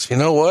and says, you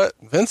know what?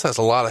 Vince has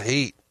a lot of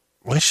heat.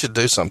 We should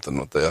do something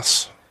with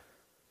this.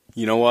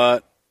 You know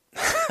what?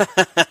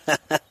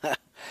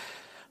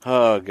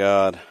 Oh,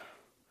 God.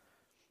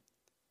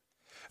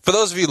 For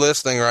those of you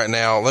listening right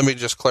now, let me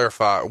just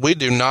clarify. We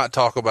do not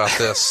talk about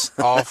this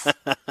off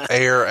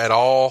air at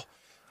all.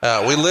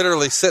 We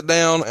literally sit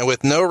down and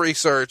with no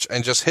research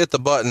and just hit the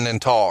button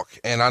and talk.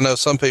 And I know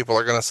some people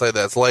are going to say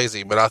that's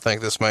lazy, but I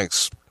think this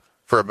makes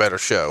for a better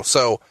show.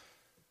 So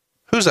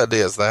whose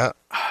idea is that?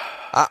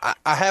 I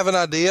have an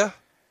idea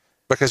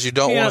because you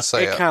don't want to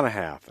say it. It kind of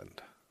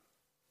happened.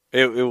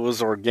 It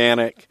was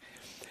organic.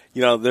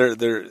 You know,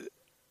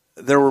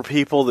 there were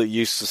people that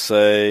used to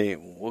say,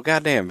 well,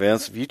 goddamn,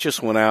 Vince, if you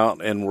just went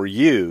out and were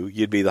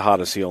you'd be the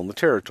hottest heel in the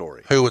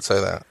territory. Who would say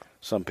that?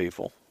 Some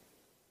people.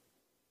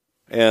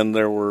 And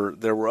there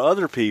were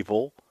other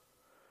people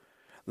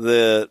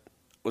that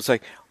would say,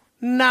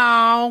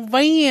 no,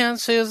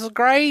 Vince is the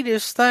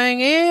greatest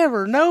thing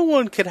ever. No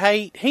one could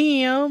hate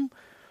him.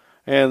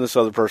 And this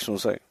other person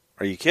was saying,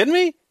 are you kidding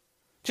me?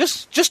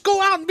 Just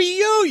go out and be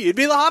you. You'd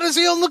be the hottest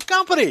heel in the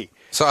company.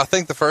 So I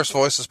think the first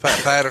voice is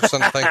Pat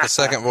Patterson. I think the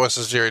second voice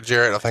is Jerry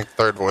Jarrett. I think the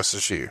third voice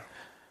is you.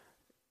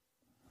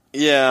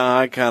 Yeah,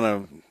 I kind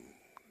of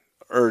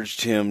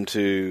urged him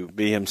to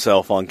be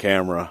himself on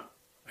camera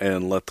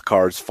and let the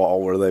cards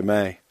fall where they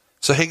may.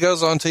 So he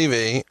goes on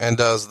TV and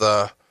does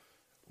the,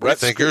 I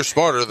think you're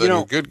smarter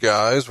than good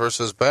guys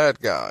versus bad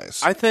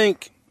guys. I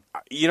think,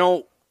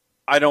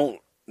 I don't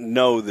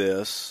know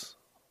this.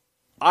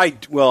 I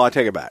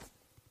take it back.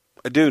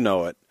 I do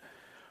know it.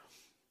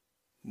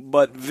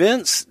 But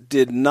Vince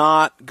did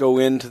not go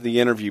into the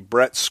interview,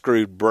 Brett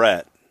screwed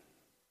Brett,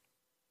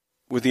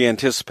 with the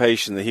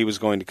anticipation that he was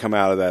going to come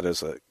out of that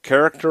as a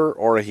character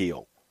or a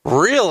heel.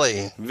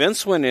 Really?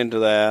 Vince went into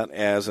that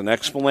as an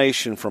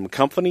explanation from a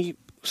company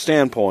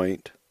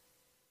standpoint,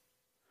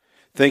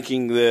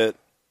 thinking that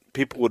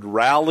people would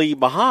rally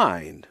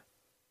behind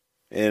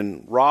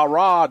and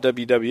rah-rah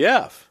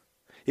WWF.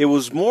 It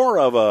was more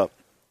of a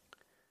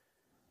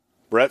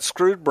Brett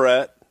screwed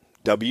Brett.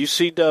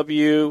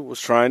 WCW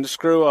was trying to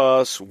screw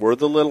us. We're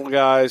the little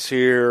guys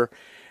here,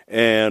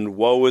 and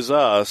woe is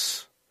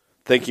us,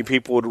 thinking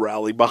people would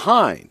rally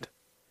behind.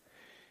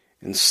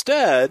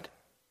 Instead,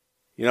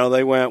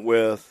 they went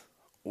with,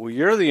 well,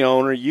 you're the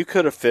owner. You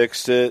could have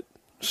fixed it.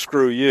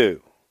 Screw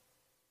you.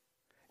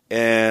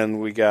 And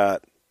we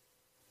got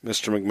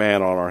Mr. McMahon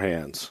on our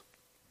hands.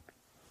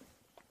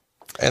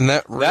 And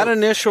that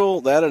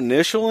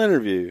initial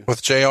interview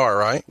with JR,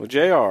 right? With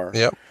JR.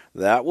 Yep.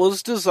 That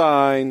was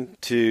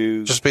designed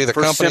to just be the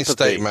company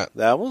statement.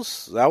 That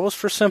was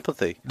for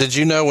sympathy. Did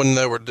you know when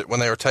they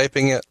were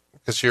taping it?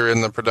 Because you're in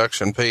the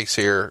production piece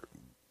here.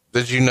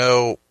 Did you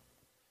know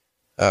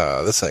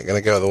this ain't going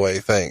to go the way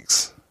he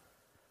thinks?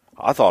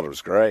 I thought it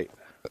was great.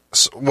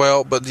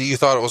 Well, but you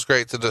thought it was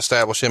great to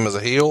establish him as a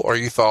heel, or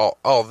you thought,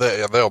 oh,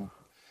 they're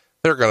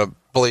going to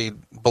bleed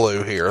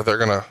blue here. They're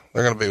going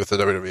to be with the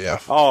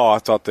WWF. Oh, I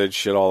thought they'd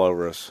shit all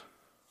over us,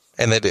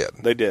 and they did.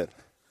 They did.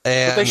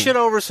 But they shit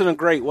over us in a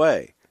great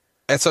way.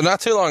 And so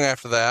not too long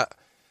after that,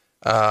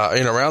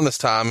 around this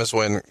time is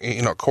when,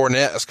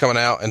 Cornette is coming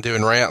out and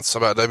doing rants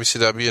about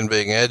WCW and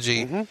being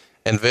edgy. Mm-hmm.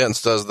 And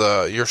Vince does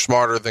the, you're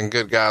smarter than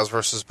good guys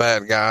versus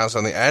bad guys.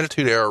 And the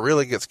Attitude Era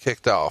really gets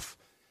kicked off.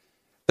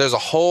 There's a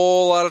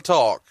whole lot of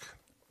talk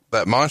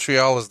that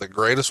Montreal is the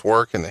greatest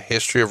work in the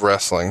history of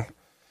wrestling.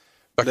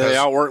 They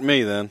outworked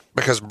me then.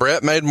 Because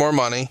Brett made more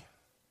money.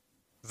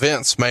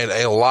 Vince made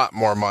a lot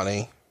more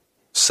money.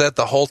 Set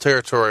the whole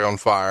territory on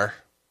fire,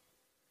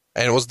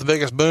 and it was the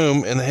biggest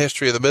boom in the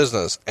history of the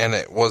business. And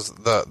it was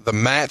the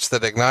match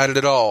that ignited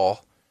it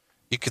all.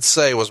 You could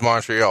say was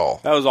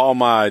Montreal. That was all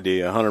my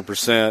idea,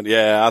 100%.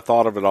 Yeah, I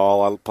thought of it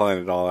all. I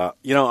planned it all out.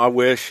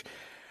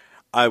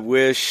 I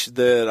wish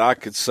that I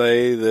could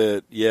say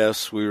that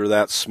yes, we were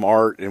that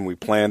smart and we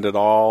planned it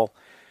all.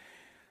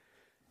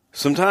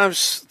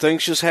 Sometimes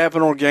things just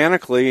happen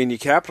organically, and you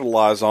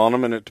capitalize on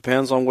them, and it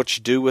depends on what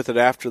you do with it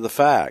after the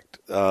fact.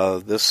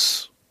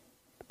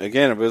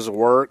 Again, if it was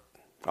work,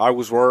 I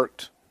was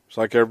worked. It's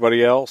like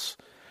everybody else.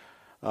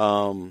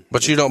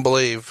 But you don't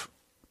believe,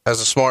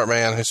 as a smart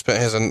man who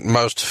spent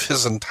most of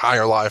his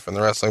entire life in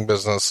the wrestling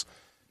business,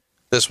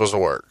 this was a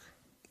work?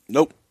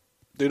 Nope.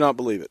 Do not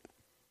believe it.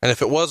 And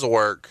if it was a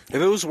work...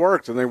 If it was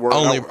work, then they were...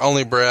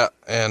 Only Brett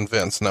and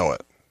Vince know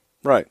it.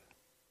 Right.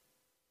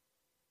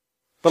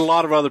 But a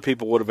lot of other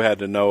people would have had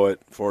to know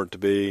it for it to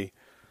be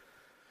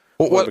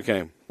what it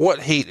became.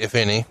 What heat, if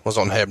any, was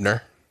on Hebner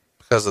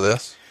because of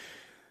this?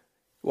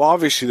 Well,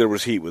 obviously there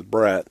was heat with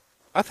Brett.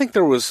 I think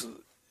there was...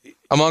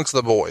 Amongst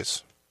the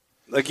boys.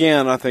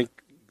 Again, I think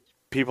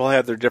people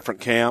had their different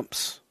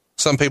camps.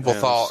 Some people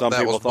thought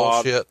that was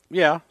bullshit.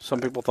 Yeah, some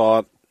people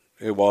thought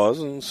it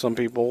was, and some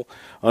people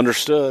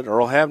understood.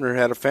 Earl Hebner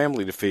had a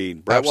family to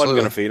feed. Brett wasn't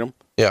going to feed him.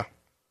 Yeah.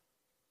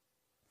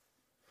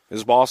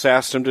 His boss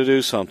asked him to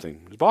do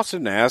something. His boss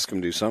didn't ask him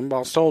to do something. His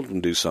boss told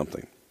him to do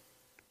something.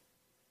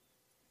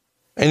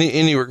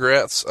 Any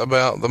regrets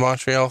about the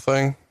Montreal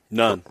thing?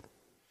 None.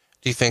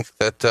 Do you think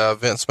that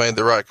Vince made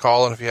the right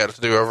call, and if he had to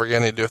do it over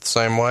again, he'd do it the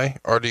same way?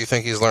 Or do you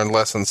think he's learned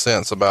lessons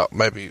since about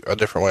maybe a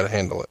different way to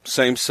handle it?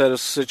 Same set of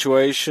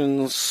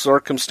situations,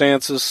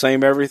 circumstances,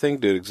 same everything,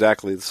 do it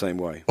exactly the same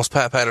way. Was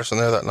Pat Patterson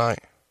there that night?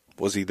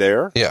 Was he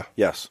there? Yeah.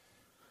 Yes.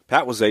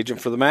 Pat was agent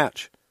for the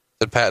match.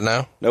 Did Pat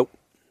know? Nope.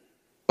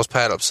 Was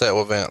Pat upset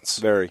with Vince?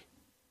 Very.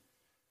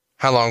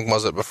 How long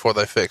was it before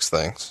they fixed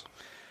things?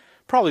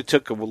 Probably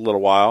took a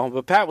little while,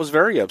 but Pat was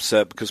very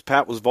upset because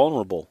Pat was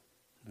vulnerable.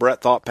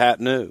 Brett thought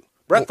Pat knew.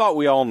 Brett thought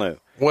we all knew.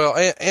 Well,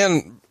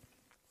 and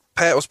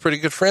Pat was pretty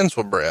good friends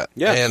with Brett.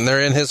 Yes. And they're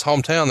in his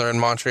hometown. They're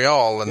in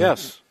Montreal. And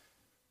yes.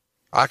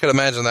 I could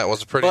imagine that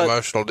was a pretty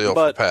emotional deal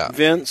for Pat. But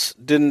Vince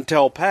didn't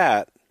tell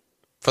Pat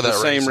for the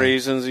same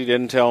reasons he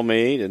didn't tell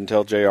me, didn't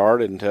tell JR,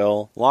 didn't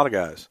tell a lot of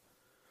guys,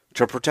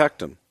 to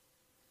protect him.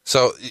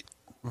 So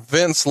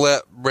Vince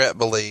let Brett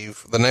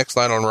believe the next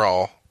night on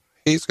Raw,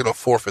 he's going to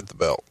forfeit the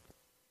belt.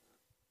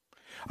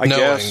 I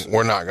guess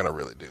we're not going to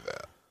really do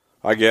that.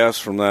 I guess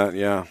from that,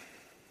 yeah.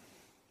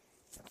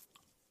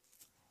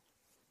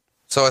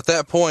 So at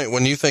that point,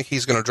 when you think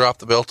he's going to drop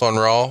the belt on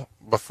Raw,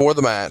 before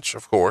the match,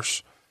 of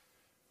course,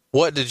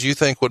 what did you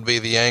think would be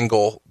the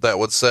angle that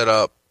would set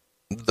up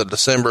the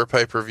December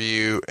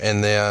pay-per-view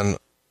and then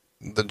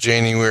the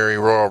January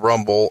Royal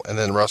Rumble and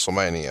then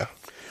WrestleMania?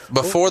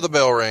 Before the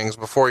bell rings,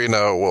 before you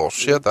know, well,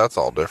 shit, that's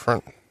all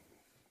different.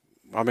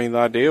 I mean, the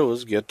idea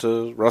was get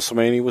to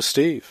WrestleMania with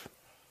Steve.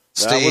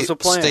 That was the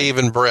plan. Steve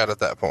and Brett at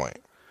that point.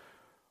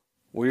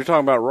 Well, you're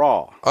talking about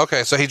Raw.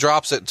 Okay, so he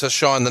drops it to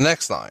Shawn the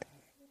next night.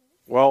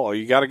 Well,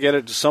 you got to get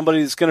it to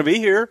somebody that's going to be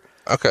here.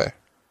 Okay.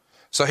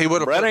 So he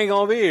would have. Brett ain't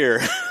going to be here.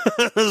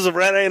 So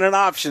Brett ain't an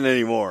option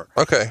anymore.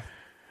 Okay.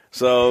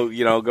 So,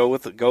 go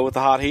with the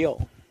hot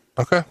heel.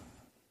 Okay.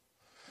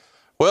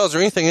 Well, is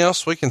there anything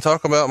else we can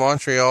talk about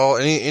Montreal?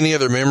 Any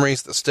other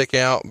memories that stick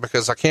out?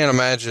 Because I can't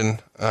imagine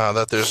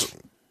that there's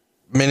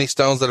many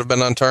stones that have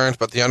been unturned,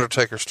 but the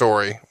Undertaker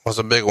story was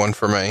a big one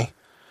for me.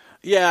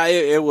 Yeah,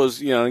 it was,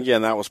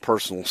 again, that was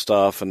personal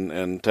stuff,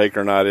 and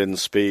Taker and I didn't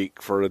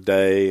speak for a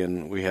day,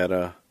 and we had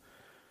a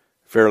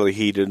fairly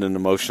heated and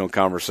emotional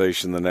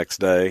conversation the next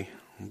day.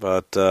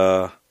 But,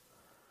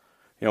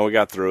 we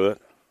got through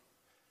it.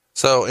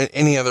 So,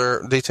 any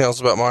other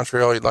details about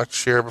Montreal you'd like to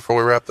share before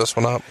we wrap this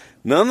one up?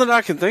 None that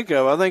I can think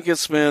of. I think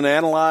it's been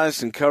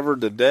analyzed and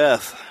covered to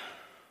death.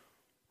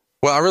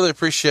 Well, I really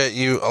appreciate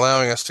you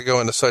allowing us to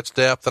go into such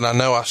depth, and I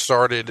know I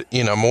started,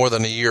 more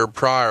than a year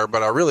prior,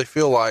 but I really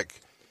feel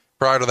like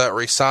prior to that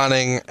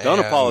re-signing. Don't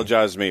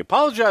apologize to me.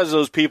 Apologize to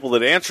those people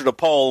that answered a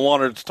poll and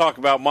wanted to talk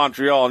about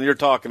Montreal, and you're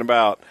talking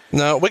about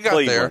No, we got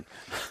Cleveland.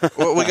 there.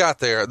 Well, we got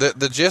there.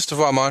 The gist of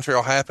what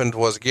Montreal happened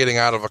was getting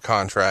out of a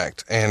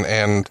contract,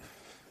 and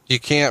you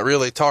can't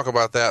really talk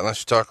about that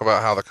unless you talk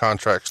about how the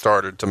contract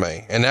started to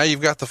me. And now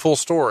you've got the full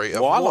story.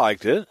 Well, I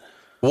liked it.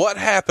 What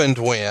happened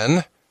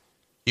when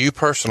you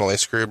personally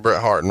screwed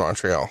Bret Hart in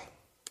Montreal?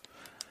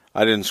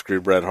 I didn't screw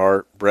Bret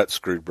Hart. Bret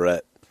screwed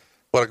Bret.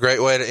 What a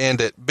great way to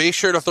end it. Be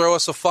sure to throw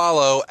us a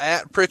follow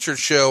at Pritchard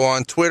Show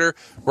on Twitter.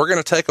 We're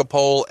going to take a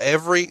poll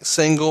every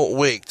single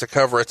week to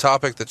cover a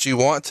topic that you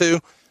want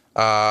to.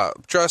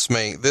 Trust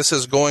me, this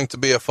is going to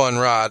be a fun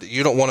ride.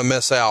 You don't want to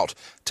miss out.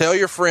 Tell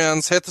your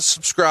friends, hit the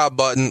subscribe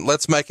button.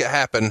 Let's make it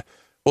happen.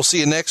 We'll see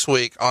you next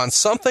week on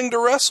Something to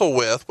Wrestle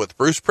with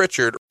Bruce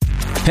Pritchard.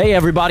 Hey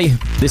everybody,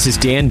 this is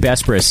Dan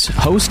Bespris,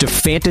 host of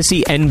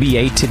Fantasy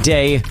NBA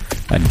Today,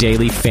 a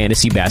daily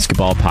fantasy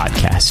basketball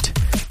podcast.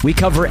 We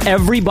cover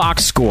every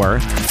box score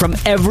from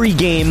every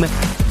game,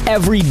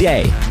 every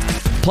day.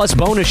 Plus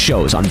bonus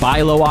shows on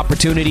buy low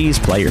opportunities,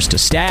 players to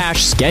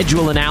stash,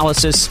 schedule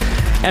analysis,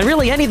 and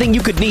really anything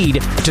you could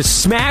need to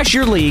smash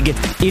your league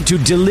into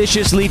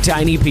deliciously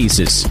tiny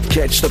pieces.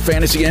 Catch the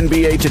Fantasy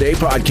NBA Today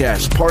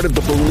podcast, part of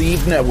the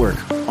Believe Network,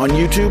 on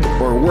YouTube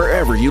or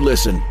wherever you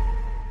listen.